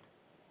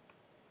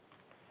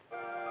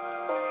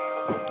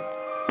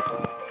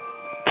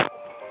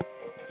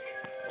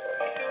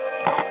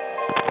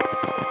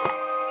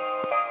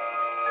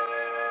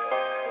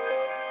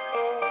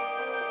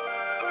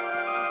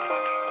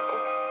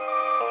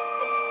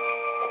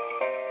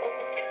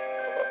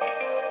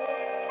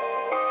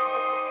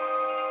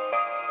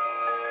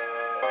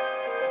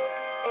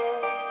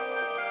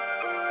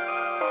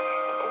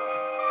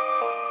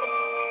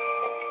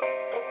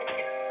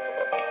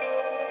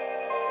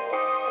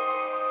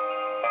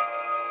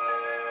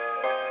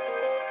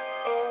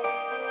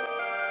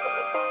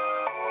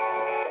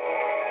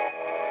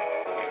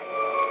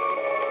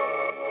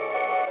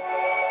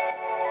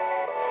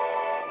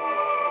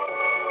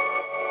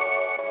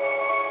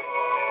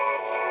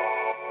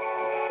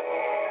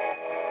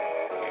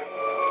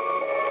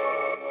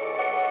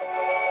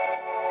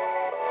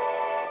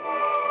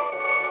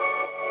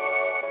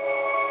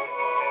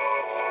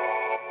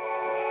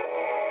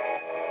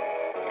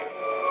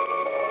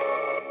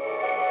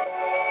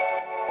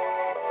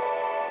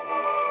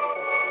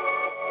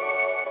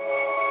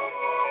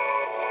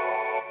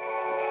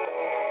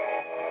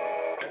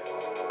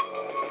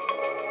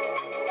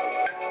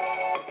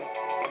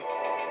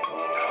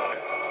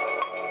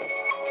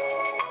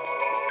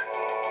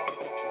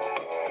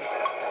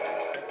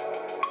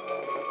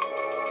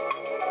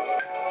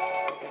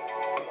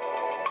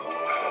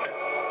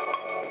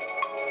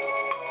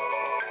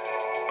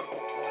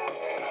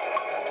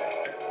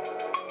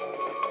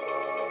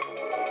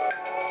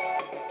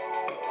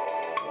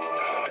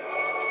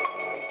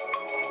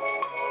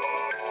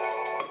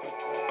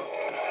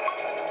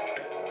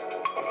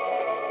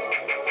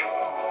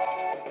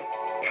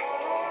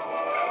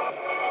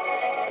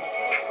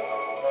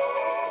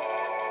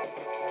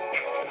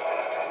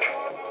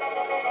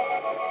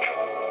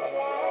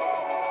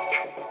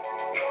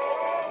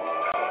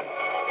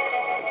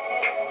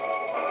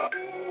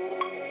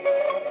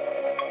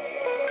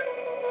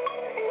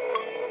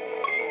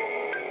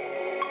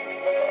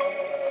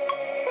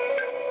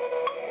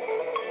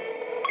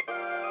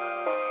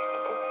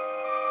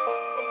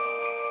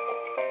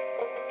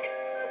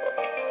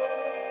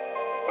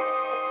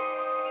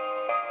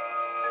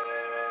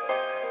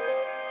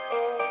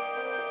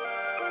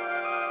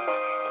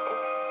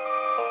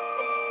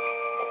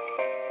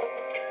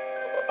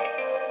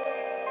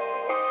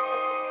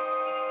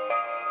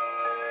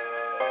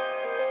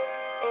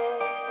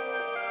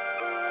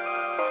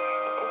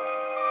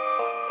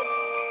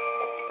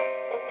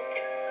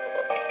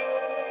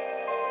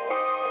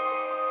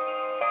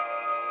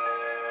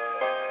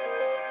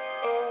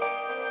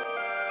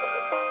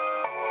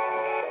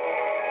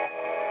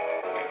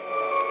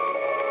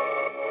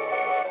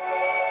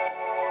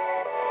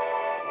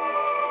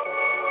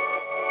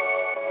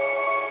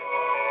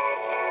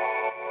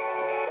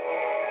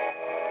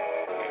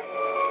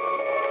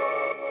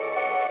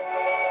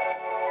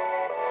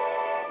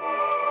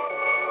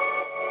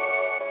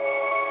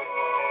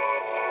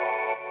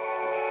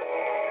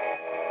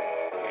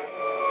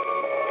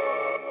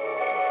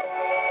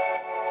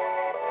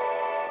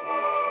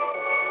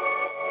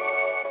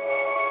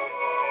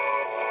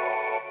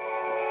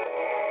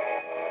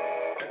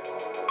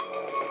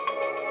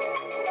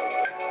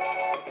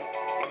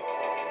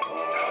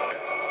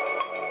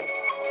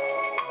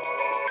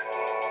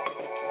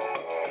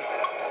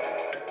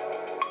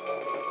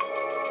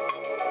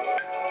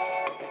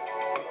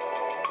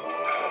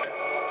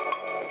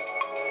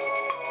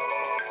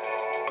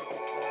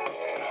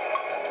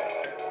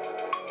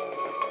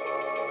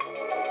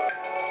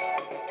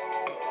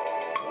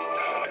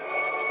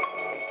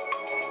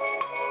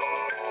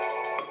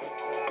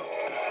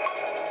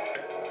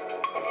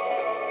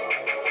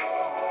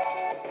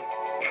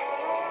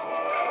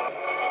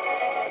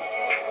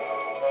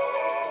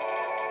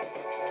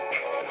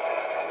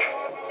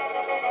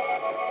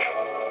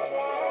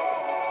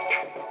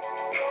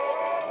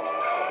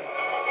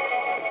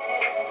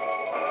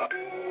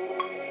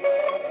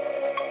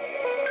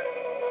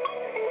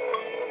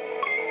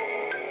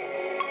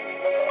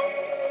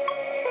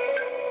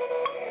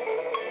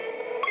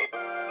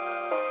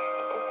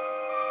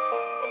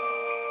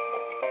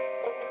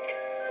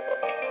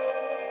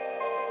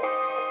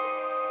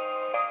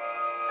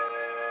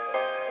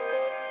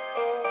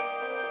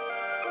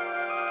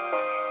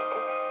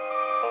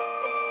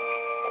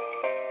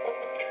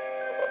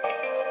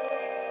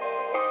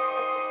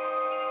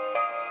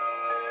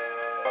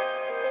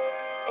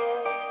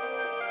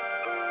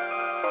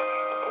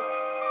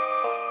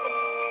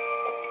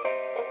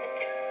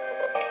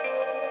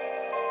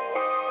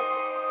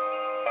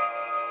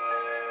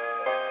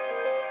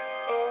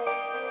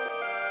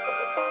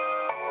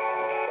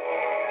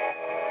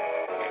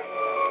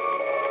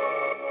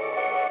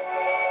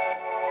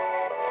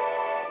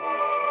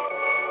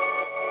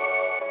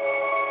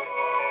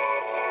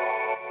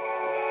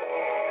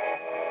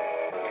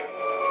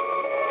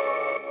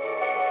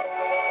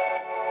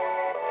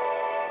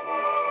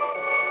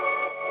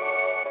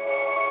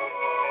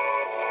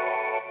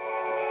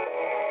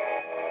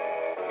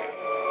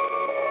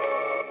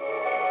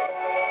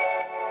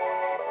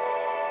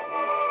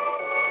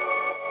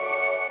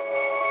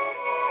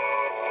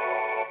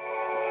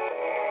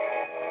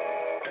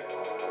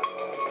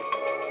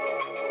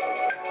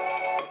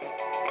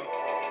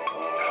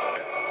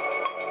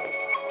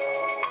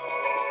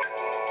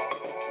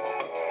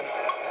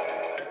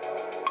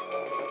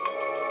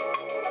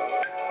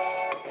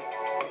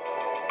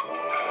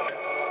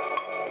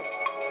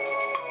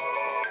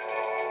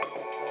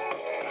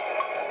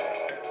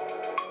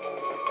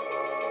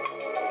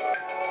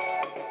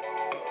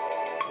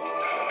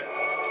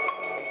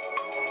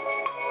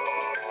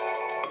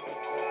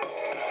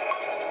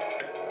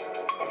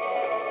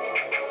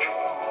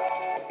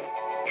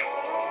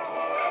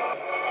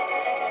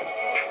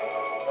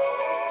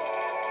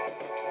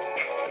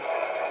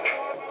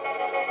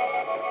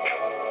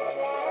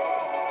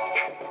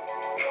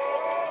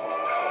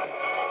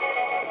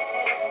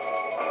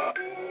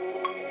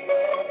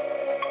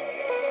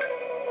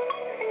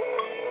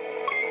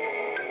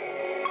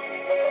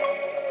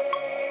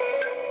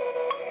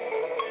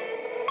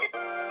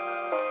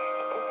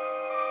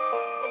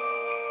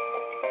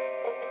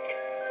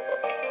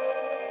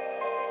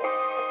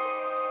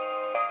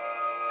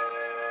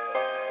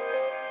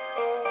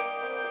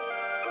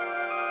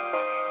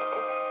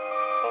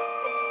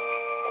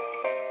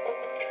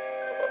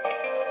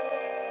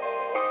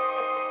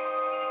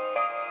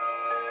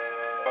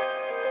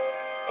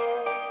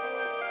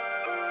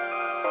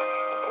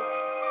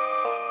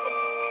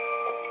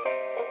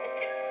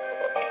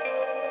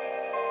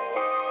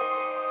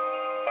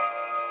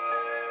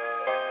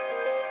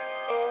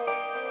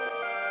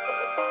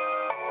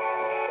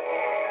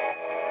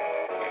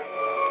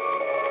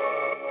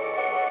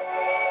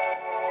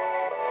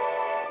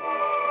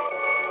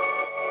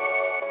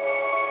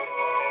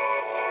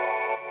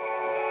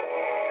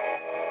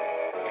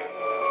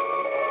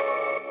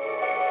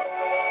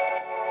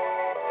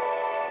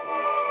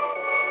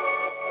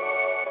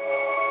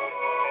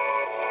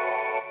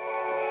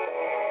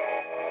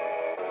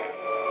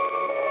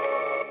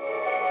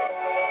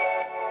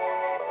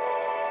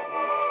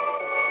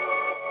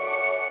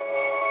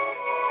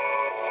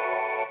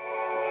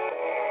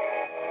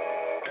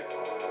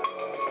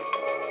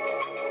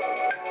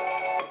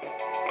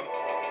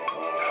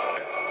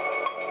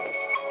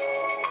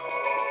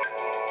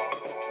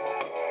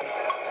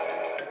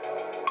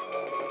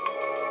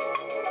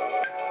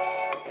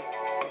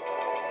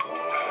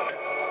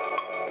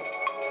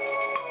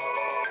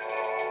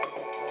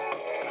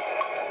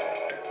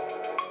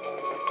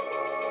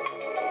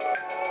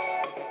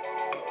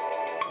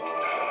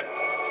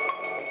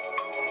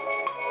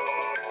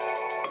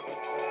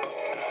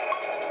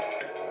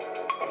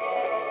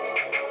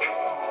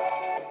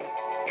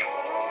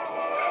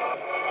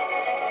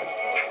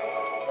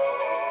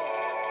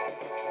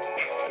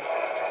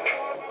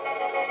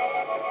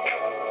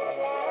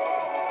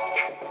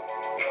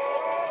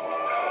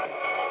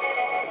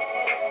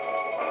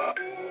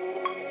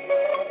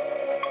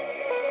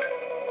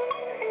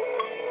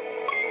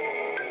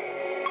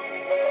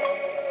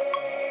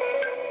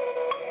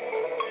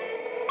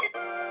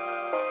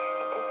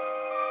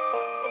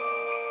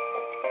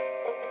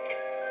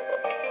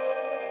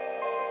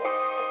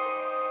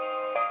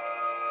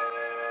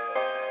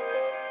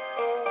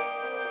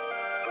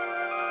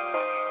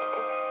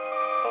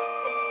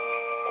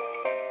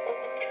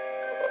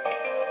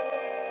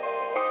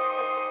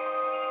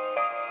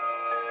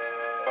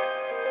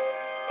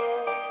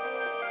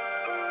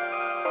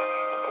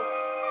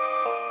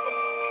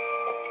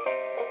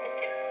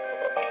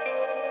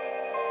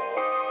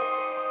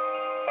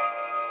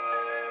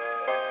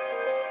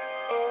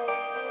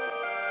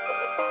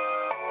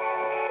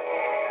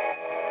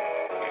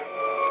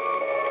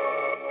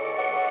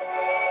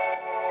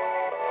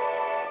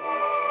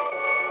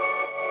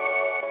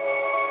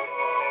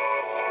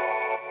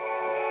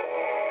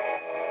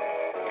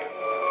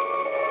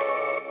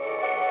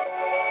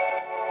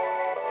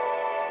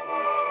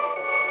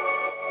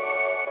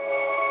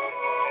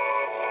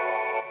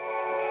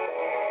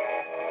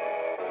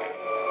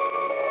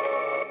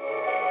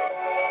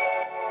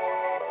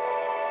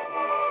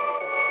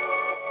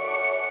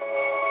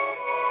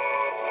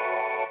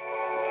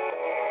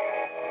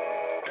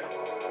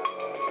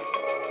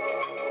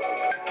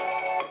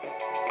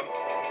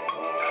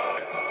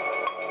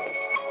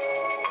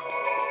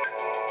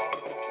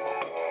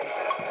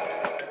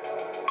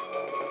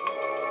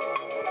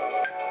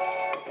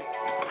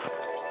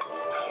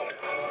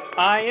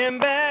 I am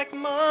back,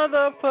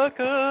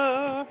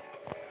 motherfucker.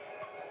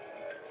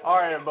 All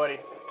right, everybody.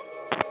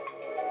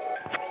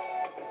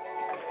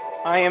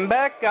 I am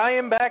back, I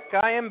am back,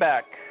 I am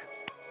back.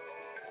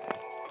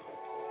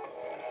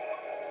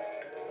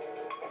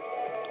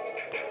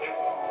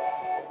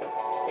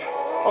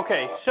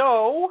 Okay,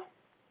 so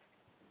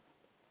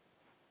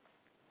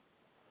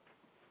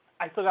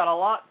I still got a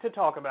lot to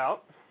talk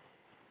about.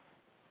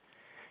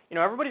 You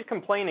know, everybody's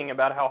complaining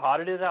about how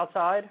hot it is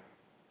outside.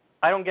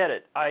 I don't get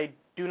it. I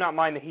do not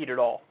mind the heat at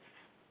all.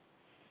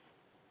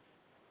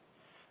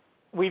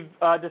 We've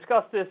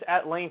discussed this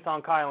at length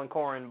on Kyle and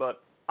Corin,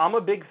 but I'm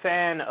a big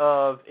fan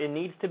of it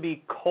needs to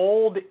be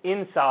cold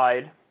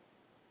inside,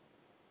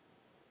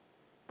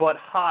 but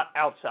hot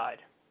outside.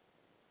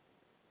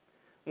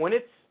 When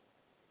it's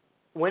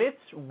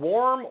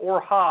warm or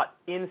hot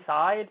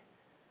inside,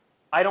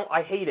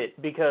 I hate it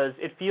because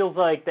it feels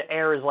like the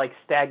air is like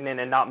stagnant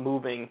and not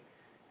moving,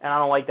 and I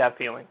don't like that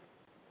feeling.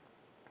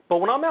 But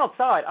when I'm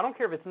outside, I don't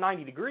care if it's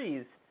 90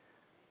 degrees.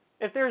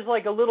 If there's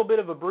like a little bit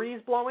of a breeze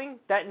blowing,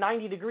 that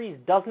 90 degrees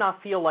does not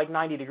feel like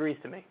 90 degrees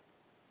to me.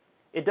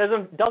 It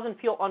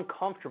doesn't feel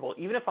uncomfortable.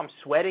 Even if I'm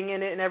sweating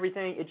in it and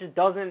everything, it just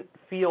doesn't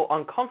feel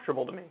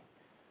uncomfortable to me.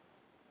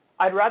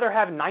 I'd rather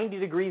have 90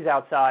 degrees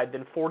outside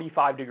than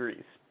 45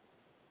 degrees.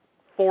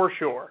 For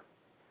sure.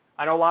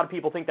 I know a lot of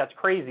people think that's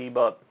crazy,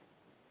 but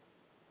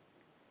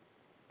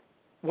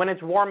when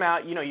it's warm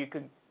out, you know, you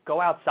could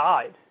go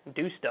outside and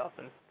do stuff.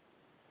 And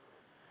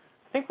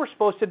I think we're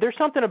supposed to, there's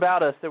something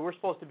about us that we're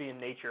supposed to be in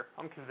nature.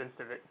 I'm convinced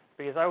of it.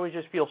 Because I always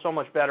just feel so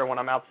much better when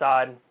I'm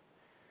outside,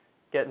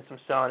 getting some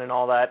sun and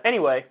all that.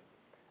 Anyway,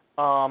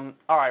 all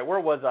right, where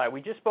was I?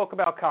 We just spoke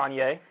about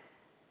Kanye.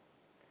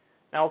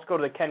 Now let's go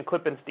to the Ken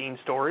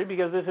Klippenstein story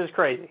because this is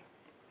crazy.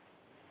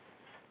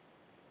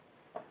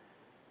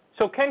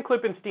 So Ken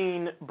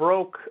Klippenstein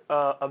broke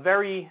a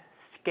very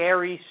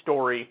scary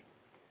story.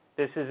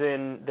 This is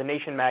in The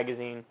Nation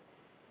magazine.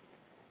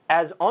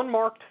 As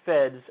unmarked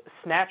feds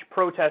snatch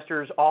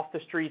protesters off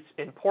the streets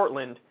in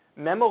Portland,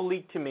 memo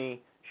leaked to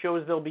me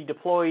shows they'll be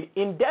deployed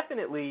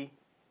indefinitely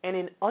and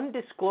in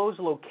undisclosed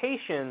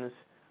locations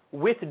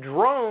with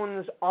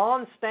drones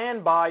on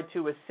standby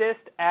to assist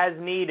as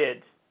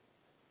needed.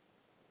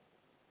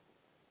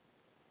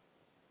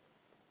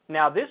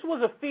 Now, this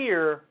was a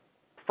fear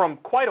from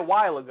quite a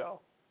while ago.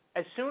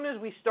 As soon as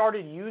we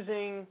started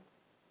using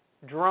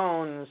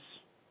drones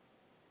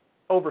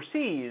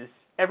overseas,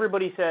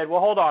 everybody said,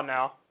 well, hold on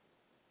now.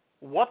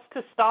 What's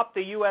to stop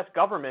the U.S.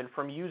 government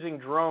from using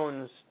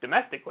drones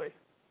domestically?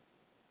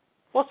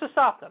 What's to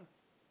stop them?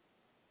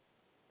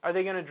 Are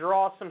they going to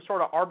draw some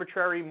sort of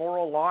arbitrary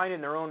moral line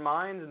in their own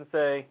minds and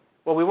say,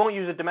 well, we won't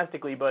use it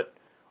domestically, but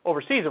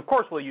overseas, of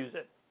course, we'll use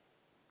it?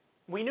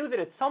 We knew that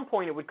at some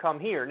point it would come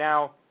here.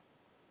 Now,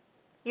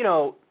 you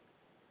know,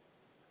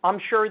 I'm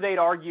sure they'd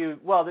argue,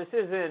 well, this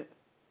isn't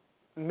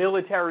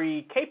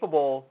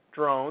military-capable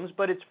drones,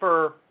 but it's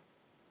for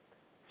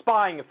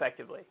spying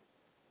effectively.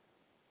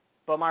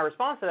 But my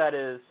response to that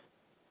is,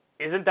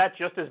 isn't that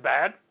just as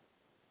bad?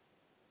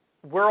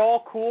 We're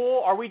all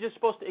cool. Are we just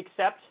supposed to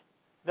accept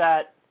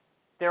that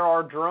there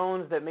are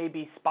drones that may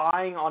be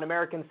spying on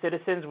American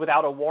citizens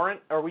without a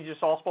warrant? Or are we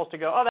just all supposed to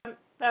go, oh,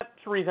 that's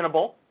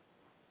reasonable?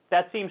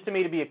 That seems to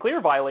me to be a clear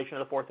violation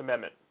of the Fourth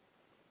Amendment.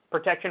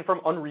 Protection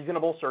from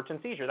unreasonable search and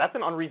seizure. That's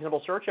an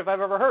unreasonable search if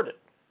I've ever heard it.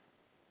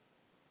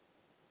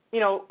 You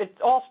know, it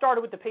all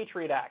started with the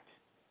Patriot Act.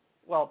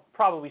 Well,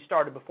 probably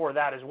started before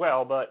that as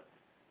well, but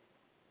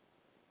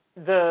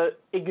the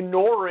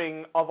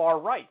ignoring of our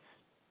rights.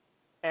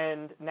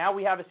 And now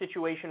we have a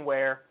situation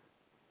where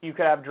you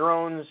could have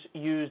drones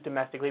used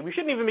domestically. We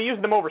shouldn't even be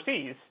using them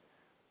overseas,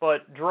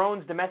 but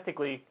drones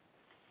domestically.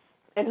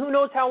 And who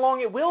knows how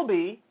long it will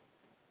be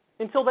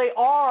until they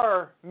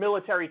are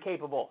military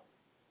capable.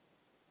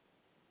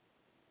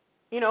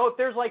 You know, if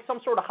there's like some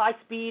sort of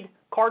high-speed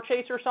car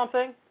chase or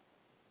something,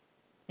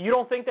 you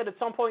don't think that at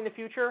some point in the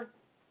future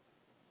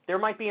there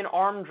might be an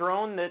armed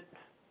drone that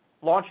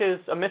launches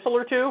a missile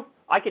or two?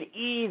 I could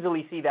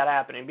easily see that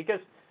happening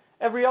because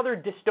every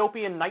other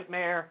dystopian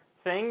nightmare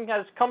thing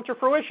has come to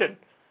fruition.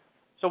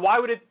 So why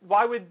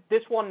would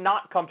this one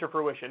not come to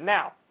fruition?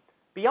 Now,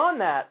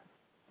 beyond that,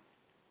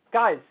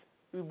 guys,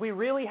 we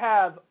really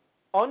have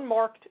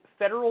unmarked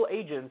federal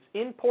agents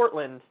in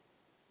Portland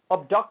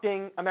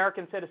abducting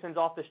American citizens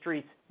off the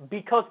streets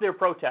because they're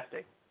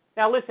protesting.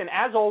 Now listen,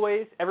 as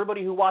always,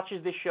 everybody who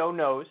watches this show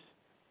knows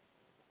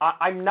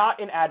I'm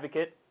not an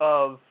advocate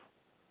of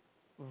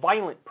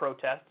violent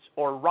protests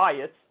or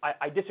riots.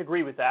 I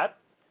disagree with that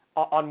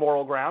on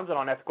moral grounds and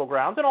on ethical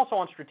grounds and also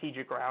on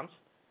strategic grounds.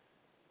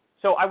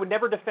 So I would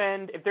never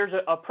defend, if there's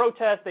a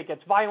protest that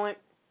gets violent,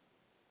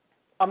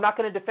 I'm not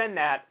going to defend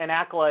that and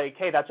act like,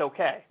 hey, that's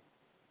okay.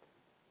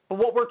 But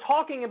what we're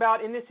talking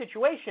about in this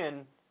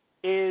situation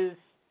is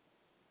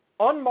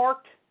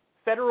unmarked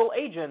federal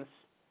agents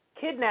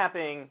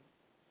kidnapping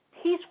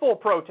peaceful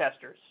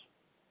protesters.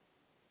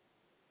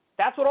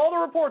 That's what all the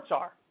reports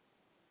are.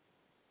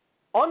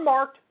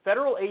 Unmarked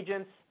federal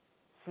agents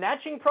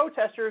snatching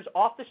protesters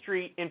off the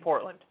street in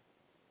Portland.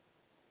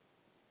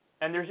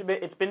 and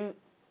it's been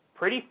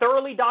pretty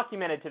thoroughly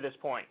documented to this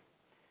point.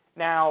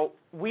 Now,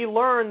 we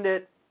learned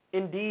that,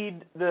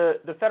 indeed,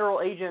 the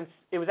federal agents,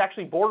 it was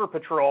actually Border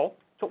Patrol.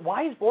 So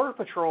why is Border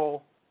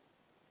Patrol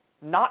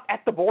not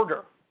at the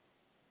border?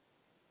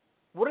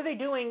 What are they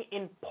doing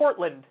in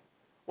Portland?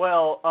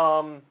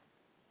 Well,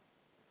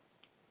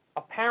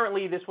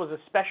 apparently this was a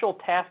special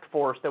task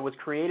force that was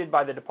created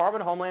by the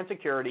Department of Homeland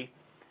Security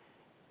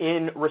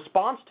in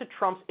response to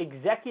Trump's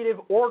executive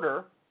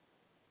order,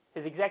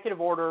 his executive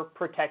order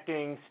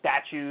protecting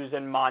statues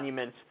and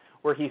monuments,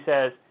 where he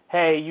says,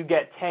 hey, you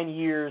get 10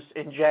 years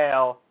in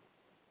jail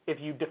if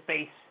you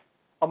deface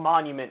a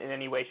monument in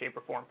any way, shape,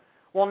 or form.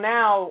 Well,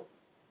 now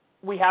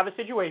we have a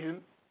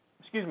situation,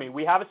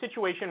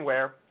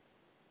 where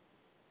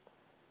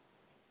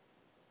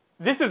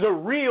this is a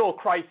real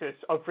crisis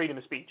of freedom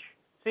of speech.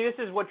 See, this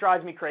is what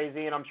drives me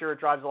crazy, and I'm sure it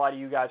drives a lot of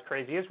you guys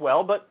crazy as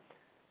well. But,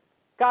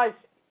 guys,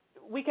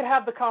 we could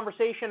have the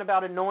conversation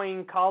about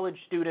annoying college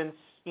students,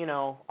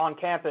 on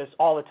campus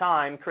all the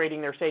time,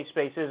 creating their safe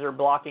spaces or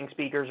blocking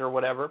speakers or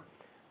whatever.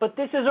 But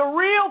this is a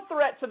real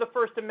threat to the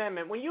First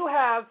Amendment. When you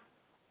have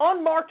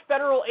unmarked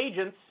federal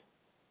agents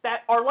that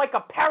are like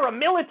a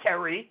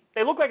paramilitary,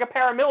 they look like a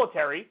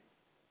paramilitary,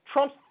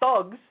 Trump's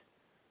thugs,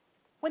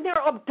 when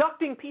they're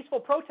abducting peaceful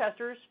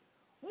protesters,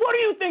 what do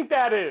you think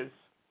that is?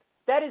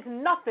 That is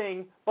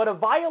nothing but a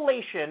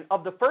violation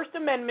of the First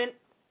Amendment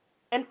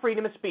and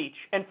freedom of speech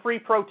and free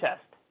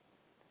protest.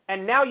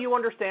 And now you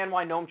understand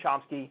why Noam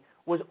Chomsky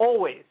was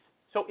always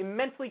so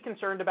immensely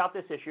concerned about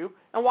this issue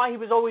and why he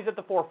was always at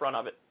the forefront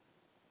of it.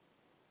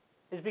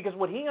 Is because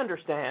what he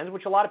understands,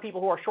 which a lot of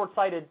people who are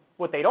short-sighted,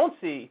 what they don't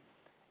see,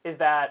 is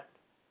that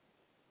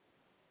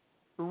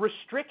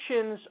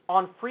restrictions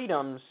on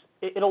freedoms,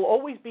 it'll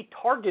always be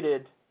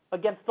targeted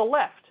against the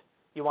left.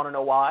 You want to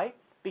know why?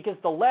 Because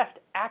the left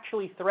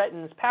actually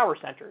threatens power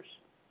centers.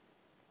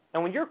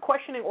 And when you're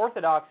questioning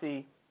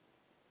orthodoxy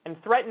and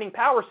threatening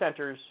power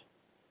centers,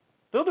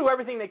 they'll do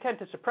everything they can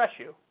to suppress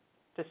you,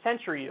 to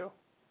censor you,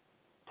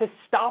 to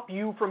stop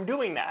you from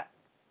doing that.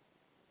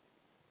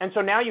 And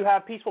so now you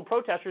have peaceful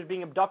protesters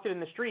being abducted in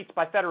the streets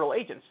by federal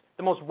agents,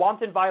 the most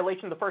wanton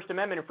violation of the First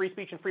Amendment and free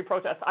speech and free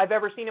protest I've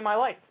ever seen in my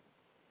life.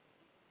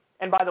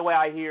 And by the way,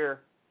 I hear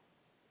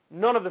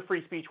none of the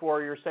free speech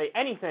warriors say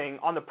anything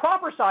on the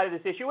proper side of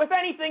this issue. If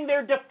anything,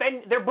 they're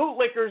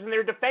bootlickers and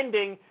they're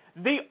defending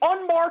the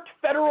unmarked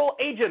federal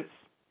agents.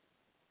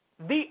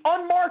 The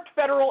unmarked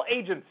federal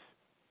agents.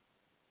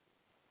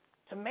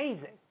 It's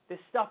amazing. This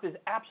stuff is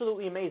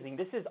absolutely amazing.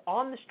 This is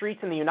on the streets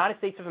in the United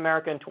States of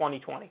America in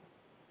 2020.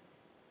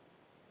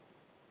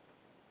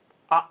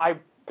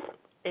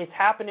 It's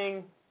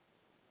happening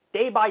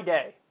day by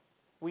day.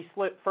 We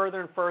slip further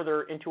and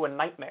further into a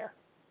nightmare.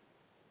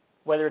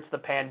 Whether it's the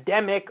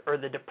pandemic or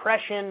the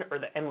depression or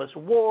the endless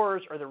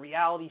wars or the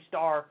reality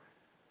star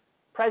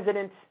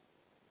president.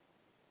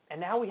 And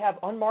now we have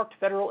unmarked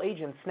federal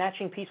agents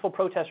snatching peaceful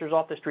protesters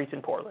off the streets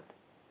in Portland.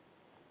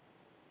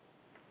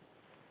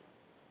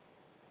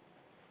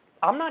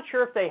 I'm not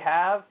sure if they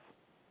have.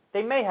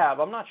 They may have.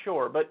 I'm not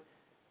sure. But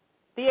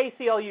the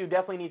ACLU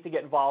definitely needs to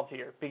get involved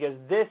here because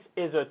this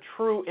is a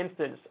true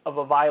instance of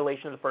a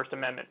violation of the First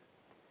Amendment.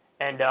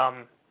 And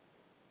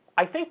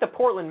I think the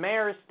Portland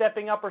mayor is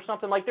stepping up or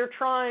something. Like they're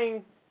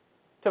trying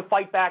to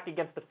fight back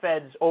against the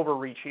Fed's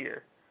overreach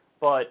here.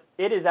 But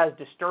it is as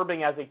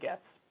disturbing as it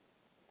gets.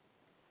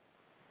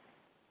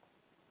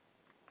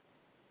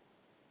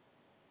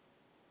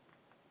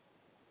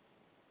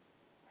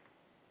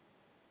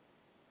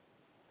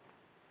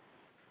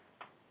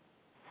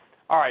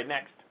 All right,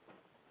 next.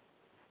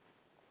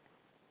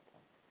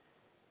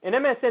 An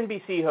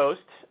MSNBC host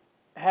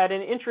had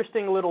an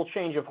interesting little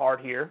change of heart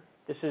here.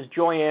 This is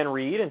Joyanne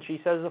Reed, and she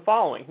says the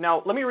following.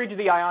 Now, let me read you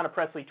the Ayanna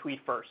Pressley tweet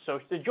first. So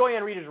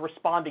Joyanne Reed is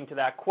responding to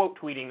that, quote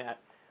tweeting that.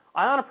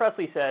 Ayanna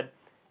Pressley said,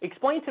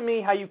 "Explain to me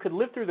how you could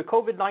live through the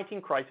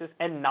COVID-19 crisis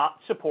and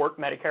not support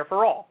Medicare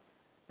for all.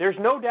 There's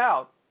no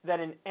doubt that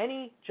in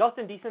any just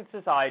and decent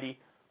society,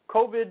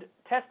 COVID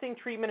testing,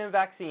 treatment, and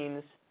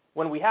vaccines,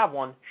 when we have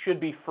one, should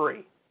be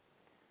free."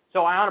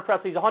 So Ayanna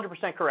Pressley is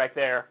 100% correct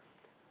there.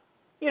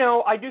 You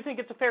know, I do think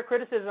it's a fair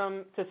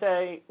criticism to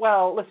say,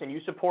 well, listen, you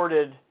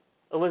supported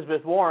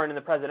Elizabeth Warren in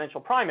the presidential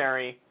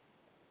primary.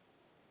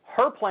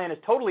 Her plan is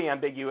totally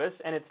ambiguous,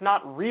 and it's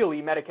not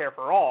really Medicare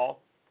for all,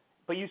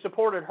 but you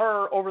supported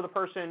her over the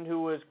person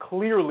who was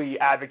clearly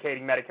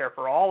advocating Medicare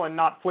for all and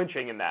not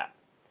flinching in that.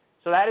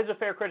 So that is a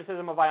fair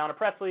criticism of Ayanna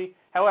Pressley.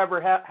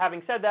 However,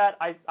 having said that,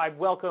 I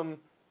welcome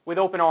with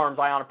open arms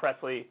Ayanna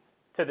Pressley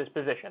to this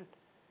position.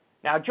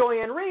 Now,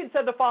 Joyanne Reed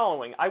said the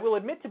following, "I will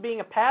admit to being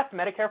a past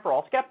Medicare for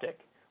all skeptic,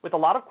 with a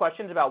lot of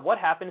questions about what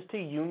happens to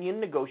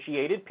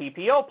union-negotiated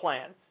PPO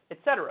plans,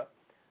 etc.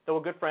 Though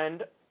a good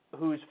friend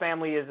whose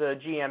family is a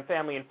GM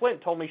family in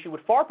Flint told me she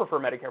would far prefer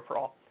Medicare for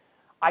all.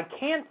 I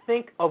can't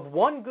think of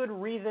one good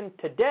reason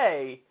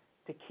today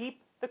to keep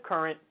the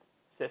current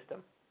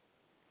system."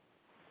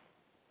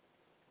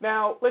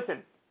 Now,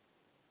 listen,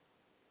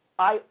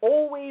 I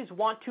always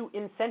want to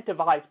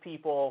incentivize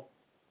people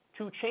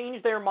to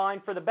change their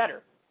mind for the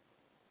better.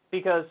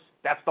 because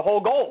that's the whole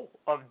goal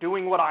of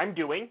doing what I'm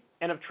doing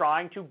and of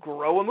trying to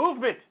grow a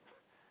movement.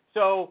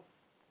 So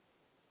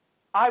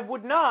I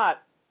would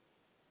not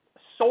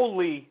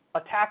solely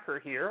attack her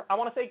here. I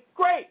want to say,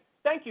 great,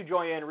 thank you,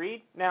 Joy-Ann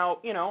Reid. Now,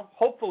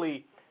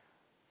 hopefully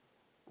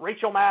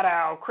Rachel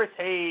Maddow, Chris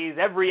Hayes,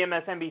 every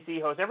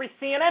MSNBC host, every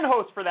CNN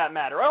host for that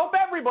matter, I hope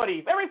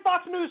everybody, every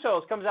Fox News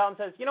host comes out and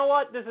says, you know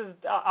what, this is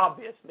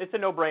obvious. It's a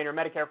no-brainer,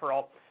 Medicare for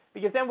all.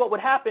 Because then what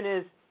would happen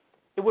is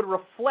it would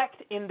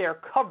reflect in their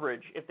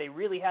coverage if they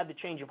really had the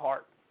change of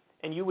heart.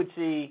 And you would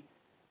see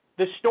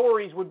the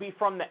stories would be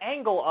from the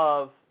angle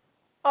of,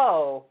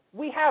 oh,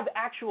 we have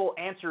actual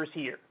answers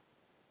here.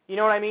 You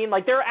know what I mean?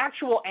 Like, there are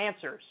actual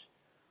answers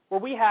where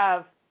we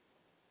have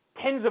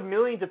tens of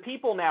millions of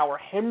people now are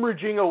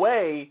hemorrhaging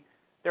away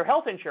their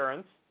health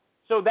insurance.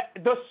 So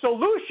that the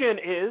solution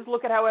is,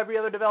 look at how every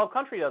other developed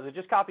country does it.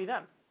 Just copy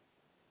them.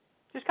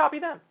 Just copy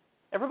them.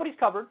 Everybody's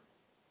covered.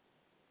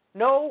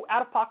 No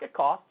out-of-pocket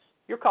costs.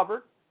 You're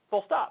covered.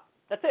 Full stop.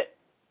 That's it.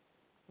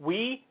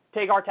 We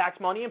take our tax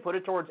money and put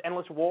it towards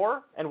endless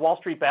war and Wall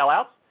Street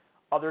bailouts.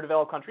 Other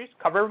developed countries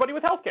cover everybody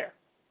with health care.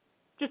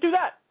 Just do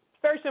that.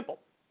 It's very simple.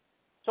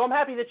 So I'm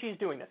happy that she's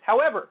doing this.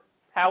 However,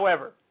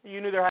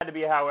 you knew there had to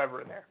be a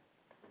however in there.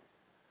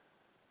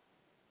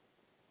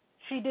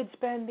 She did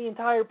spend the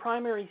entire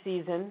primary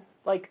season,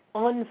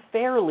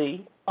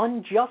 unfairly,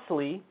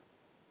 unjustly,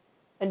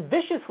 and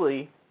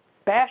viciously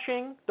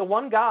bashing the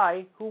one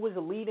guy who was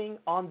leading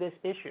on this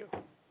issue.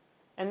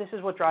 And this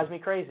is what drives me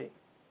crazy,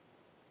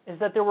 is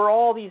that there were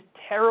all these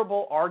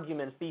terrible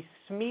arguments, these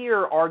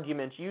smear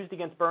arguments used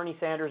against Bernie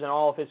Sanders and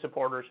all of his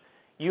supporters.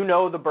 You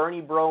know the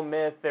Bernie bro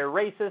myth. They're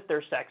racist,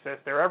 they're sexist,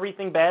 they're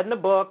everything bad in the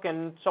book,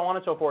 and so on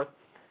and so forth.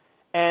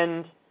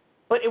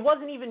 But it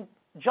wasn't even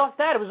just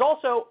that. It was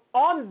also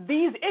on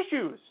these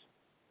issues.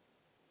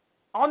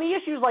 On the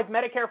issues like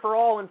Medicare for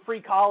all and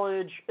free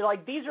college,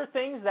 these are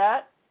things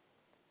that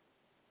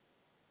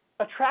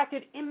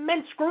attracted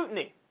immense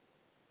scrutiny.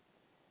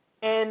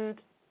 And,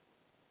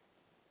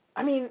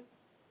 I mean,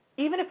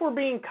 even if we're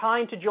being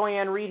kind to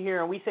Joy-Ann Reid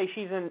here and we say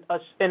she's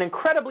an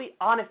incredibly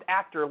honest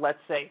actor, let's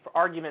say, for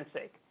argument's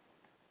sake,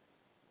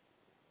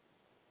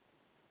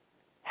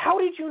 how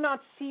did you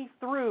not see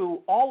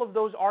through all of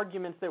those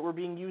arguments that were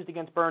being used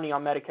against Bernie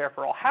on Medicare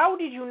for all? How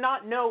did you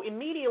not know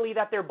immediately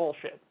that they're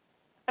bullshit?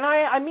 And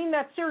I mean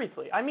that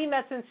seriously. I mean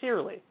that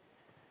sincerely.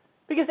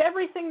 Because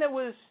everything that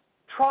was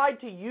tried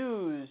to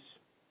use,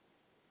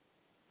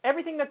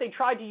 everything that they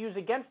tried to use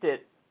against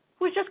it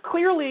was just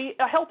clearly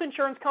a health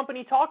insurance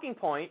company talking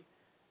point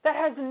that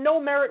has no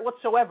merit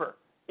whatsoever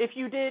if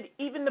you did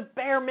even the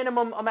bare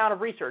minimum amount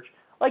of research.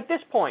 Like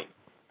this point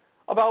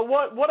about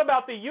what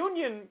about the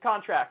union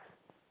contracts?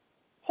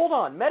 Hold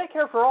on.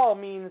 Medicare for all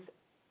means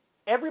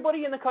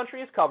everybody in the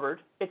country is covered,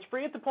 it's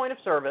free at the point of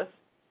service,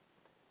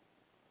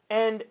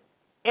 and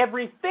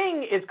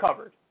everything is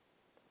covered.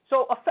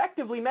 So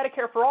effectively,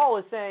 Medicare for all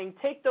is saying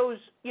take those,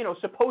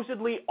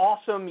 supposedly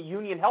awesome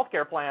union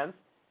healthcare plans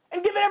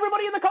and give it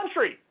everybody in the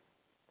country.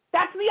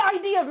 That's the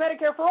idea of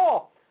Medicare for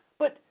all.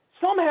 But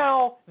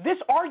somehow this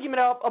argument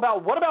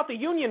about what about the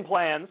union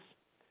plans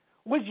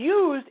was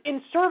used in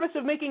service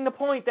of making the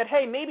point that,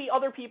 hey, maybe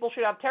other people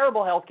should have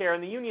terrible health care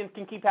and the unions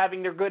can keep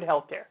having their good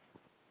health care.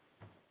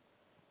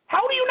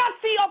 How do you not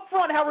see up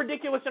front how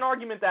ridiculous an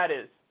argument that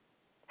is?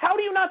 How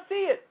do you not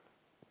see it?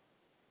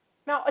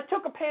 Now, it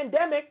took a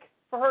pandemic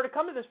for her to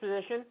come to this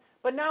position,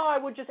 but now I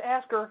would just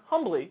ask her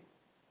humbly,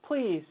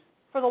 please,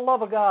 for the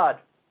love of God,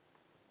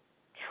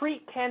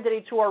 treat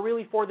candidates who are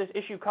really for this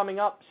issue coming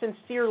up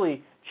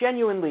sincerely,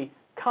 genuinely,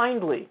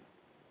 kindly.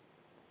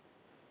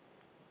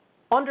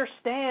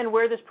 Understand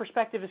where this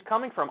perspective is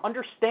coming from.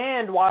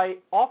 Understand why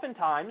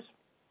oftentimes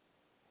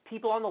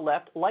people on the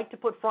left like to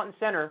put front and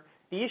center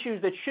the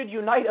issues that should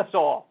unite us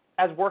all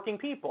as working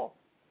people.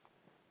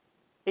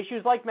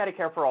 Issues like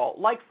Medicare for all,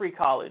 like free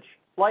college,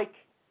 like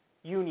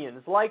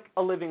unions, like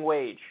a living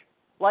wage,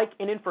 like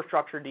an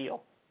infrastructure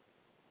deal.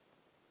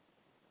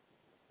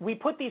 We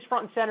put these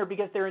front and center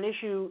because they're an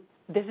issue.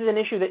 This is an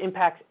issue that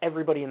impacts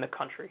everybody in the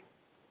country.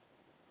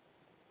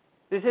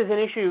 This is an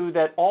issue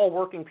that all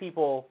working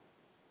people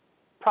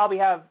probably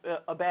have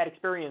a bad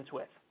experience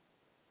with.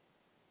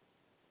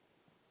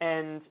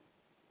 And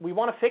we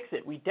want to fix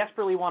it. We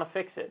desperately want to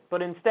fix it.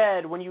 But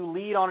instead, when you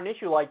lead on an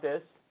issue like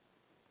this,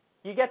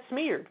 you get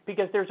smeared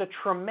because there's a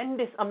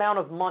tremendous amount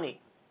of money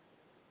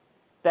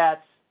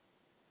that's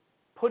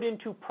put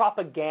into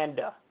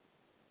propaganda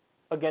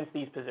against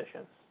these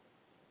positions.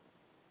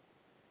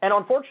 And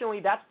unfortunately,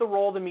 that's the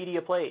role the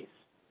media plays.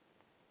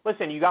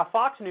 Listen, you got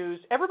Fox News.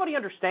 Everybody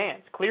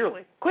understands,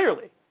 clearly,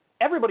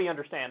 everybody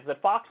understands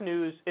that Fox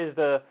News is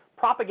the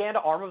propaganda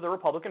arm of the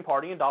Republican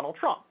Party and Donald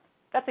Trump.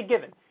 That's a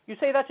given. You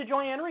say that to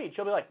Joy-Ann Reid,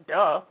 she'll be like,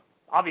 duh,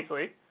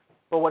 obviously.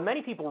 But what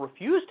many people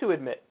refuse to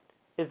admit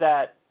is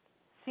that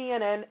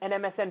CNN and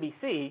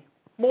MSNBC,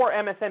 more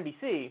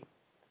MSNBC,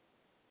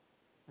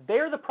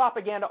 they're the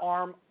propaganda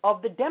arm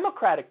of the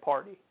Democratic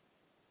Party.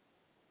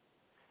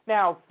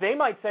 Now, they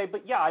might say,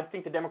 but yeah, I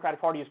think the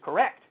Democratic Party is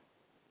correct.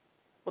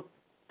 Well,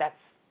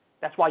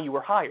 that's why you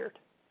were hired,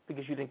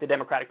 because you think the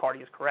Democratic Party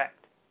is correct.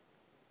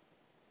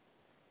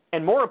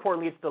 And more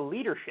importantly, it's the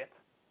leadership.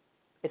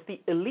 It's the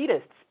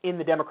elitists in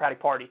the Democratic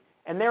Party,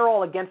 and they're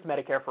all against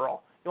Medicare for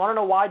all. You want to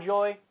know why,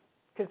 Joy?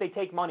 Because they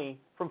take money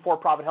from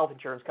for-profit health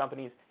insurance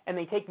companies, and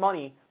they take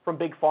money from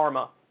big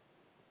pharma.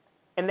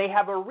 And they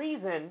have a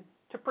reason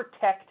to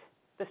protect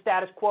the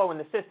status quo in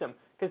the system,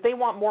 because they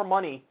want more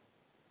money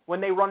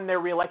when they run their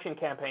re-election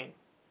campaign.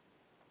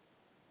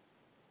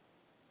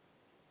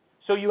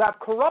 So you have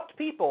corrupt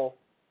people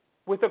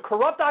with a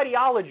corrupt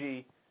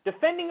ideology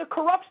defending a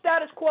corrupt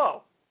status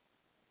quo.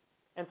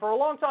 And for a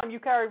long time, you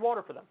carried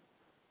water for them.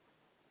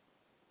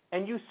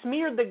 And you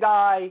smeared the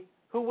guy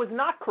who was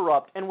not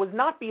corrupt and was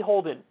not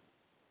beholden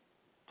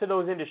to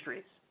those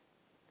industries.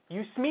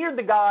 You smeared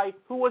the guy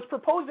who was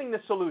proposing the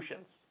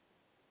solutions.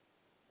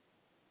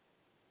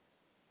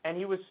 And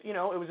he was, it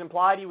was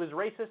implied he was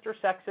racist or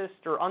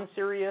sexist or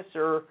unserious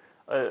or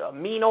a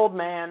mean old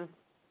man,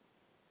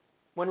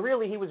 when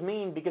really he was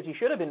mean because he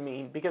should have been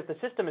mean, because the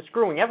system is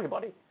screwing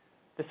everybody.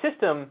 The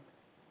system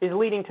is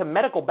leading to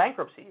medical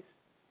bankruptcies.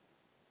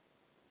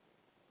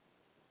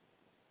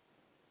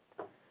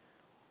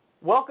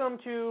 Welcome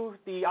to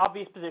the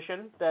obvious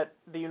position that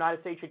the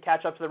United States should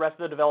catch up to the rest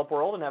of the developed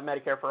world and have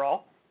Medicare for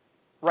all.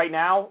 Right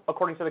now,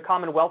 according to the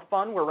Commonwealth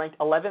Fund, we're ranked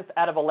 11th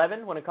out of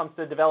 11 when it comes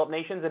to developed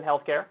nations in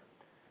healthcare.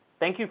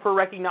 Thank you for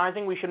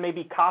recognizing we should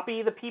maybe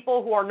copy the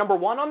people who are number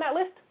one on that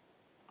list.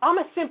 I'm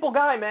a simple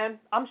guy, man.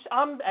 I'm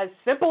as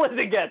simple as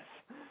it gets.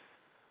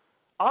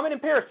 I'm an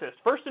empiricist,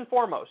 first and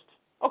foremost.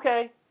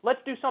 Okay, let's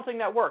do something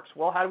that works.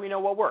 Well, how do we know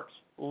what works?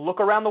 Look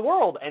around the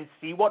world and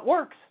see what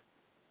works.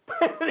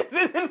 This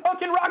isn't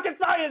fucking rocket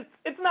science.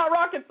 It's not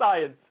rocket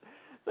science.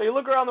 So you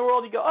look around the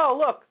world, you go, oh,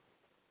 look,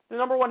 the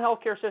number one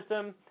healthcare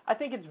system. I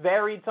think it's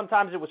varied.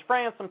 Sometimes it was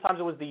France. Sometimes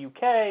it was the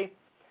UK.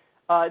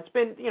 It's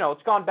been,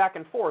 it's gone back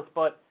and forth.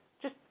 But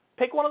just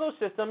pick one of those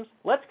systems.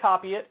 Let's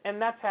copy it.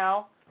 And that's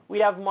how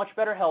we'd have much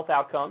better health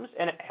outcomes.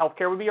 And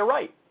healthcare would be a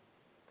right.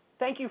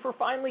 Thank you for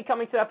finally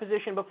coming to that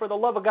position. But for the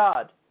love of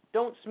God,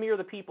 don't smear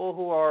the people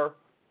who are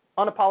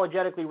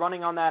unapologetically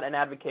running on that and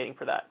advocating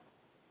for that.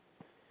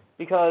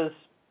 Because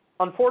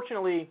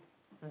unfortunately,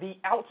 the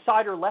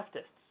outsider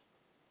leftists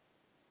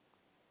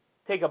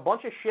take a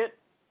bunch of shit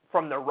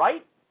from the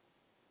right,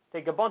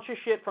 take a bunch of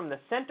shit from the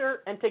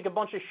center, and take a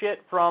bunch of shit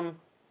from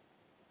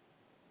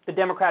the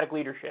Democratic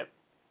leadership.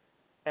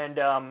 And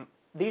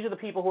these are the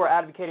people who are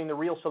advocating the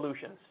real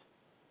solutions.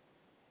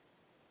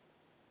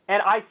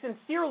 And I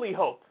sincerely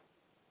hope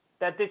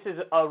that this is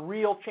a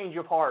real change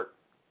of heart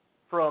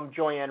from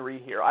Joyanne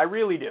Reed here. I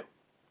really do.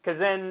 Because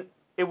then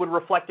it would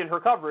reflect in her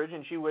coverage,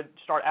 and she would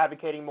start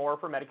advocating more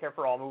for Medicare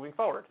for all moving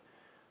forward.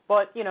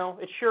 But,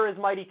 it sure is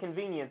mighty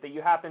convenient that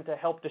you happen to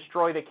help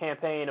destroy the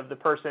campaign of the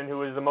person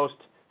who is the most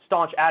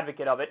staunch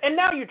advocate of it. And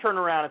now you turn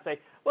around and say,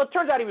 well, it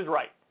turns out he was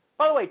right.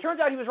 By the way, it turns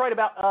out he was right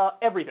about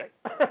everything.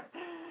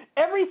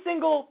 Every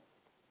single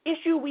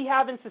issue we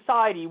have in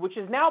society, which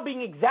is now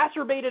being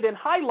exacerbated and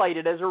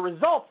highlighted as a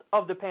result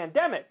of the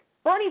pandemic,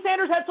 Bernie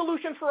Sanders had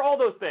solutions for all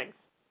those things.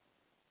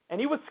 And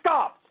he was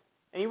scoffed,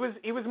 and he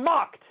was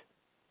mocked.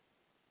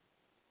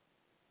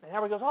 And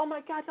everybody goes, oh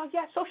my God, oh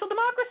yes, social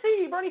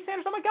democracy, Bernie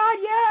Sanders, oh my God,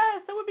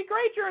 yes, that would be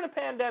great during a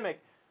pandemic.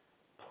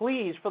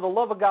 Please, for the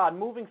love of God,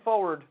 moving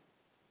forward,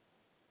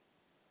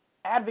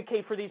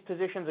 advocate for these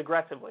positions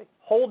aggressively.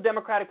 Hold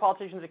Democratic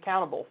politicians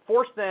accountable.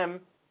 Force them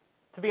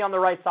to be on the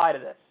right side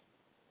of this.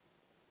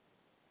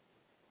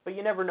 But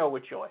you never know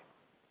with Joy.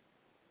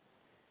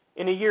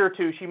 In a year or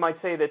two, she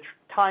might say that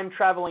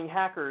time-traveling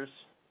hackers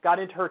got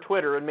into her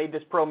Twitter and made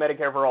this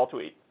pro-Medicare for all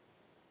tweet.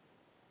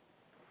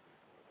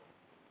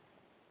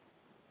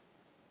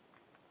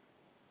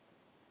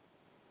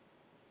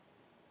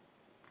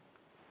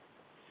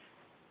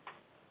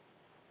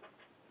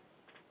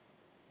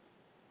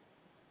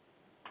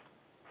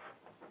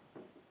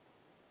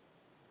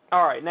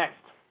 All right, next.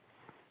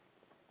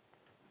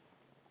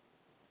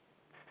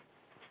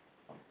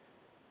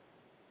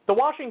 The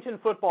Washington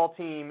football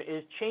team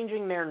is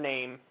changing their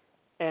name,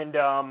 and,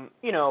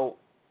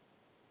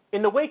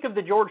 in the wake of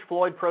the George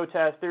Floyd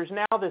protest, there's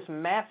now this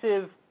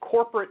massive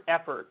corporate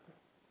effort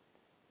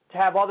to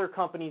have other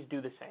companies do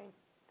the same.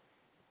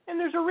 And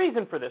there's a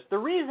reason for this. The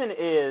reason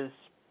is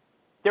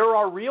there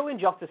are real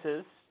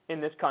injustices in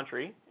this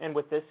country and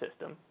with this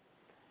system.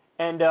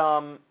 And,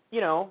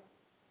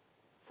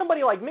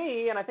 somebody like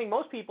me, and I think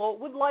most people,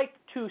 would like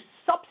to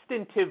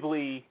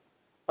substantively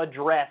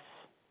address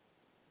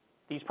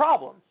these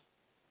problems.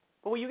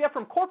 But what you get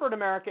from corporate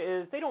America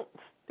is they don't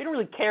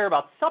really care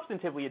about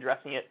substantively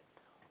addressing it.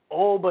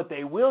 Oh, but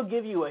they will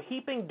give you a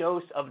heaping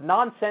dose of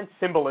nonsense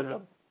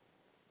symbolism.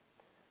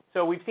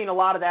 So we've seen a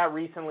lot of that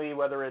recently,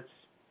 whether it's,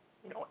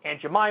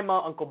 Aunt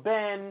Jemima, Uncle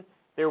Ben.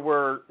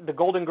 The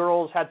Golden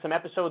Girls had some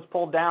episodes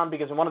pulled down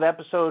because in one of the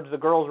episodes the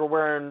girls were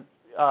wearing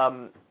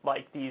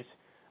these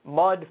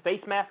mud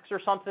face masks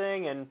or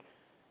something,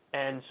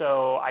 and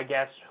so I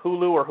guess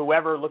Hulu or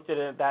whoever looked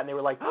at that and they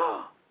were like,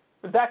 oh,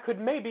 that could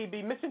maybe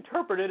be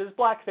misinterpreted as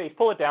blackface.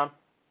 Pull it down.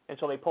 And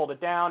so they pulled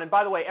it down. And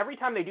by the way, every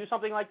time they do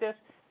something like this,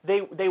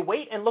 they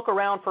wait and look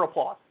around for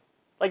applause.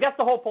 Like, that's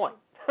the whole point.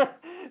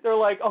 They're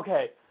like,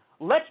 okay,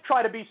 let's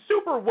try to be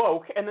super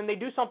woke, and then they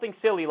do something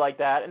silly like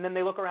that, and then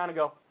they look around and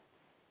go,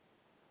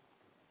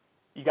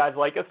 you guys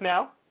like us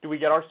now? Do we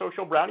get our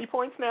social brownie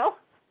points now?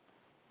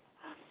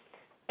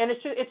 And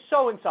it's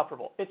so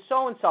insufferable. It's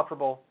so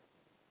insufferable.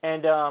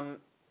 And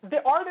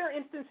are there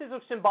instances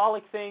of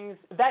symbolic things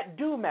that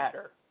do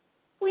matter?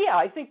 Well, yeah,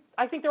 I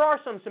think there are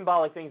some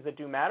symbolic things that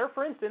do matter.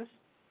 For instance,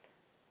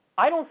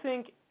 I don't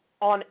think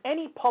on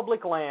any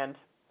public land,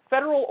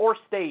 federal or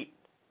state,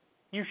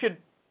 you should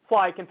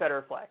fly a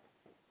Confederate flag.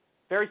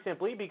 Very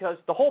simply because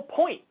the whole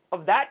point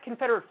of that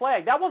Confederate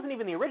flag, that wasn't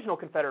even the original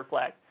Confederate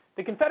flag.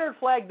 The Confederate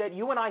flag that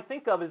you and I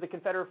think of as the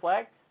Confederate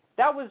flag,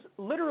 that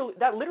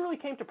literally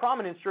came to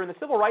prominence during the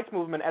Civil Rights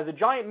Movement as a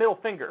giant middle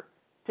finger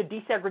to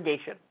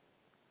desegregation.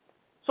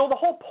 So the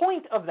whole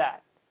point of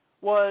that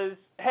was,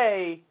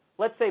 hey,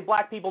 let's say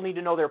black people need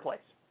to know their place.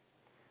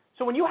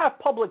 So when you have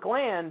public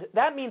land,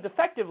 that means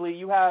effectively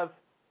you have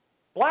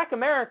black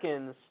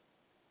Americans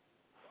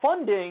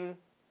funding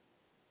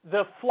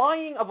the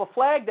flying of a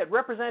flag that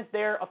represents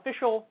their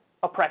official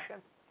oppression.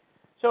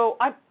 So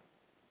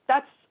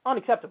that's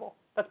unacceptable.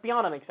 That's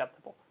beyond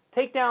unacceptable.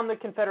 Take down the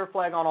Confederate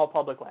flag on all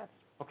public lands,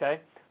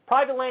 okay?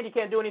 Private land, you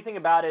can't do anything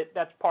about it.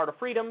 That's part of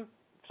freedom.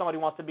 If somebody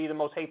wants to be the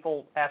most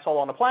hateful asshole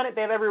on the planet,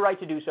 they have every right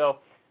to do so.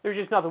 There's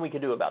just nothing we can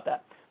do about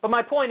that. But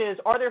my point is,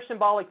 are there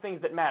symbolic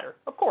things that matter?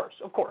 Of course,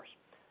 of course.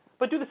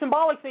 But do the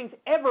symbolic things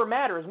ever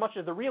matter as much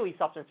as the really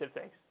substantive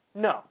things?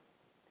 No.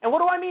 And what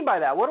do I mean by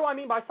that? What do I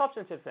mean by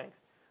substantive things?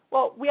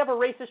 Well, we have a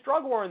racist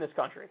drug war in this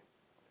country.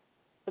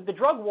 But the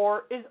drug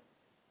war is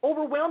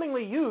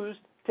overwhelmingly used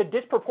to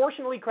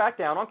disproportionately crack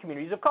down on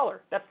communities of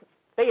color.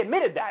 They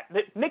admitted that.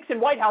 The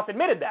Nixon White House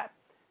admitted that.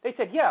 They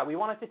said, yeah, we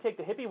wanted to take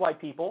the hippie white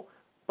people,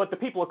 but the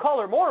people of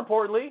color, more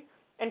importantly,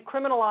 and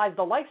criminalize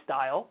the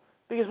lifestyle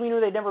because we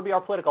knew they'd never be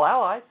our political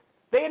allies.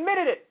 They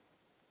admitted it.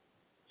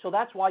 So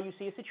that's why you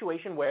see a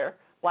situation where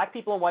black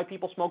people and white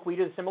people smoke weed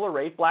at a similar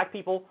rate. Black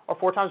people are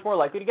 4 times more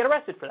likely to get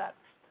arrested for that.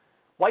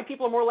 White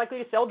people are more likely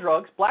to sell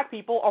drugs. Black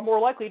people are more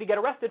likely to get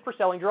arrested for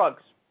selling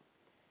drugs.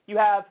 You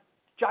have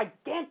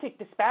gigantic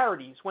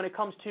disparities when it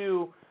comes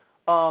to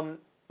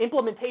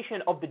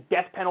implementation of the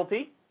death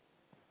penalty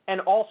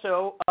and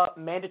also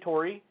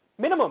mandatory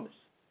minimums.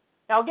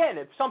 Now, again,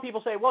 if some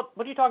people say, well,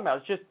 what are you talking about?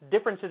 It's just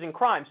differences in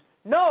crimes.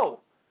 No.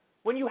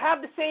 When you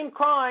have the same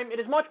crime, it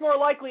is much more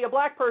likely a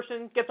black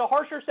person gets a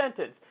harsher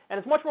sentence. And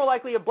it's much more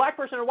likely a black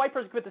person and a white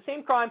person commit the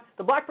same crime.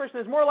 The black person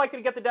is more likely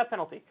to get the death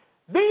penalty.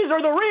 These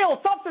are the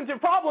real substantive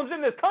problems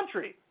in this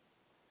country.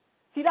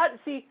 See,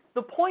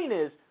 the point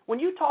is, when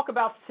you talk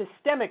about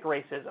systemic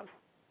racism,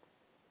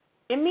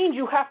 it means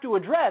you have to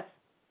address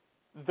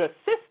the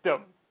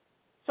system.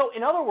 So,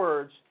 in other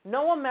words,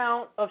 no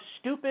amount of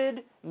stupid,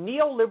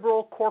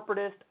 neoliberal,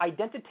 corporatist,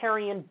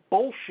 identitarian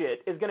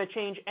bullshit is going to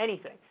change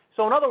anything.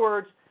 So, in other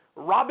words,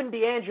 Robin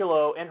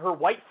DiAngelo and her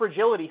white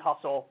fragility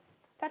hustle,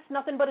 that's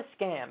nothing but a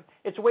scam.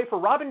 It's a way for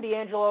Robin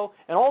DiAngelo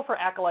and all of her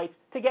acolytes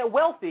to get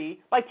wealthy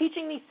by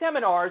teaching these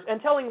seminars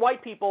and telling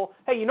white people,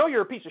 hey, you know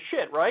you're a piece of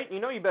shit, right? You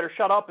know you better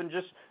shut up and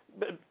just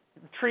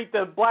treat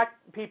the black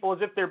people as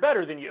if they're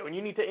better than you, and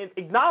you need to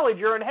acknowledge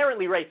you're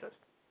inherently racist.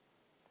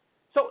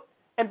 So,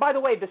 and by the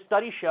way, the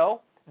studies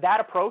show that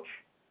approach,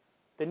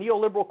 the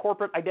neoliberal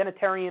corporate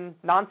identitarian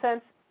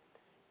nonsense,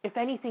 if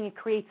anything, it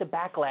creates a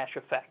backlash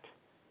effect.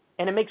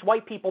 And it makes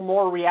white people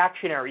more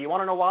reactionary. You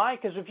want to know why?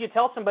 Because if you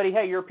tell somebody,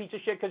 hey, you're a piece of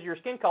shit because of your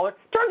skin color,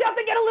 turns out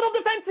they get a little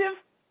defensive.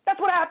 That's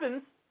what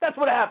happens. That's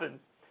what happens.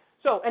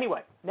 So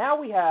anyway, now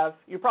we have,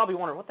 you're probably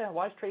wondering, what the hell,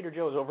 why is Trader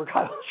Joe's over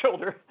Kyle's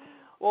shoulder?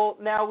 Well,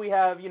 now we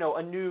have,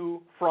 a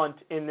new front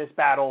in this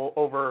battle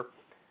over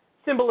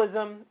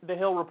symbolism. The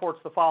Hill reports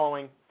the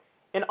following.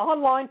 An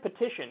online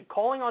petition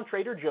calling on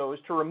Trader Joe's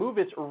to remove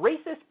its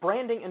racist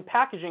branding and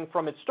packaging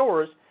from its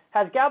stores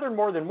has gathered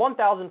more than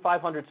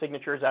 1,500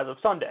 signatures as of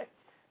Sunday.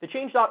 The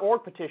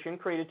Change.org petition,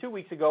 created 2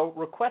 weeks ago,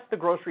 requests the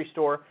grocery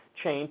store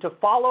chain to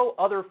follow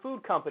other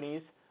food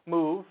companies'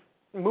 moves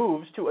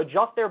to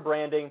adjust their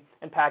branding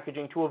and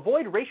packaging to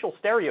avoid racial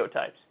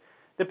stereotypes.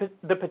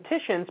 The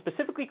petition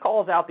specifically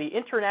calls out the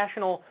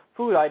international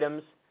food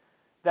items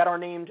that are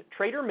named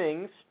Trader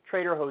Ming's,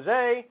 Trader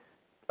Jose,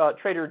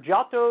 Trader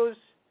Giotto's,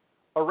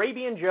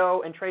 Arabian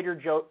Joe, and Trader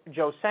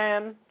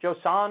Josan,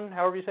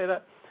 however you say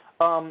that.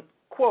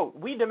 Quote,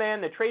 we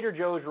demand that Trader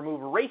Joe's remove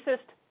racist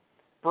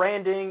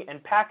branding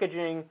and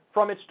packaging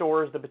from its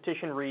stores, the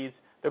petition reads.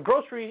 The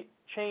grocery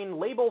chain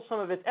labels some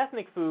of its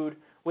ethnic food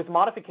with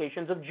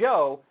modifications of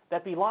Joe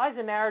that belies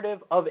a narrative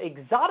of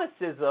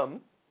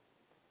exoticism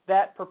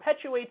that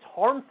perpetuates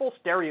harmful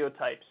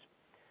stereotypes.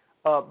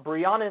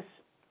 Briannis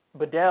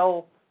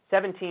Bedell,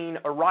 17,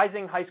 a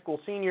rising high school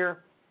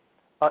senior,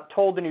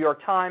 told the New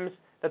York Times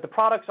that the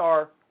products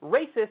are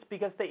racist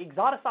because they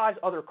exoticize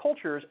other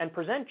cultures and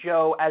present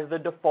Joe as the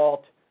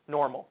default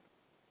normal.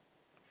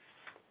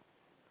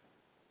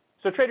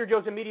 So Trader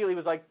Joe's immediately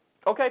was like,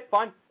 okay,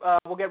 fine,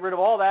 we'll get rid of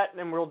all that,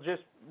 and we'll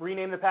just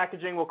rename the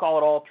packaging. We'll call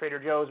it all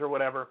Trader Joe's or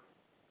whatever.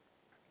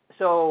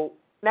 So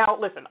now,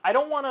 listen, I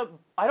don't want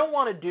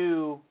to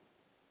do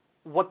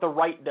what the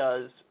right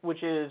does,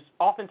 which is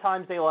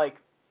oftentimes they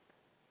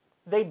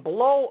they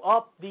blow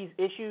up these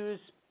issues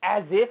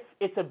as if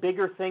it's a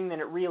bigger thing than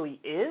it really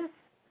is.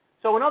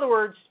 So in other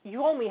words,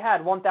 you only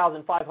had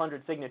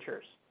 1,500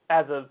 signatures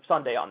as of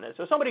Sunday on this.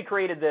 So somebody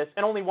created this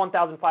and only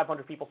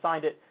 1,500 people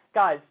signed it.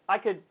 Guys, I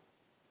could,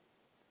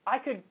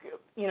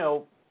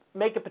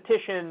 make a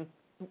petition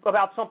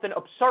about something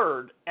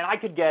absurd and I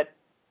could get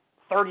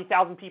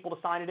 30,000 people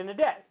to sign it in a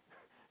day.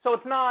 So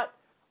it's not,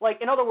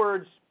 in other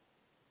words,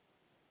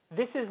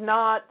 this is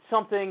not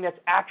something that's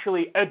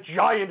actually a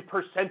giant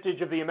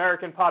percentage of the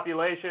American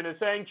population is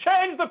saying,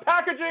 change the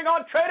packaging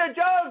on Trader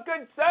Joe's,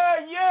 good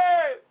sir,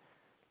 yeah!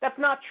 That's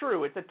not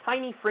true. It's a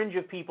tiny fringe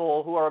of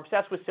people who are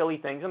obsessed with silly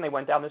things, and they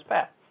went down this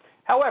path.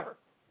 However,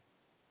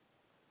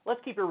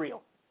 let's keep it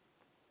real.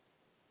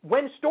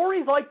 When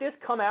stories like this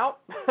come out,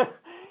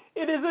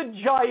 it is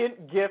a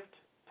giant gift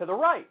to the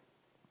right.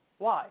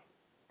 Why?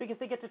 Because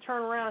they get to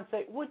turn around and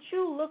say, would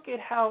you look at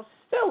how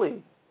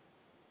silly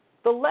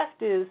the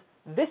left is?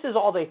 This is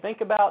all they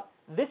think about.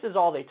 This is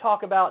all they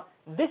talk about.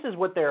 This is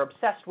what they're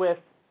obsessed with.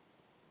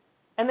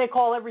 And they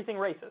call everything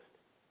racist.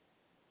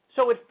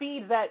 So it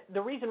feeds that,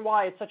 the reason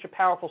why it's such a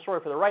powerful story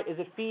for the right is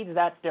it feeds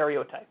that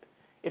stereotype.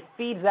 It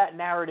feeds that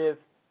narrative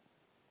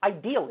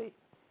ideally.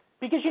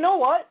 Because you know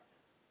what?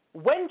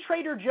 When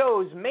Trader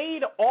Joe's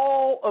made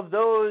all of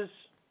those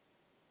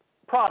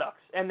products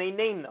and they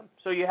named them,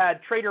 so you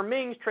had Trader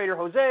Ming's, Trader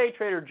Jose,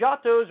 Trader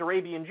Giotto's,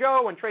 Arabian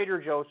Joe, and Trader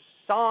Joe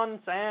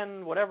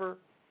San, whatever.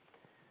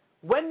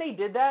 When they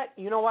did that,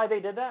 you know why they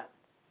did that?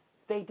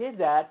 They did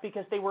that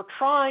because they were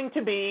trying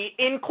to be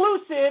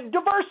inclusive,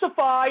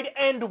 diversified,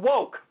 and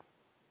woke.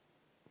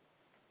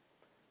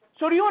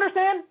 So do you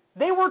understand?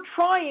 They were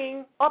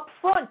trying up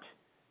front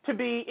to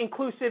be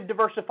inclusive,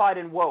 diversified,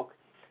 and woke.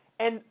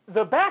 And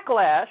the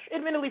backlash,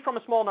 admittedly from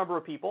a small number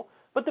of people,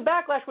 but the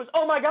backlash was,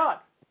 oh my God,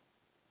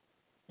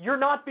 you're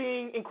not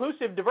being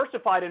inclusive,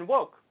 diversified, and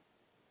woke.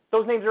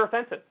 Those names are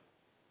offensive.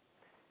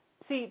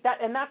 See,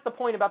 that's the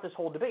point about this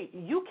whole debate.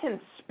 You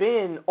can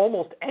spin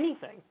almost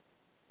anything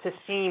to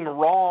seem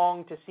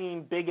wrong, to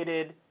seem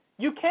bigoted.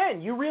 You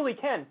can. You really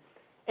can.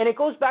 And it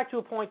goes back to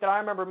a point that I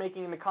remember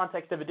making in the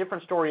context of a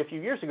different story a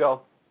few years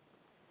ago.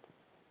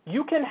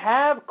 You can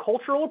have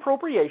cultural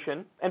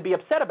appropriation and be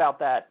upset about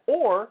that,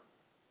 or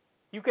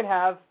you can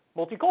have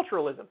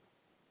multiculturalism.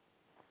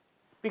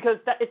 Because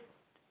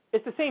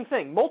it's the same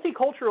thing.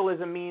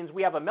 Multiculturalism means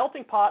we have a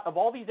melting pot of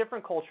all these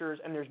different cultures,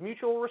 and there's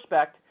mutual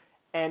respect,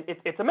 and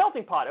it's a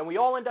melting pot, and we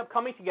all end up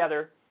coming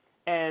together,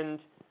 and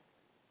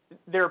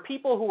there are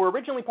people who were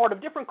originally part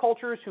of different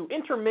cultures who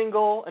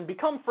intermingle and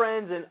become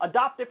friends and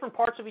adopt different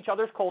parts of each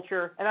other's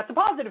culture, and that's a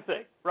positive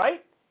thing,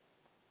 right?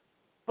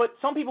 But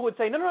some people would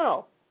say,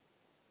 no.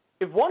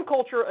 If one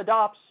culture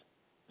adopts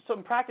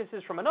some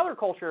practices from another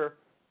culture,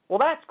 well,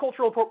 that's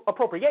cultural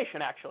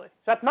appropriation, actually.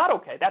 So that's not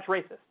okay. That's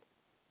racist.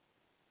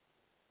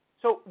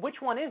 So which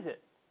one is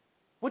it?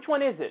 Which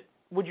one is it?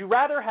 Would you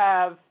rather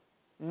have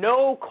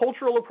no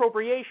cultural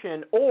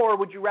appropriation, or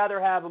would you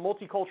rather have a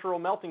multicultural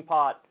melting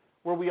pot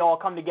where we all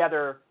come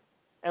together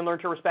and learn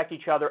to respect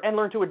each other and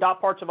learn to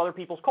adopt parts of other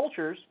people's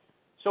cultures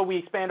so we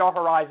expand our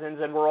horizons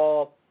and we're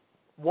all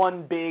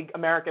one big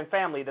American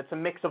family that's a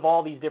mix of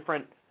all these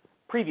different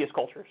previous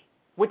cultures,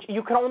 which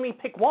you can only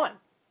pick one.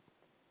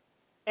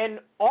 And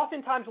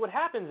oftentimes what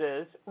happens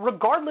is,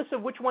 regardless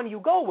of which one you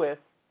go with,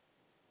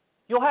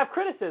 you'll have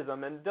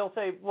criticism, and they'll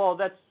say, well,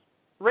 that's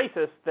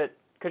racist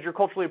because you're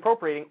culturally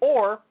appropriating,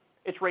 or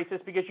it's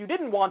racist because you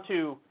didn't want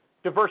to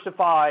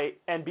diversify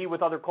and be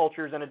with other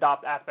cultures and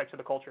adopt aspects of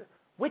the culture.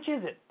 Which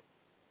is it?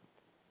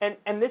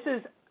 And this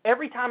is,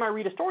 every time I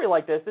read a story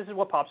like this is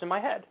what pops in my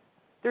head.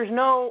 There's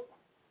no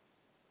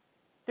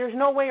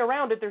way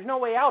around it. There's no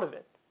way out of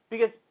it.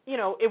 Because,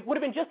 it would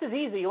have been just as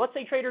easy. Let's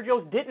say Trader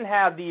Joe's didn't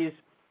have these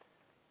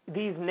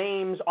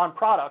names on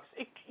products.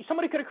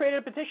 Somebody could have created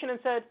a petition and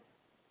said,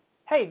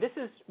 hey,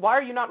 why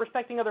are you not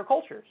respecting other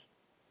cultures?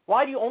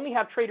 Why do you only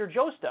have Trader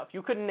Joe's stuff?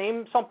 You couldn't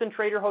name something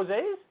Trader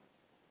Jose's?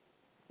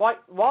 Why?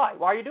 Why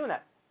are you doing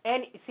that?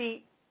 And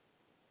see,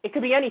 it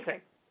could be anything.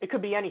 It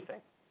could be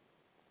anything.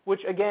 Which,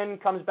 again,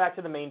 comes back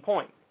to the main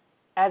point.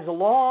 As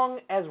long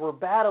as we're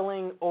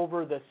battling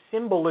over the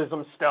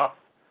symbolism stuff,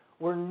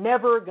 we're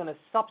never going to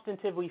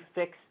substantively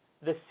fix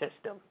the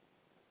system.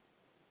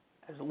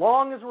 As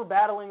long as we're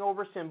battling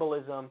over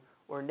symbolism,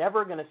 we're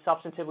never going to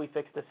substantively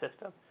fix the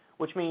system.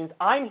 Which means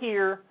I'm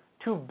here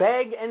to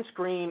beg and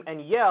scream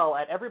and yell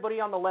at everybody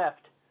on the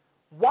left,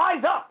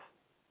 wise up!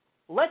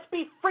 Let's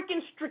be freaking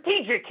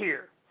strategic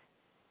here.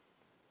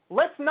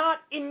 Let's not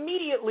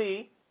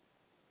immediately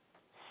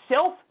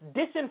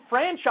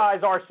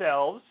self-disenfranchise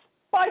ourselves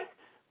by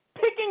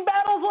picking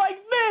battles like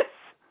this.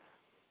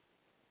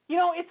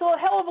 It's a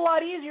hell of a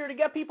lot easier to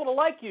get people to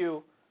like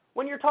you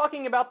when you're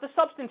talking about the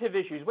substantive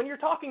issues, when you're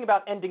talking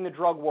about ending the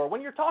drug war,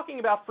 when you're talking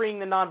about freeing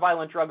the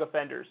nonviolent drug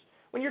offenders,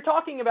 when you're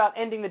talking about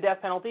ending the death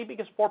penalty,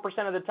 because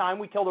 4% of the time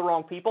we kill the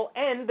wrong people,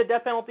 and the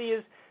death penalty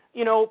is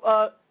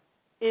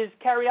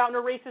carried out in a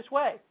racist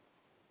way.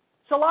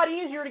 It's a lot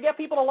easier to get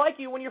people to like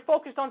you when you're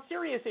focused on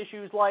serious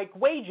issues like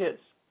wages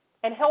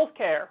and health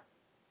care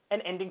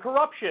and ending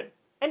corruption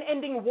and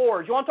ending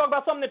wars. You want to talk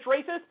about something that's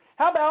racist?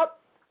 How about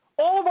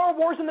all of our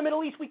wars in the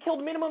Middle East, we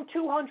killed minimum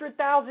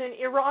 200,000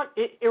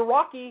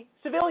 Iraqi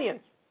civilians.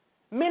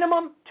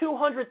 Minimum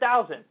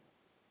 200,000.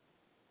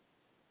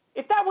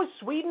 If that was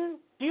Sweden,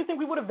 do you think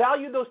we would have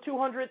valued those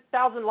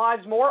 200,000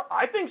 lives more?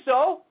 I think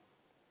so.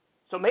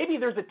 So maybe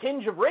there's a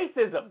tinge of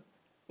racism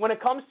when it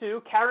comes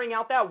to carrying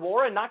out that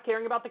war and not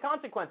caring about the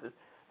consequences.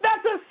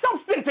 That's a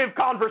substantive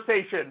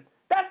conversation.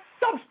 That's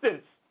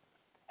substance.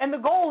 And the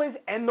goal is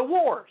end the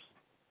wars.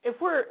 If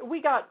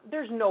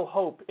there's no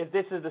hope if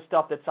this is the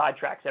stuff that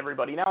sidetracks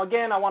everybody. Now,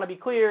 again, I want to be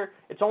clear,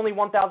 it's only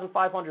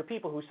 1,500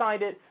 people who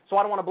signed it, so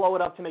I don't want to blow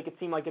it up to make it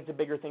seem like it's a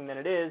bigger thing than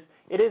it is.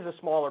 It is a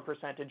smaller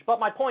percentage. But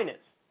my point is,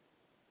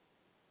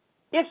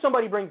 if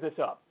somebody brings this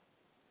up,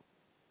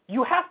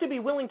 you have to be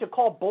willing to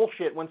call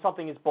bullshit when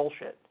something is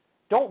bullshit.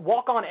 Don't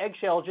walk on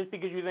eggshells just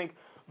because you think,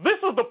 this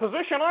is the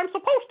position I'm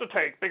supposed to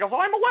take because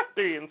I'm a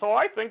lefty, and so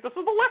I think this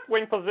is the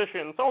left-wing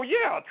position. So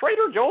yeah,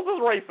 Trader Joe's is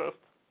racist.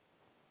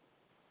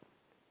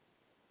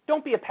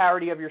 Don't be a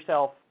parody of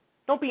yourself.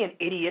 Don't be an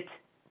idiot.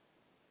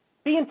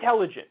 Be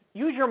intelligent.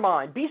 Use your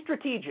mind. Be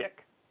strategic.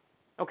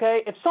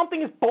 Okay? If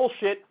something is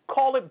bullshit,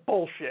 call it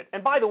bullshit.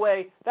 And by the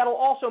way, that'll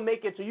also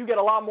make it so you get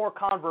a lot more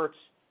converts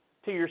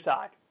to your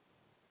side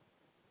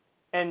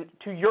and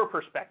to your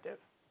perspective.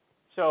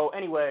 So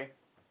anyway,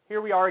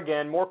 here we are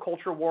again, more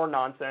culture war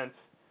nonsense.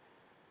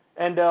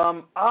 And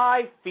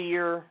I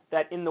fear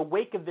that in the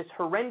wake of this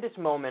horrendous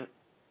moment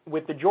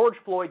with the George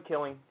Floyd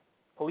killing,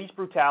 police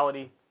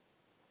brutality,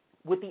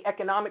 with the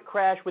economic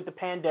crash, with the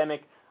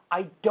pandemic,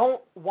 I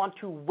don't want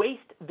to waste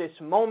this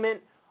moment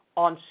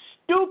on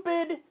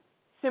stupid,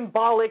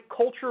 symbolic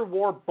culture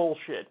war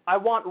bullshit. I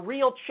want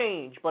real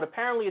change, but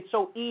apparently it's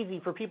so easy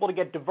for people to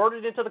get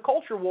diverted into the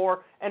culture war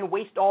and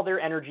waste all their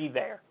energy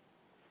there.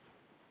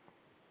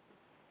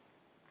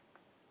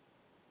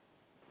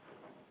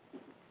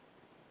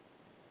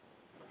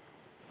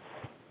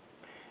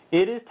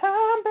 It is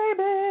time,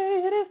 baby,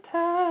 it is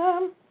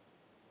time.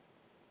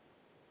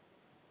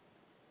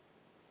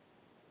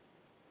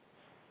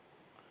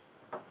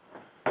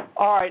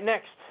 All right,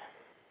 next.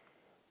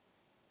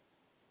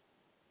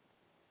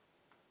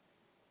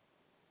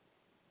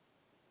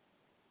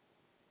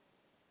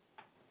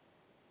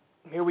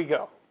 Here we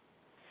go.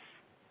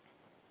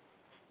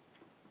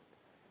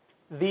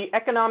 The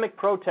economic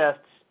protests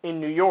in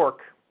New York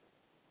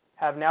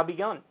have now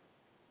begun,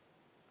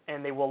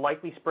 and they will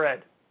likely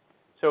spread.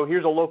 So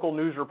here's a local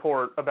news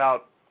report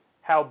about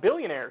how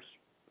billionaires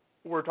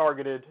were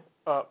targeted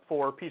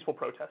for peaceful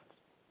protests.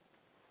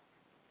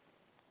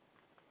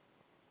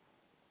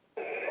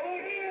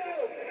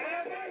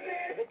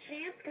 The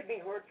chants could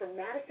be heard from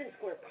Madison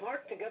Square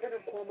Park to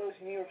Governor Cuomo's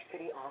New York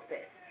City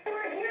office.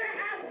 We're here to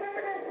ask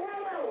Governor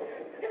Cuomo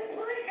to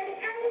put an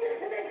end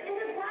to this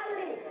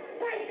inequality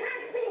by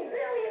taxing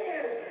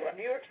billionaires.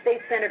 New York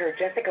State Senator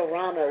Jessica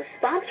Ramos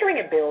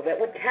sponsoring a bill that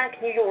would tax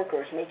New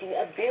Yorkers making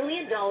 $1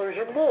 billion or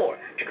more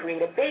to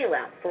create a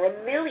bailout for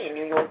 1 million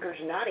New Yorkers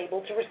not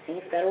able to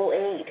receive federal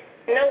aid.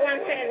 No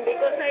one cent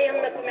because I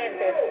am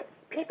documented.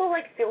 People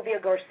like Sylvia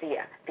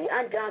Garcia, the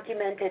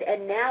undocumented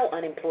and now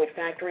unemployed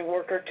factory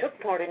worker, took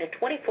part in a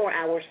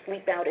 24-hour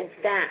sleep out and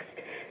fast.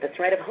 The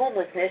threat of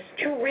homelessness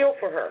too real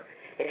for her.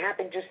 It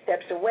happened just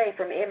steps away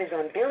from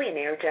Amazon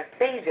billionaire Jeff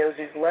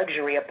Bezos'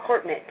 luxury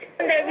apartment.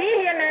 The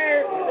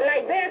billionaires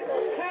like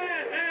Bezos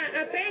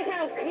have a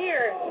penthouse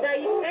here that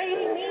is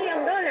 $80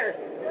 million.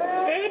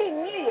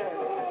 $80 million.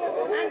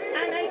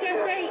 And I can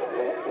pay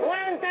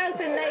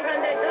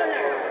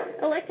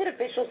 $1,900. Elected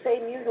officials say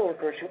New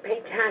Yorkers who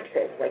pay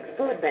taxes, like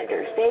food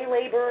vendors, day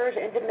laborers,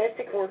 and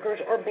domestic workers,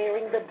 are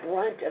bearing the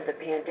brunt of the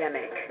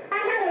pandemic.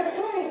 I had a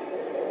choice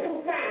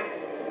to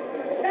fast.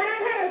 That I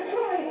had a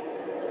choice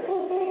to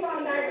sleep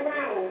on that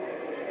ground.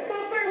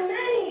 But for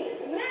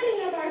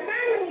many of our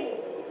families,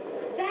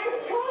 that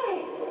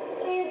choice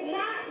is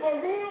not a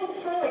real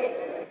choice.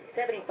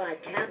 75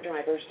 cab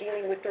drivers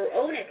dealing with their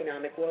own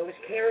economic woes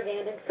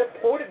caravaned in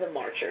support of the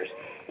marchers,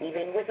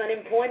 even with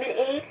unemployment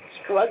aid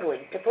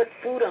struggling to put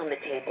food on the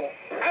table.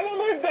 I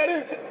believe that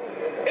is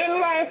in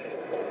life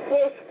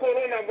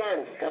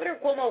post-coronavirus.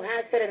 Governor Cuomo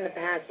has said in the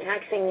past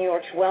taxing New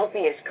York's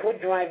wealthiest could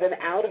drive them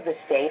out of the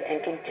state and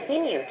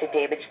continue to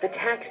damage the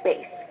tax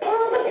base.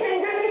 All the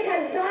pandemic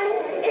has done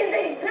is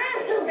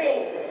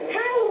exacerbate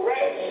how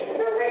rich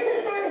the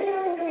richest are here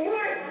in New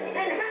York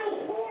and how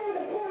poor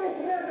the poorest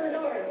workers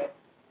are.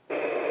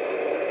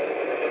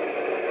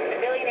 The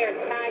Billionaires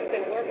Tax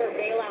and Worker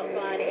Bailout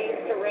Fund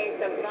aims to raise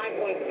some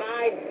 $5.5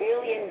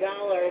 billion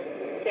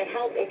to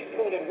help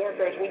excluded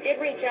workers. We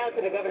did reach out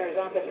to the governor's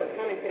office for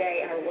comment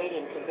today and are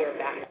waiting to hear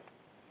back.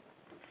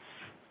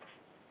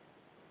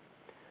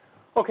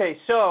 Okay,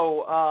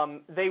 so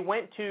they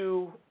went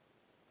to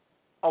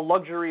a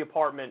luxury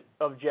apartment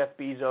of Jeff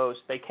Bezos.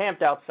 They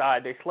camped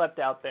outside. They slept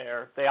out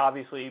there. They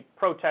obviously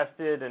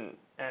protested and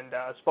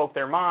spoke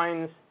their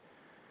minds.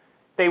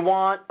 They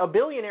want a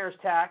billionaire's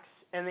tax,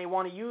 and they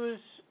want to use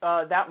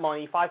that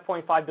money,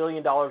 $5.5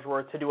 billion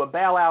worth, to do a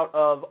bailout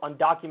of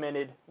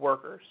undocumented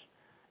workers.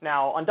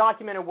 Now,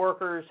 undocumented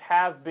workers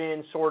have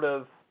been sort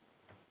of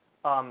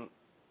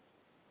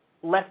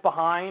left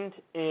behind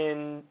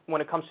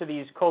when it comes to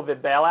these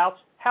COVID bailouts.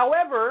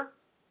 However,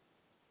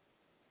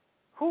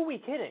 who are we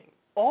kidding?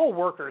 All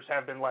workers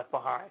have been left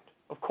behind.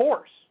 Of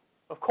course.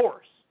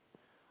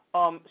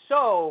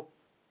 So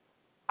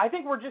I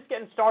think we're just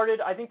getting started.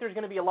 I think there's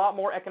going to be a lot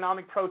more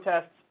economic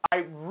protests.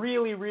 I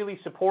really, really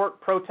support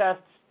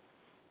protests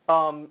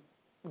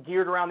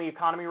geared around the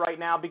economy right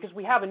now because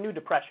we have a new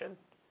depression.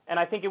 And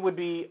I think it would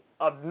be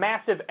a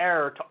massive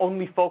error to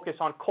only focus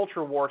on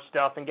culture war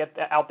stuff and get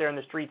out there in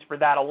the streets for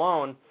that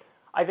alone.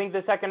 I think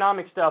this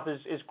economic stuff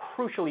is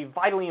crucially,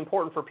 vitally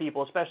important for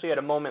people, especially at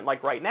a moment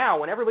like right now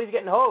when everybody's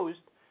getting hosed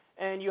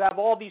and you have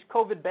all these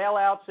COVID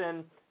bailouts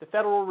and the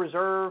Federal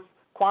Reserve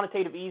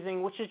quantitative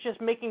easing, which is just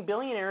making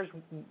billionaires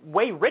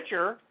way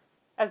richer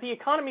as the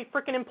economy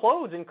freaking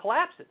implodes and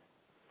collapses.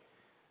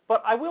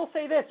 But I will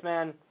say this,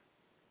 man.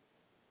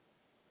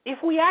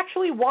 If we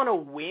actually want to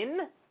win,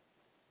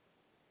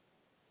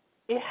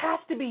 it has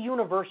to be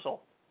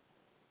universal.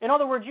 In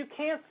other words, you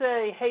can't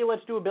say, hey,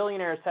 let's do a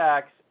billionaire's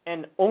tax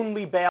and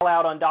only bail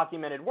out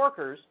undocumented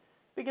workers,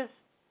 because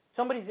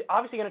somebody's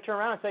obviously going to turn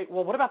around and say,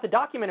 well, what about the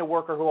documented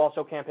worker who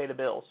also can't pay the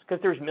bills?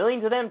 Because there's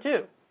millions of them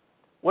too.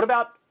 What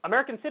about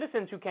American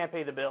citizens who can't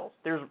pay the bills?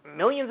 There's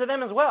millions of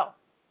them as well.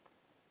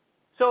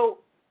 So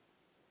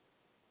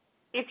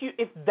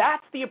if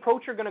that's the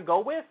approach you're going to go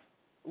with,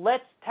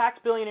 let's tax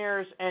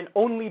billionaires and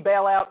only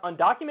bail out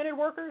undocumented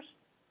workers,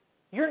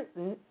 you're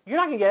not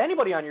going to get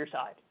anybody on your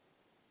side.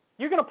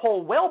 You're going to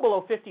poll well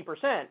below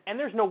 50%, and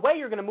there's no way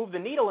you're going to move the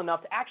needle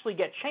enough to actually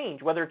get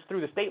change, whether it's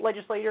through the state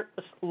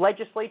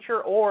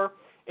legislature or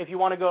if you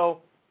want to go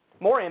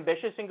more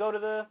ambitious and go to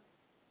the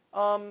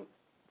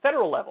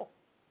federal level.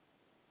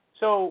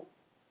 So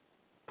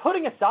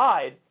putting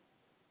aside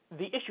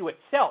the issue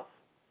itself,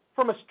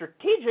 from a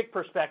strategic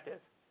perspective,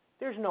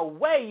 there's no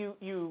way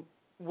you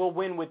will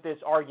win with this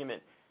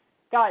argument.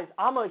 Guys,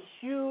 I'm a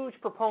huge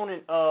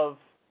proponent of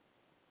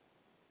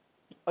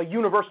a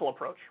universal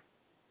approach.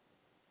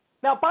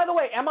 Now, by the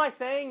way, am I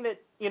saying that,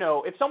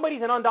 if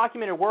somebody's an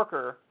undocumented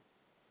worker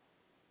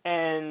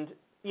and,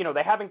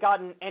 they haven't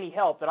gotten any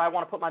help, that I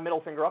want to put my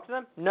middle finger up to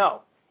them?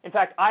 No. In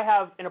fact, I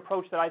have an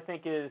approach that I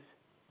think is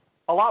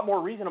a lot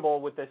more reasonable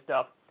with this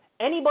stuff.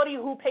 Anybody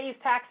who pays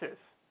taxes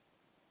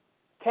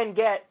can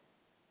get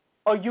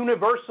a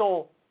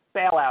universal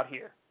bailout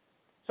here.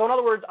 So in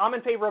other words, I'm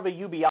in favor of a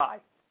UBI.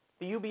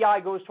 The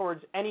UBI goes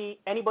towards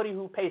anybody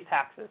who pays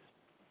taxes.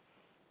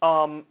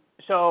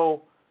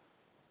 So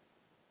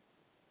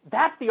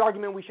that's the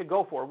argument we should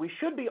go for. We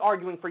should be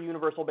arguing for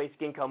universal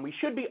basic income. We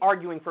should be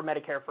arguing for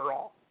Medicare for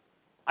all.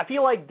 I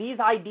feel like these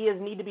ideas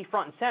need to be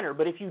front and center,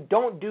 but if you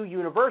don't do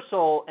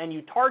universal and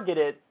you target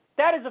it,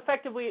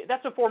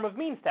 that's a form of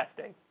means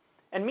testing.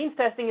 And means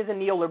testing is a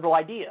neoliberal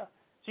idea.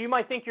 So you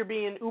might think you're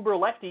being uber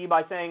lefty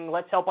by saying,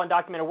 let's help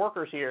undocumented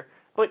workers here,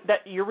 but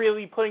that you're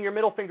really putting your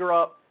middle finger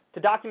up to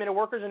documented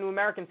workers and to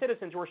American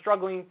citizens who are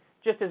struggling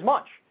just as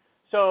much.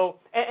 So,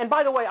 and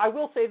by the way, I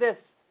will say this,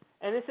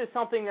 and this is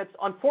something that's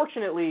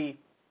unfortunately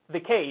the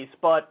case,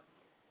 but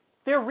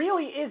there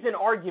really is an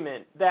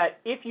argument that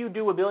if you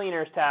do a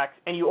billionaire's tax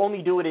and you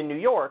only do it in New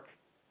York,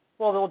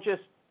 well,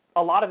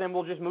 a lot of them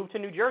will just move to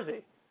New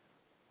Jersey,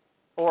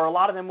 or a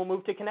lot of them will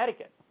move to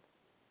Connecticut.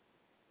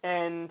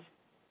 And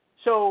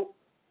so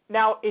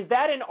now, is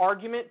that an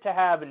argument to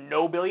have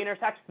no billionaire's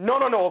tax? No,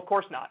 of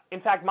course not.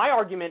 In fact, my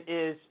argument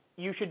is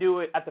you should do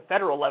it at the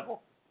federal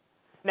level.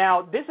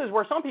 Now, this is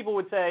where some people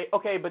would say,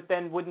 okay, but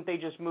then wouldn't they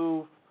just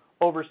move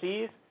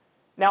overseas?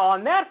 Now,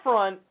 on that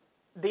front,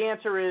 the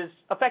answer is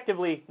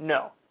effectively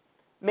no.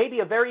 Maybe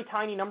a very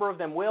tiny number of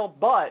them will,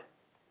 but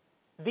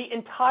the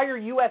entire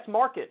U.S.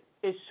 market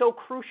is so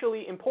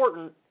crucially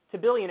important to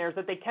billionaires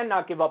that they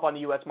cannot give up on the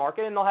U.S.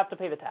 market, and they'll have to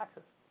pay the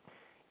taxes.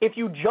 If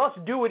you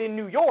just do it in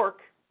New York,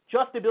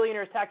 just the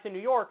billionaire's tax in New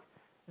York,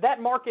 that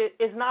market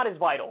is not as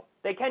vital.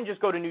 They can just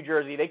go to New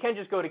Jersey. They can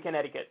just go to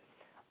Connecticut.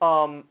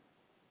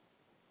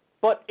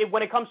 But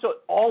when it comes to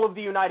all of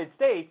the United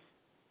States,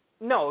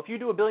 no, if you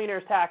do a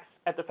billionaire's tax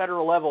at the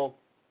federal level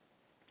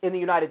in the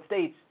United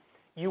States,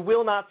 you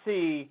will not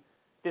see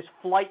this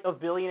flight of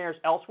billionaires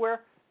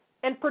elsewhere,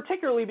 and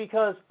particularly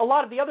because a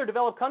lot of the other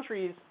developed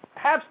countries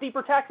have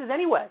steeper taxes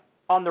anyway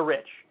on the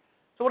rich.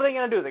 So what are they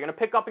going to do? They're going to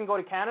pick up and go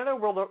to Canada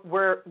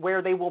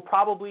where they will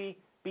probably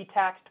be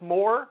taxed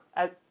more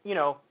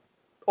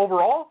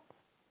overall?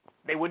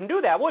 They wouldn't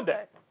do that, would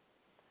they?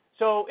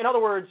 So in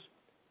other words,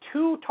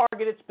 to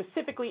target it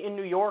specifically in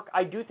New York,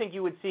 I do think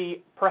you would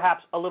see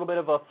perhaps a little bit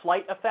of a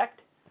flight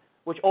effect,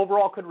 which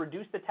overall could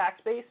reduce the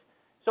tax base.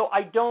 So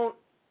I don't,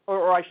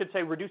 or I should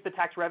say reduce the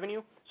tax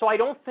revenue. So I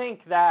don't think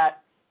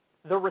that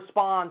the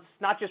response,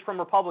 not just from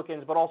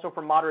Republicans, but also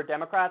from moderate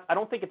Democrats, I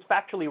don't think it's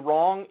factually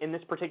wrong in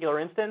this particular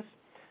instance,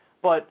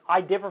 but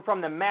I differ from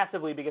them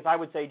massively because I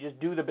would say just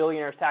do the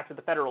billionaire's tax at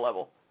the federal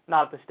level,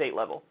 not at the state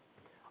level.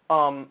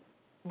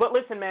 But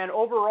listen, man,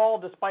 overall,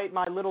 despite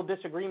my little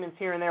disagreements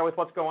here and there with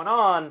what's going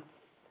on,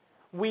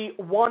 we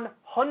 100%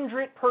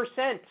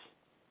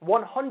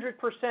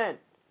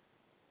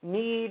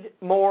 need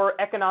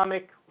more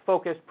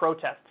economic-focused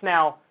protests.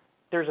 Now,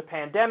 there's a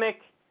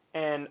pandemic.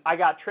 And I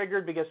got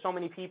triggered because so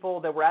many people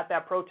that were at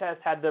that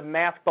protest had the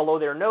mask below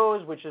their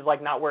nose, which is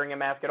like not wearing a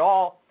mask at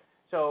all.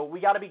 So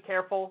we got to be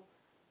careful.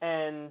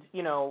 And,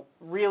 you know,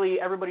 really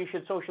everybody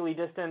should socially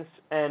distance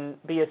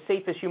and be as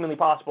safe as humanly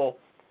possible.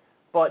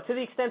 But to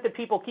the extent that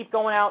people keep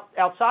going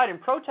outside and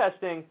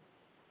protesting,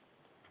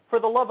 for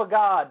the love of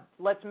God,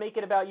 let's make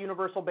it about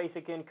universal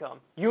basic income.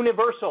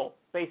 Universal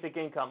basic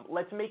income.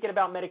 Let's make it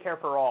about Medicare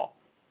for all.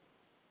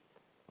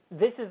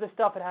 This is the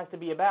stuff it has to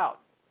be about.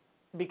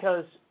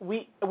 Because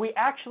we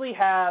actually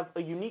have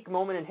a unique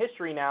moment in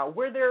history now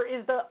where there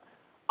is the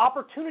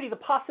opportunity, the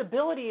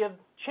possibility of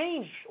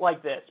change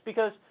like this.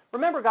 Because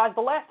remember, guys,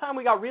 the last time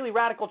we got really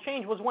radical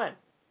change was when?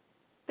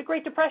 The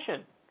Great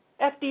Depression,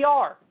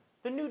 FDR,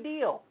 the New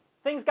Deal.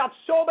 Things got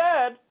so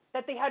bad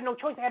that they had no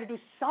choice. They had to do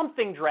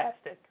something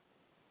drastic.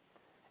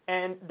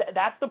 And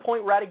that's the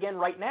point we're at again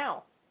right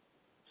now.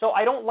 So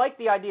I don't like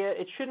the idea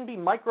it shouldn't be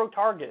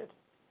micro-targeted.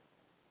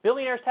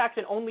 Billionaires tax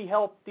and only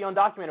help the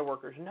undocumented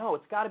workers. No,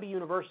 it's got to be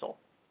universal.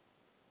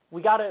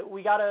 We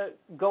gotta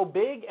go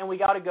big and we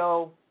got to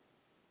go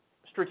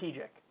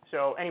strategic.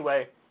 So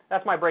anyway,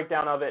 that's my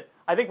breakdown of it.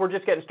 I think we're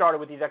just getting started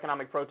with these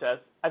economic protests.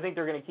 I think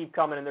they're going to keep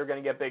coming and they're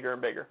going to get bigger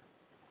and bigger.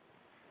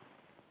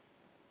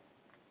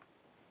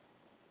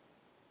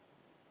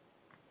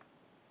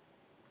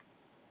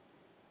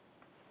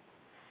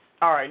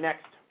 All right,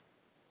 next.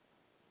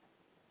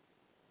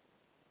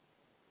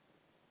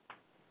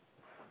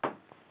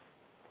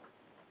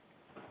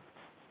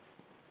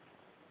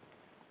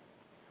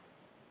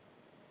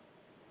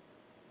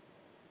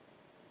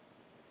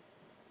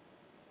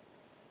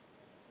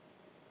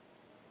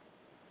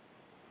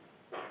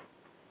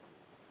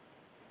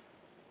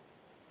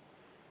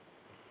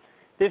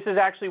 This is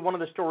actually one of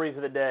the stories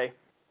of the day,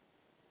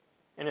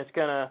 and it's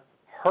going to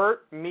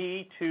hurt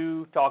me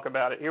to talk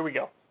about it. Here we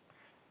go.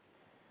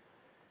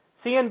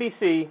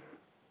 CNBC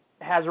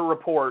has a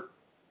report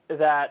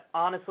that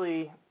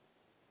honestly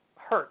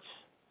hurts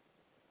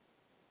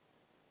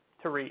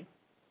to read.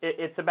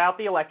 It's about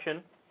the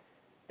election,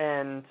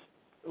 and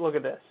look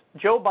at this.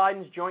 Joe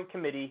Biden's joint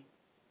committees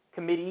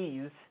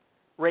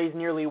raised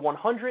nearly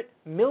 $100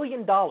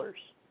 million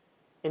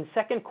in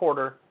second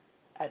quarter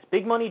as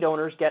big money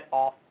donors get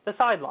off the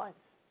sidelines.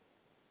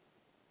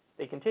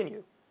 They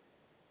continue.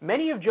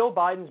 Many of Joe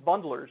Biden's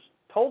bundlers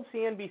told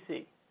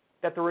CNBC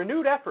that the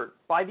renewed effort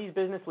by these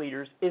business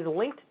leaders is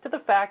linked to the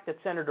fact that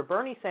Senator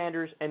Bernie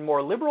Sanders and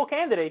more liberal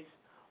candidates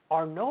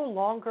are no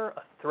longer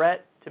a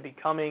threat to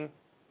becoming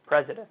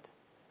president.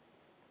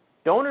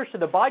 Donors to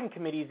the Biden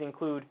committees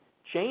include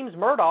James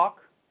Murdoch,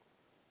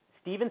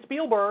 Steven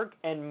Spielberg,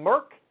 and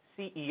Merck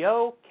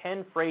CEO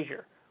Ken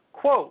Frazier.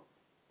 Quote,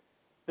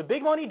 "The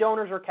big money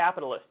donors are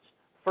capitalists.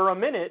 For a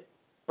minute,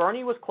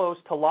 Bernie was close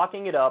to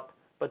locking it up,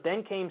 but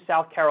then came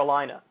South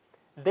Carolina.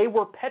 They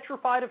were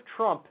petrified of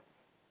Trump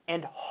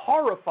and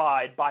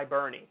horrified by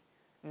Bernie.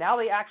 Now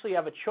they actually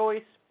have a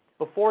choice.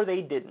 Before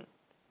they didn't."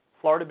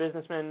 Florida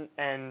businessman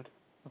and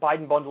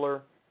Biden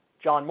bundler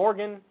John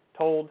Morgan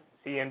told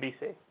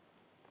CNBC.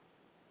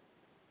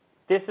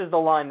 This is the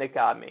line that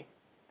got me.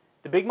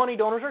 The big money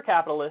donors are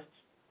capitalists.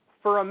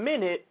 For a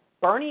minute,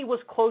 Bernie was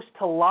close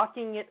to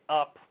locking it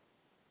up,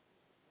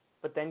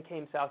 but then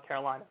came South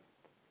Carolina.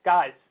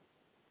 Guys,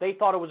 they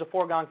thought it was a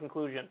foregone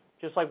conclusion,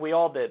 just like we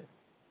all did.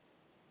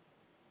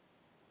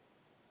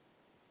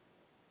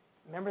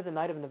 Remember the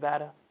night of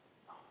Nevada?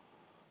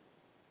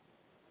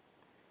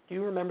 Do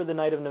you remember the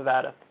night of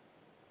Nevada?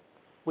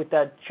 With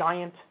that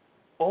giant,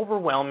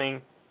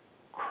 overwhelming,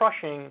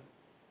 crushing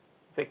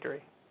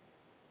victory.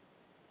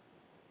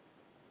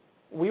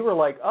 We were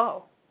like,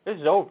 oh, this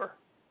is over.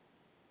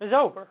 This is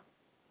over.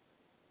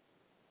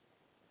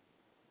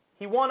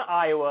 He won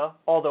Iowa,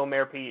 although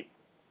Mayor Pete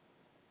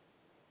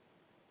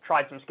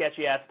tried some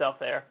sketchy-ass stuff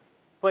there.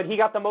 But he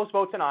got the most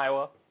votes in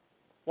Iowa,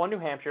 won New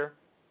Hampshire,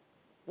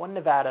 won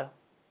Nevada,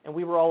 and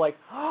we were all like,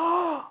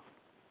 oh,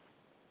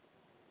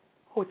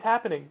 it's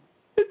happening.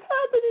 It's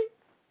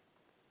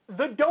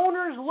happening. The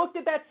donors looked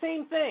at that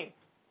same thing,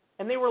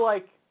 and they were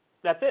like,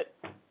 that's it.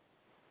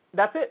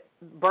 That's it.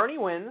 Bernie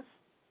wins.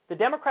 The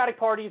Democratic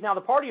Party is now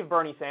the party of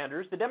Bernie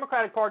Sanders. The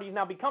Democratic Party is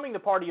now becoming the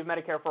party of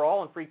Medicare for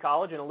all and free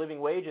college and a living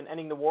wage and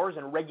ending the wars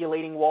and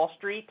regulating Wall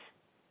Street.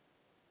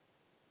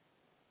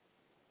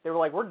 They were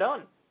like, we're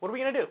done. What are we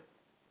going to do?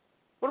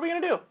 What are we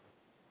going to do?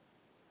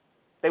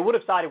 They would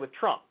have sided with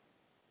Trump.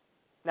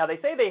 Now, they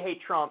say they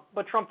hate Trump,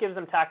 but Trump gives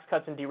them tax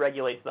cuts and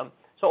deregulates them.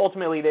 So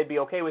ultimately, they'd be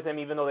okay with him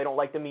even though they don't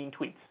like the mean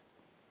tweets.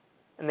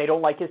 And they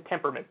don't like his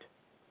temperament.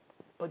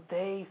 But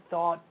they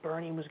thought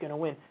Bernie was going to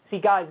win. See,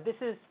 guys,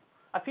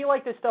 I feel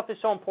like this stuff is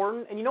so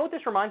important. And you know what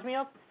this reminds me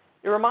of?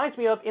 It reminds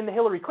me of in the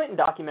Hillary Clinton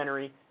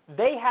documentary,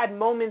 they had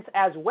moments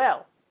as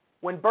well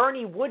when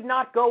Bernie would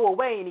not go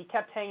away and he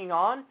kept hanging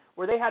on,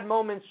 where they had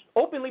moments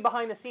openly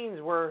behind the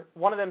scenes where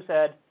one of them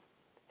said,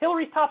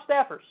 Hillary's top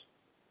staffers,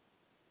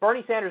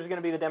 Bernie Sanders is going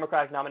to be the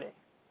Democratic nominee.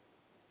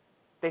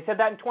 They said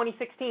that in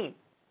 2016.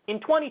 In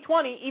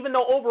 2020, even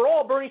though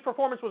overall Bernie's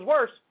performance was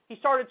worse, he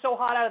started so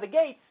hot out of the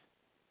gates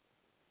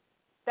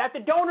that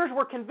the donors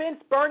were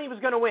convinced Bernie was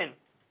going to win.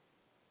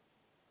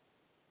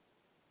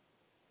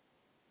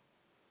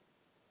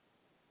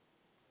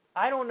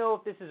 I don't know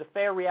if this is a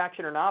fair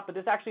reaction or not, but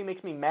this actually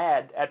makes me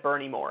mad at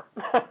Bernie more.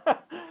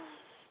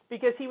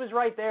 Because he was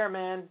right there,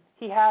 man.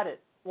 He had it,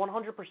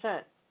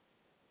 100%.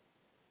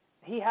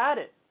 He had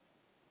it,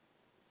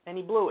 and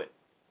he blew it.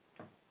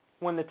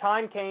 When the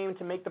time came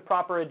to make the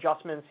proper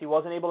adjustments, he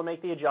wasn't able to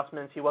make the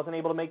adjustments. He wasn't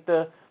able to make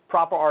the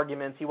proper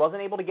arguments. He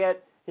wasn't able to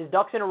get his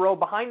ducks in a row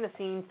behind the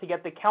scenes to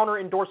get the counter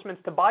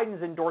endorsements to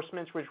Biden's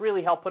endorsements, which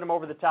really helped put him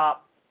over the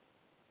top.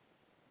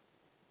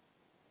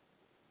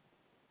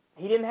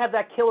 He didn't have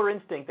that killer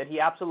instinct that he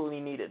absolutely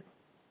needed.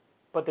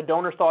 But the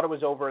donors thought it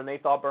was over, and they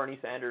thought Bernie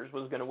Sanders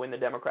was going to win the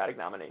Democratic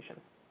nomination.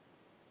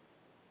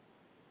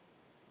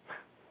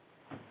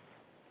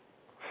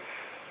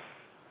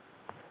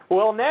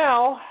 Well,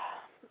 now,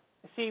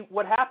 see,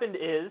 what happened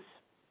is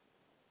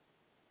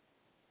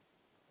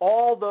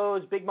all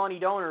those big money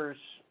donors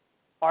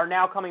are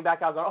now coming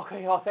back out going,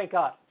 okay, oh, thank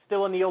God.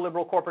 Still a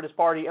neoliberal corporatist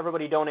party.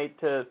 Everybody donate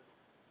to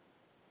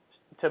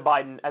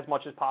Biden as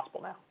much as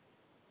possible now.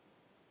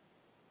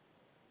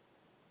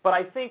 But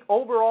I think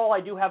overall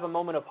I do have a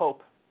moment of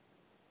hope,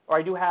 or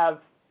I do have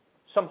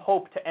some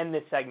hope to end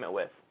this segment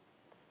with.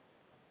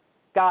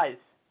 Guys,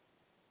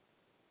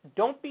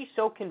 don't be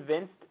so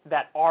convinced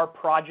that our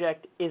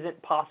project isn't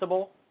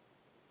possible,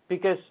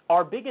 because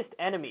our biggest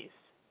enemies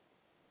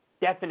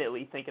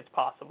definitely think it's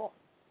possible.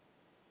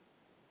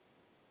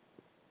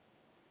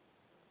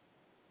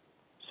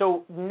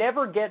 So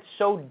never get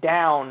so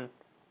down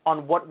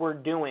on what we're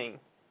doing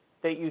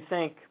that you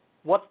think,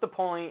 what's the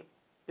point?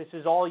 This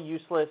is all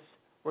useless.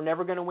 We're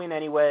never going to win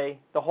anyway.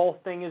 The whole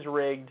thing is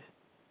rigged.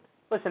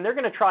 Listen, they're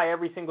going to try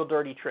every single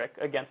dirty trick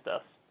against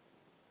us.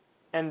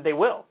 And they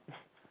will.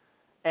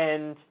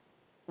 And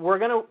we're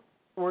going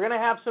to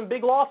have some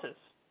big losses.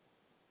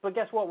 But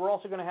guess what? We're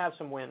also going to have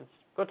some wins.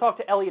 Go talk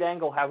to Elliot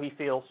Engel how he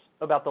feels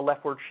about the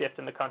leftward shift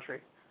in the country.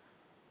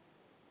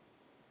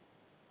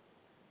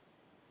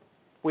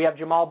 We have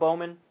Jamal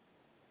Bowman.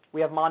 We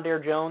have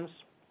Mondaire Jones.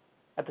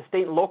 At the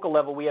state and local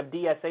level, we have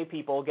DSA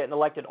people getting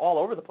elected all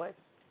over the place.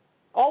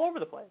 All over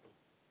the place.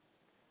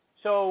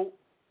 So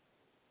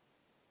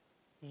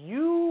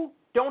you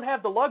don't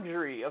have the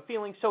luxury of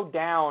feeling so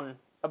down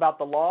about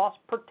the loss,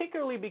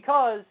 particularly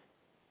because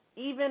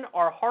even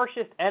our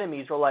harshest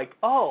enemies are like,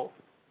 oh,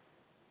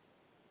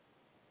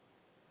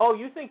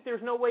 you think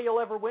there's no way you'll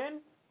ever win?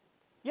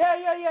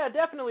 Yeah,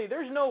 definitely.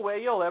 There's no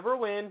way you'll ever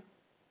win.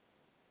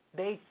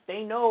 They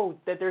know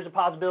that there's a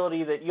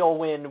possibility that you'll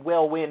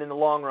will win in the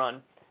long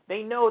run.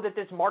 They know that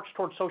this march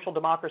towards social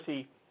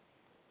democracy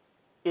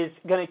is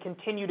going to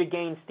continue to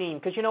gain steam.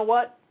 Because you know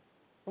what?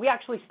 We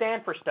actually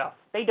stand for stuff.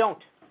 They don't.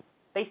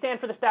 They stand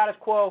for the status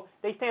quo.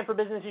 They stand for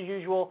business as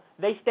usual.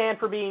 They stand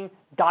for being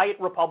diet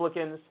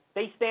Republicans.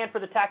 They stand for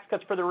the tax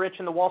cuts for the rich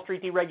and the Wall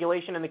Street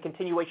deregulation and the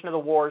continuation of the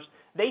wars.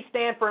 They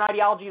stand for an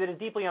ideology that is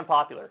deeply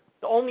unpopular.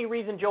 The only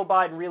reason Joe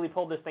Biden really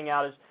pulled this thing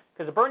out is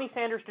because of Bernie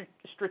Sanders'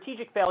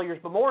 strategic failures,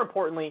 but more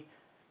importantly,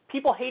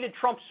 people hated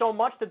Trump so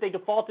much that they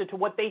defaulted to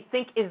what they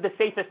think is the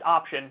safest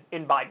option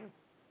in Biden.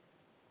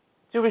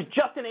 So it was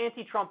just an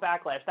anti-Trump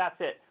backlash. That's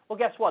it. Well,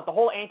 guess what? The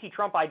whole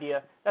anti-Trump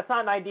idea, that's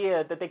not an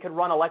idea that they could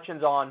run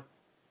elections on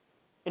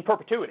in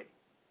perpetuity.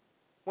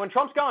 When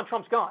Trump's gone,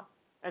 Trump's gone.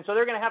 And so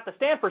they're going to have to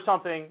stand for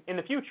something in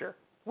the future.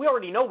 We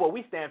already know what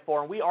we stand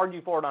for, and we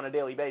argue for it on a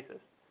daily basis.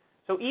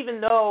 So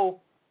even though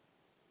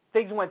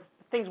things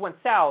went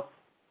south,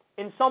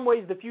 in some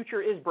ways the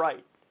future is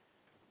bright.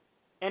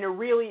 And it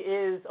really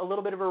is a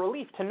little bit of a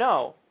relief to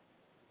know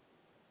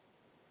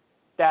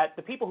that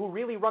the people who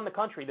really run the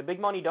country, the big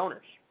money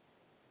donors,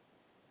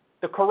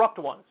 the corrupt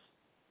ones,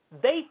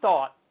 they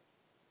thought,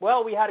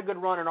 well, we had a good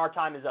run and our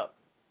time is up.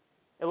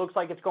 It looks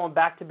like it's going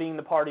back to being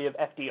the party of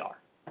FDR.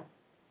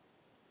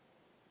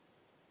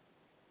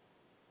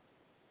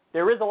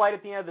 There is a light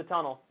at the end of the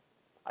tunnel.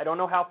 I don't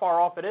know how far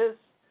off it is.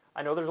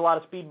 I know there's a lot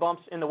of speed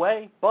bumps in the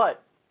way,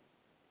 but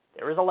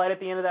there is a light at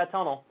the end of that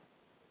tunnel.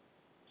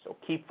 So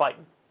keep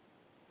fighting.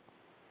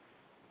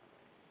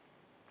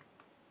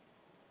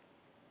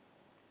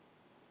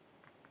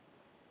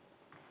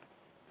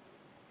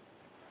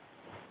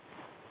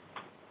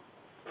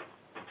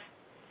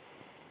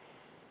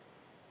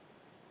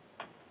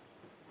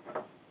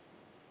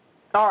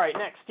 All right,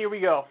 next, here we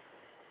go.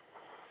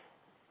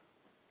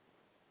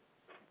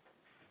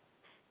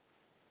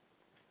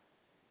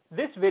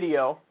 This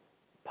video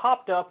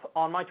popped up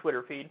on my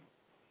Twitter feed.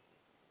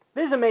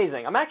 This is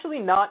amazing. I'm actually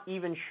not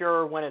even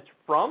sure when it's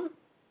from.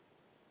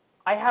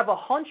 I have a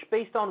hunch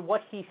based on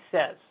what he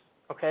says,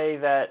 okay,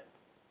 that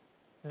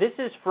this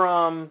is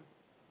from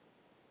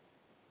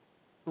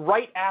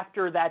right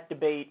after that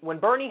debate when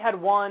Bernie had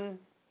won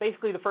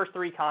basically the first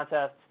three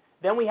contests.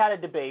 Then we had a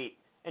debate.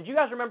 And do you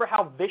guys remember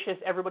how vicious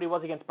everybody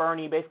was against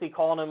Bernie, basically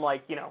calling him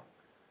like, you know,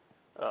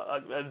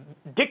 a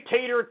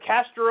dictator,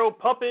 Castro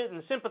puppet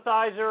and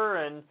sympathizer,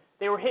 and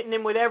they were hitting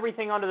him with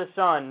everything under the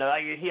sun,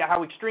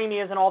 how extreme he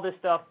is and all this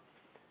stuff.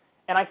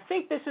 And I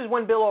think this is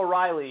when Bill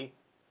O'Reilly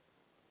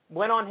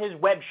went on his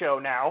web show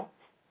now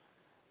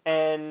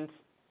and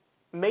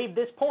made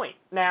this point.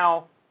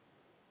 Now,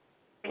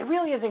 it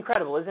really is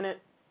incredible, isn't it?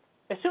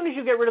 As soon as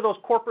you get rid of those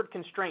corporate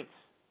constraints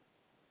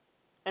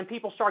and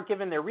people start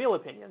giving their real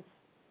opinions,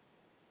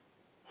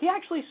 he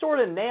actually sort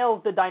of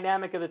nails the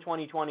dynamic of the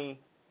 2020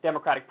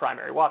 Democratic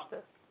primary. Watch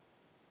this.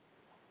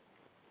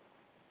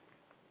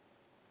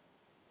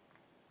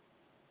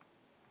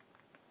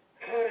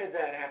 How did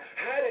that happen?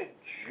 How did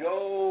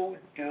Joe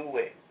do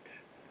it?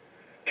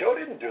 Joe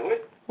didn't do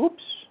it.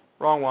 Oops,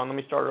 wrong one. Let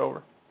me start it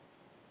over.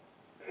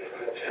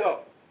 So,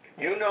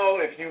 you know,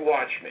 if you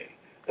watch me,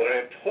 that I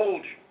have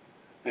told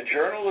you the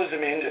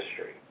journalism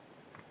industry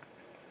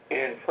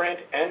in print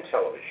and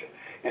television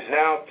is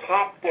now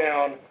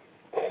top-down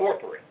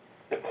corporate.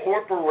 The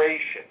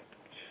corporations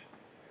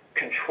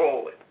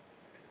control it.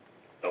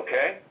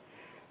 Okay?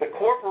 The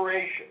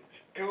corporations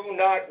do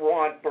not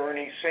want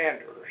Bernie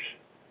Sanders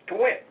to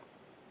win.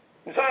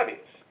 It's obvious.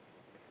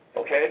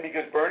 Okay?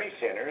 Because Bernie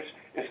Sanders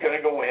is going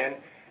to go in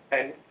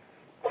and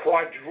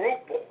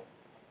quadruple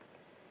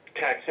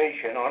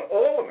taxation on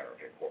all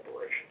American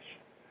corporations.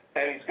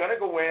 And he's going to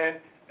go in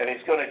and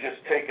he's going to just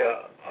take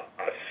a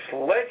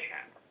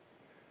sledgehammer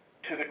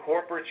to the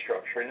corporate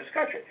structure in this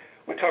country.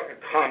 We're talking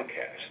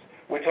Comcast.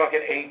 We're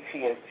talking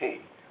AT&T.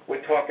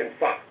 We're talking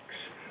Fox.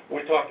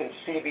 We're talking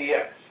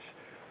CBS.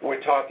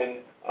 We're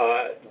talking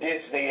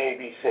Disney,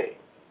 ABC.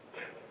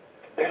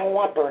 They don't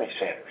want Bernie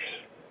Sanders.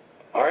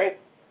 All right?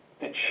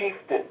 The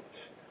chieftains,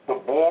 the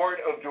board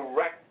of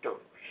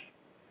directors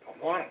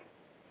don't want him.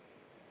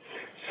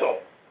 So,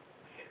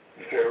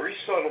 very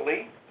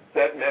subtly,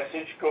 that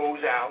message goes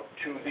out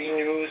to the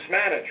news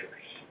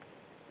managers.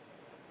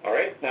 All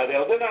right? Now,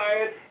 they'll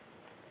deny it,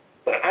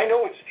 but I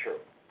know it's true.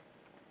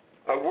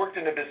 I worked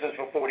in the business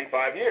for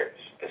 45 years.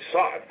 I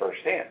saw it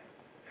firsthand.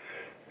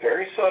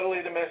 Very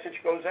subtly, the message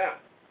goes out.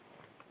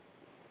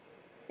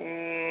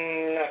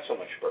 Not so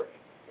much Bernie.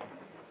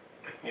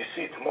 You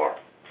see tomorrow.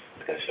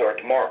 It's going to start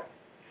tomorrow.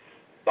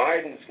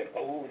 Biden's going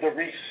to, the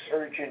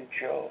resurgent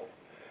Joe.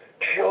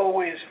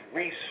 Joe is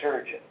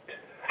resurgent.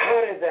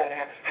 How did that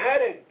happen? How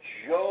did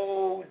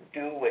Joe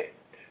do it?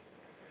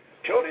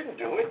 Joe didn't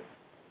do it.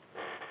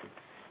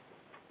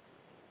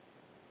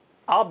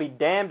 I'll be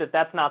damned if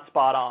that's not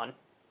spot on.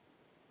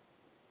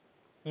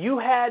 You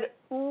had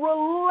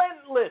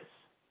relentless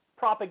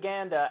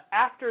propaganda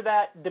after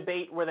that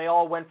debate where they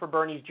all went for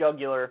Bernie's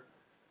jugular,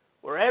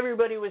 where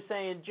everybody was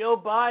saying,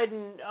 Joe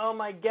Biden, oh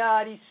my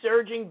God, he's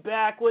surging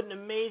back, what an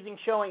amazing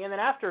showing. And then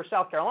after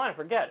South Carolina,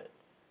 forget it.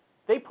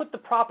 They put the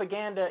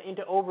propaganda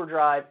into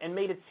overdrive and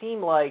made it seem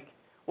like,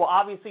 well,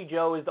 obviously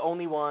Joe is the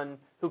only one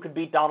who could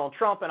beat Donald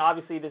Trump, and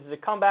obviously this is a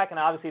comeback, and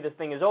obviously this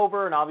thing is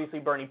over, and obviously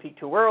Bernie peaked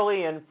too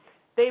early, and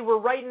they were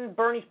writing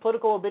Bernie's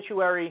political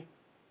obituary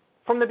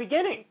from the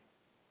beginning.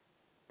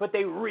 But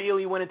they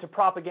really went into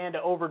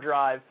propaganda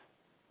overdrive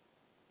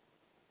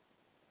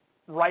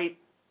right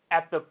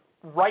at the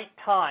right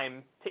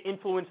time to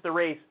influence the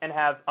race and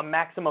have a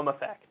maximum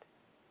effect.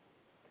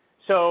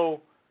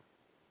 So,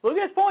 look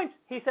at his points.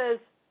 He says,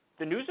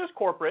 the news is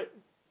corporate.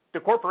 The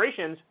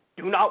corporations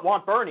do not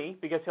want Bernie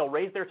because he'll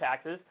raise their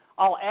taxes.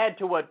 I'll add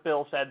to what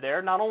Bill said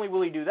there. Not only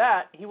will he do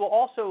that, he will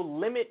also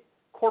limit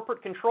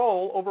corporate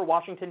control over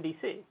Washington,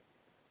 D.C.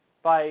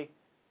 by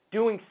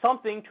doing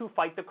something to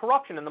fight the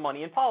corruption and the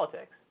money in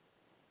politics.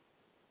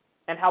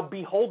 And how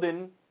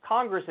beholden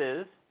Congress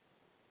is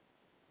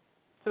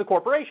to the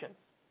corporations,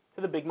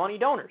 to the big money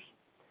donors.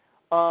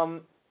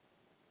 And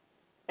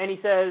he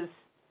says,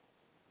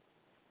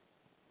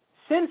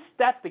 since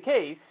that's the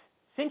case,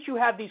 since you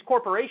have these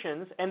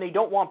corporations and they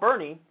don't want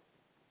Bernie,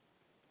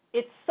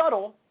 it's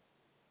subtle,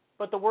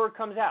 but the word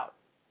comes out.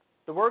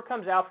 The word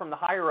comes out from the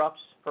higher-ups,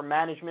 from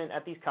management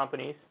at these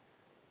companies,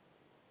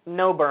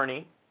 no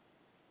Bernie.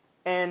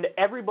 And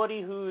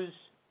everybody who's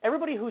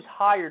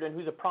hired and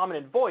who's a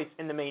prominent voice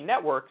in the main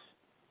networks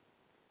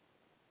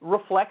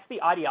reflects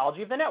the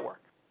ideology of the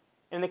network.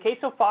 In the case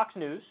of Fox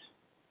News,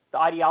 the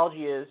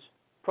ideology is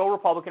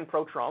pro-Republican,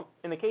 pro-Trump.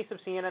 In the case of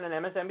CNN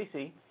and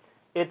MSNBC,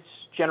 it's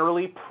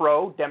generally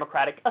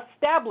pro-Democratic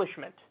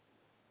establishment.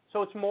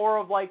 So it's more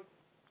of like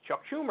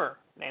Chuck Schumer,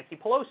 Nancy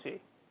Pelosi,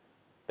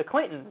 the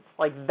Clintons.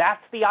 Like,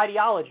 that's the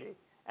ideology.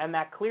 And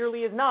that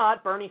clearly is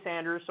not Bernie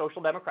Sanders'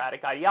 social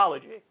democratic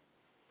ideology.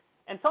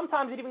 And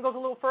sometimes it even goes a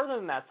little further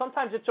than that.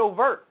 Sometimes it's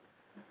overt.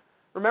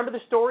 Remember the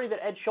story that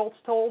Ed Schultz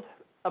told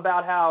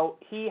about how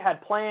he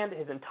had planned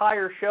his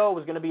entire show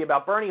was going to be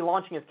about Bernie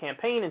launching his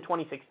campaign in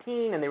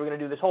 2016, and they were going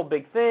to do this whole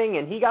big thing,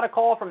 and he got a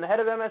call from the head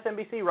of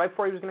MSNBC right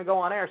before he was going to go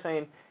on air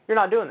saying, you're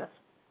not doing this.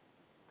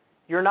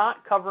 You're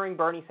not covering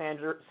Bernie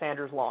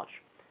Sanders' launch.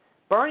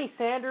 Bernie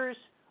Sanders,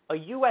 a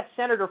U.S.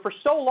 Senator for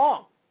so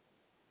long,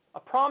 a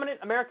prominent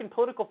American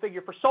political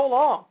figure for so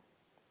long,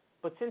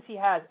 but since he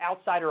has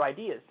outsider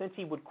ideas, since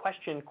he would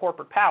question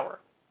corporate power,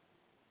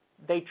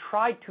 they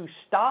tried to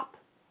stop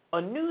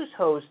a news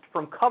host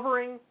from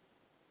covering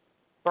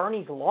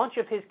Bernie's launch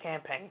of his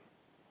campaign.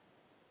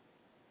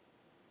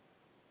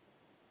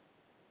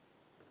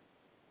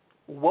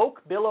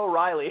 Woke Bill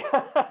O'Reilly.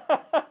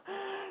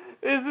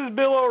 This is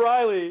Bill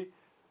O'Reilly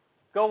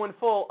going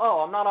full,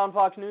 oh, I'm not on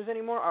Fox News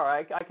anymore? All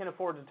right, I can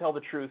afford to tell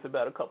the truth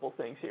about a couple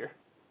things here.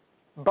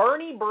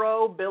 Bernie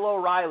bro Bill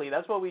O'Reilly,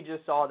 that's what we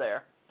just saw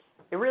there.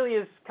 It really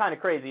is kind of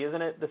crazy,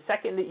 isn't it? The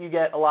second that you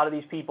get a lot of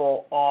these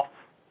people off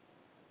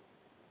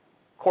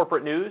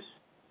corporate news,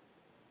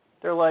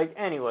 they're like,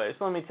 anyways,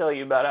 let me tell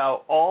you about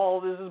how all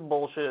this is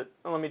bullshit,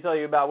 and let me tell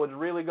you about what's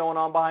really going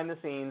on behind the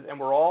scenes and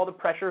where all the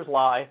pressures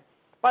lie.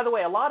 By the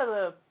way, a lot of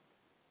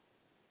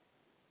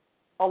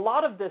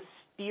the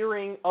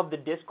steering of the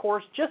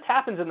discourse just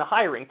happens in the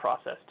hiring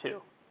process,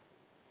 too.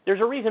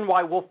 There's a reason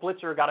why Wolf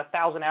Blitzer got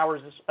 1,000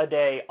 hours a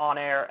day on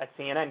air at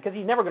CNN, because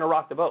he's never going to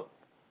rock the boat.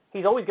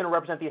 He's always going to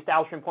represent the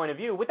establishment point of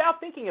view without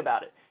thinking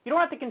about it. You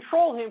don't have to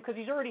control him because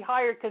he's already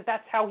hired, because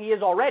that's how he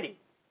is already.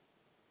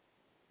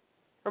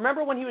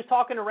 Remember when he was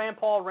talking to Rand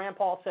Paul? Rand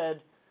Paul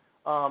said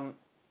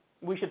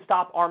we should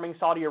stop arming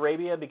Saudi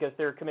Arabia because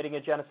they're committing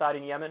a genocide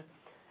in Yemen.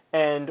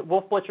 And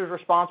Wolf Blitzer's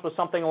response was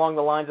something along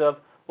the lines of,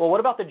 well, what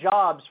about the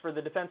jobs for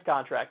the defense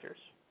contractors?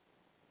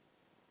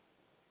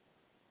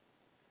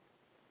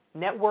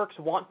 Networks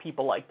want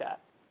people like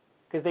that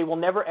because they will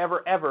never,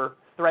 ever, ever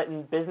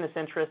threaten business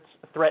interests,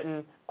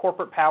 threaten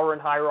corporate power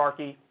and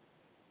hierarchy,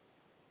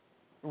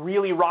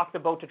 really rock the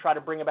boat to try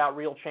to bring about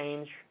real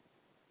change.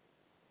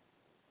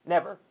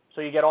 Never. So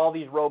you get all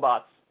these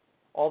robots,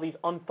 all these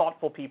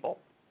unthoughtful people,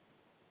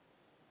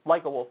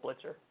 like a Wolf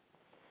Blitzer.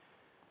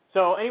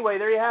 So anyway,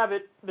 there you have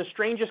it. The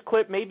strangest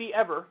clip maybe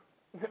ever.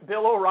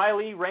 Bill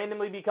O'Reilly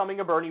randomly becoming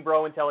a Bernie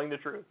bro and telling the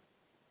truth.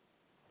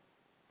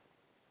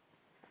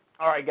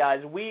 All right,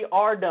 guys, we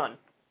are done.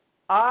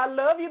 I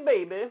love you,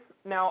 baby.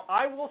 Now,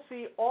 I will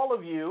see all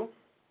of you.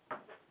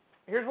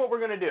 Here's what we're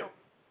going to do.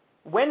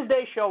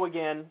 Wednesday show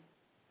again.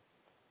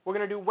 We're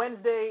going to do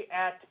Wednesday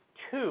at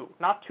 2,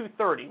 not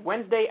 2:30.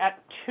 Wednesday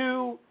at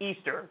 2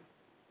 Eastern,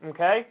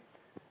 okay?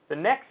 The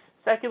next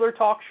Secular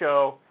Talk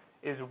show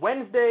is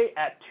Wednesday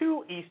at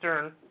 2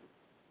 Eastern.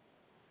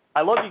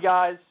 I love you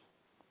guys.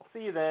 I'll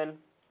see you then.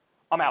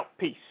 I'm out.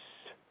 Peace.